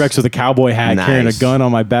Nice. a T-Rex with a cowboy hat, carrying a Nice. gun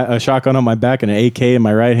on my back, a shotgun on my back, and an AK in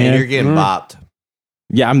my right And hand. you're getting bopped.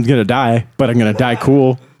 Yeah, I'm gonna die, but I'm gonna die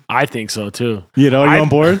cool. I think so too. You know, you I- on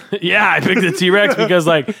board? Yeah, I picked the T-Rex because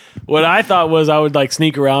like what I thought was I would like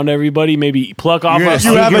sneak around everybody, maybe pluck off. You're gonna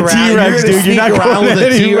a- You have a sneak around- T-Rex, you're gonna dude. You're not sneak around going with a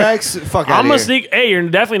anywhere. T-Rex. Fuck out I'm of gonna here. sneak. Hey, you're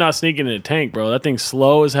definitely not sneaking in a tank, bro. That thing's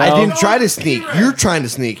slow as hell. I didn't try to sneak. You're trying to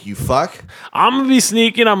sneak. You fuck. I'm gonna be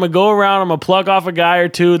sneaking. I'm gonna go around. I'm gonna pluck off a guy or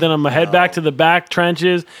two. Then I'm gonna head back to the back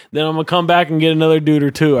trenches. Then I'm gonna come back and get another dude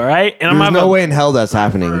or two. All right. And I'm There's gonna no have way in hell that's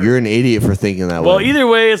happening. You're an idiot for thinking that Well, way. either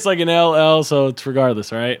way, it's like an LL, so it's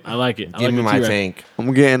regardless. All right. I like it. I Give like me the my T-Rex. tank.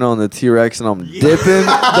 I'm getting on the T-Rex and I'm dipping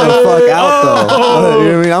the fuck out though. You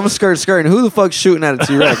know what I mean? I'm skirting. Who the fuck's shooting at a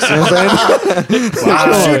T-Rex? You know what I'm saying?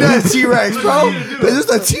 I'm shooting at a T-Rex, bro. There's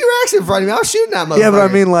a T-Rex in front of me. I'm shooting that motherfucker. Yeah, but I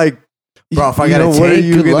mean, like, Bro, if I you got a know, what are tank,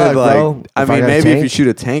 you good gonna luck, like? bro. I If I mean, got a maybe if tank- you shoot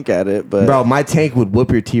a tank at it, but bro, my tank would whoop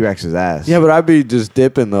your T-Rex's ass. yeah, but I'd be just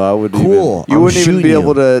dipping though. I would Cool. You I'm wouldn't even be shooting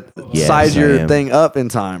able to Yes, size I your am. thing up in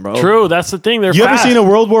time, bro. True. That's the thing. They're You ever fast. seen a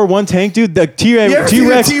World War I tank, dude? The You ever seen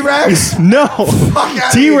a T-Rex. T-Rex? No, outta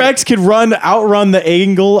T-Rex could outrun the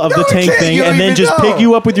angle of the No, it tank can't. thing, You don't and then even just know. pick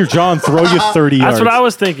you up with your jaw and throw you 30 yards. That's what I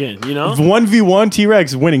was thinking. You know. 1v1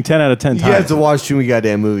 T-Rex winning 10 out of 10 You have times. to watch too many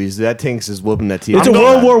goddamn movies. That tank's is whooping that T-Rex. It's a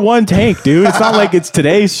World War I tank, dude. It's not like it's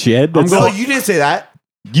today's shit. That's- Oh, you didn't say that.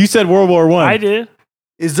 you said World War I. I did.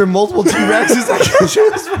 Is there multiple T-Rexes I can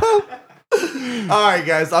choose from? All right,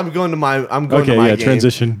 guys. I'm going to my Okay, game.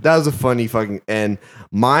 transition. That was a funny fucking and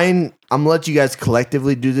mine. I'm gonna let you guys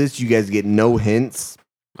collectively do this. You guys get no hints.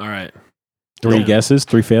 All right. 3 Yeah. guesses,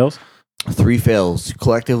 3 fails. 3 fails.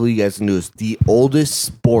 Collectively, you guys can do this. The oldest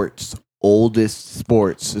sports.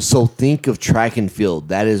 So think of track and field.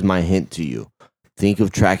 That is my hint to you. Think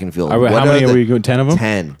of track and field. How What many are the we going? 10 of them?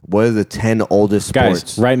 10. What are the 10 oldest Guys,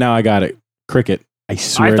 sports? right now I got it. Cricket. I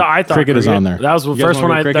swear. I thought cricket is on there. That was the You guys first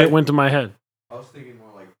wanna one go that cricket? went to my head. I was thinking more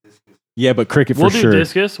like discus Yeah, but cricket for We'll do sure.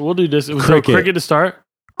 discus. We'll do discus. So Cricket. cricket to start.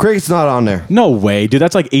 Cricket's not on there. No way, dude.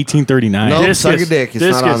 That's like 1839. Nope. Discus. suck a dick. It's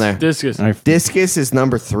not on there. Discus. All right. Discus is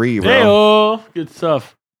number 3, bro. Hey, good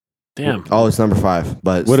stuff. Damn. Oh, it's number 5,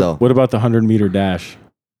 but What, still. what about the 100-meter dash?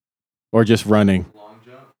 Or just running?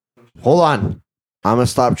 Hold on. I'm going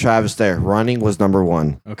to stop Travis there. Running was number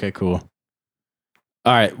 1. Okay, cool.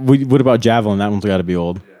 All right. What about javelin? That one's got to be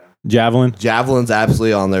old. Javelin? Javelin's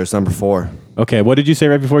absolutely on there. It's number 4. Okay, what did you say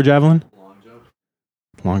right before javelin?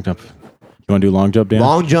 Long jump. You want to do long jump, Dan?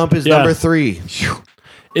 Long jump is Yeah. number 3.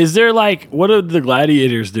 Is there like what do the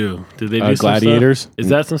gladiators do? Did they do some gladiators? stuff? Is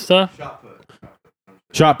that some stuff?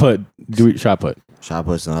 Shot put. Do it. Shot put. Shot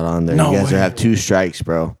put's not on there. No you guys way. have 2 strikes,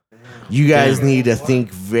 bro. You guys need to think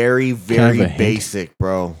very, I have very a hint? basic,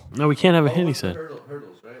 bro. No, we can't have a hint. He said.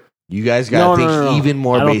 You guys got to No, think no. even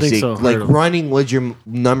more I don't think basic. so. Like Hurdle. running was your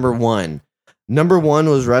number 1. Number 1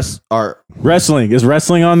 was Wrestling. Is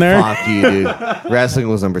wrestling on there? fuck you, dude. Wrestling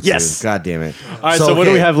was number 2. Yes. God damn it. All right, so what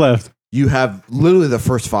do okay, we have left? You have literally the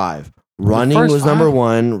first 5. Running first was number 5?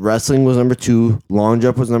 1. Wrestling was number 2. Long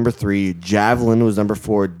jump was number 3. Javelin was number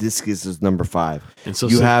 4. Discus is number 5. And so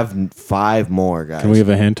You have 5 more, guys. Can we have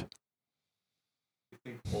a hint?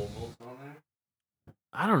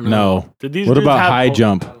 I don't know. No. Did these What dudes about have high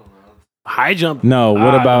jump? High jump. No. What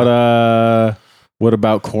Ah,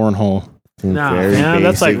 about cornhole? Think Nah, very man,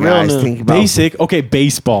 that's like basic, real guys. new. Think about, Basic. Okay,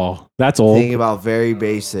 baseball. That's old. think about very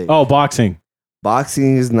basic. Oh, boxing.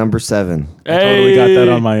 Boxing is number 7. I totally got that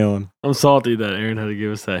on my own. I'm salty that Aaron had to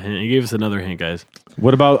give us that hint. He gave us another hint, guys.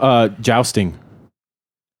 What about jousting?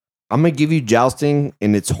 I'm going to give you jousting,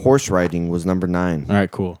 and it's horse riding was number 9. All right,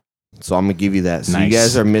 cool. So I'm going to give you that. So Nice. you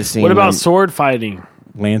guys are missing. What about sword fighting?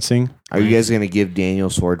 Lancing. Are you guys going to give Daniel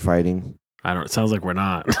sword fighting? I don't. It sounds like we're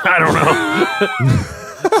not. I don't know.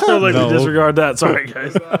 Sounds like No. we disregard that. Sorry,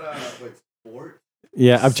 guys.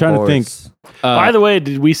 Yeah, I'm trying to think. Sports. By the way,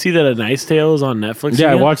 did we see that A Knight's Tale is on Netflix? Yeah,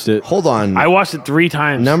 I again? watched it. Hold on. I watched it 3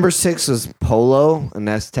 times. Number 6 is polo, and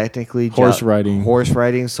that's technically Horse riding. Horse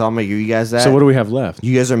riding. So I'm going to give you guys that. So what do we have left?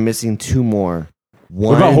 You guys are missing 2 more.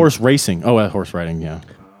 What about horse racing? Oh, horse riding. Yeah.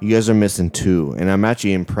 You guys are missing 2, and I'm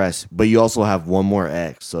actually impressed. But you also have 1 more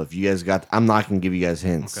X. So if you guys got, I'm not going to give you guys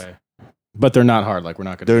hints. Okay. But they're not hard. Like we're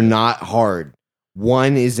not gonna. They're not hard.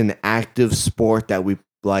 1 is an active sport that we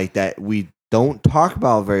like that we don't talk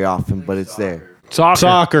about very often, but it's there.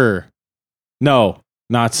 Soccer. No,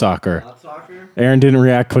 not soccer. Aaron didn't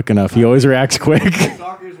react quick enough. He always reacts quick.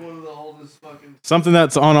 Soccer is one of the oldest fucking. Something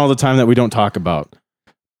that's on all the time that we don't talk about.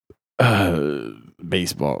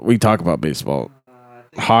 Baseball. We talk about baseball.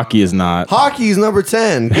 Hockey is not. Hockey is number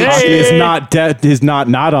 10. Hockey is not is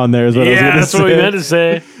not on there. Is what I was Yeah, gonna that's say. what we meant to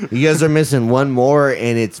say. You guys are missing 1 more,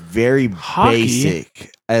 and it's very Hockey?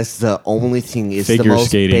 basic. That's the only thing. It's the Figure most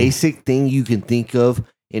skating. basic thing you can think of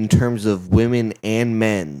in terms of women and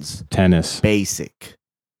men's. Tennis, Basic.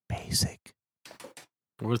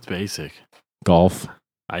 What's basic? golf.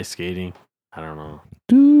 Ice skating. I don't know.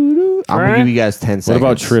 I'm going to give you guys 10 seconds. What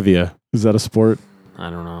about trivia? Is that a sport? I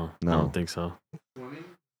don't know. No. I don't think so.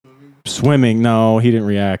 Swimming. No, he didn't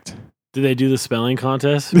react. Did they do the spelling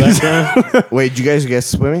contest back then? Wait, did you guys guess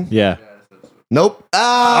swimming? Yeah. Nope.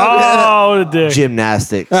 Oh, what a dick.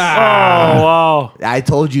 Gymnastics. Oh, wow. I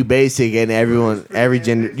told you basic, and every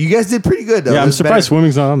gender. You guys did pretty good, though. Yeah, That I'm was surprised better-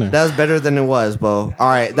 swimming's not on there. That was better than it was, Bo. All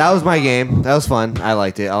right, that was my game. That was fun. I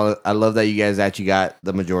liked it. I love that you guys actually got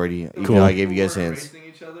the majority. Even Cool. though I gave you guys hints. Racing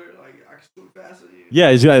each other, like I can swim faster than you.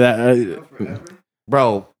 Yeah, he's got that. Forever.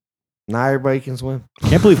 Bro, not everybody can swim.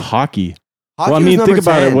 Can't believe hockey. Hockey Well, I was mean, number think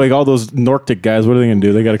about 10. it. Like all those Nordic guys, what are they going to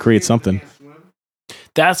do? They got to create something.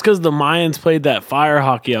 That's because the Mayans played that fire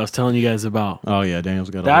hockey I was telling you guys about. Oh yeah, Daniel's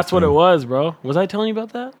got. all That's that what it thing. was, bro. Was I telling you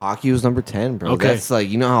about that? Hockey was number 10, bro. Okay. That's like,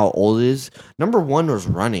 you know how old it is? Number 1 was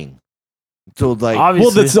running. So, like, Obviously.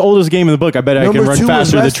 Well, that's the oldest game in the book. I bet I Number can run 2 was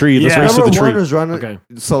faster than the rest- tree. Let's Yeah. race to number the tree. 1 was running. Okay.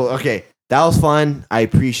 So, okay, that was fun. I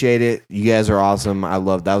appreciate it. You guys are awesome. I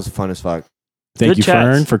love that. Was fun as fuck. Thank Good you,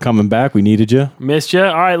 chats. Fern, for coming back. We needed you. Missed you.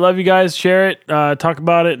 All right. Love you guys. Share it. Talk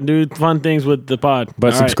about it and do fun things with the pod. But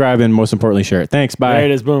All right. subscribe and most importantly, share it. Thanks. Bye. There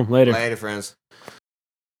it is. Boom. Later. Later, friends.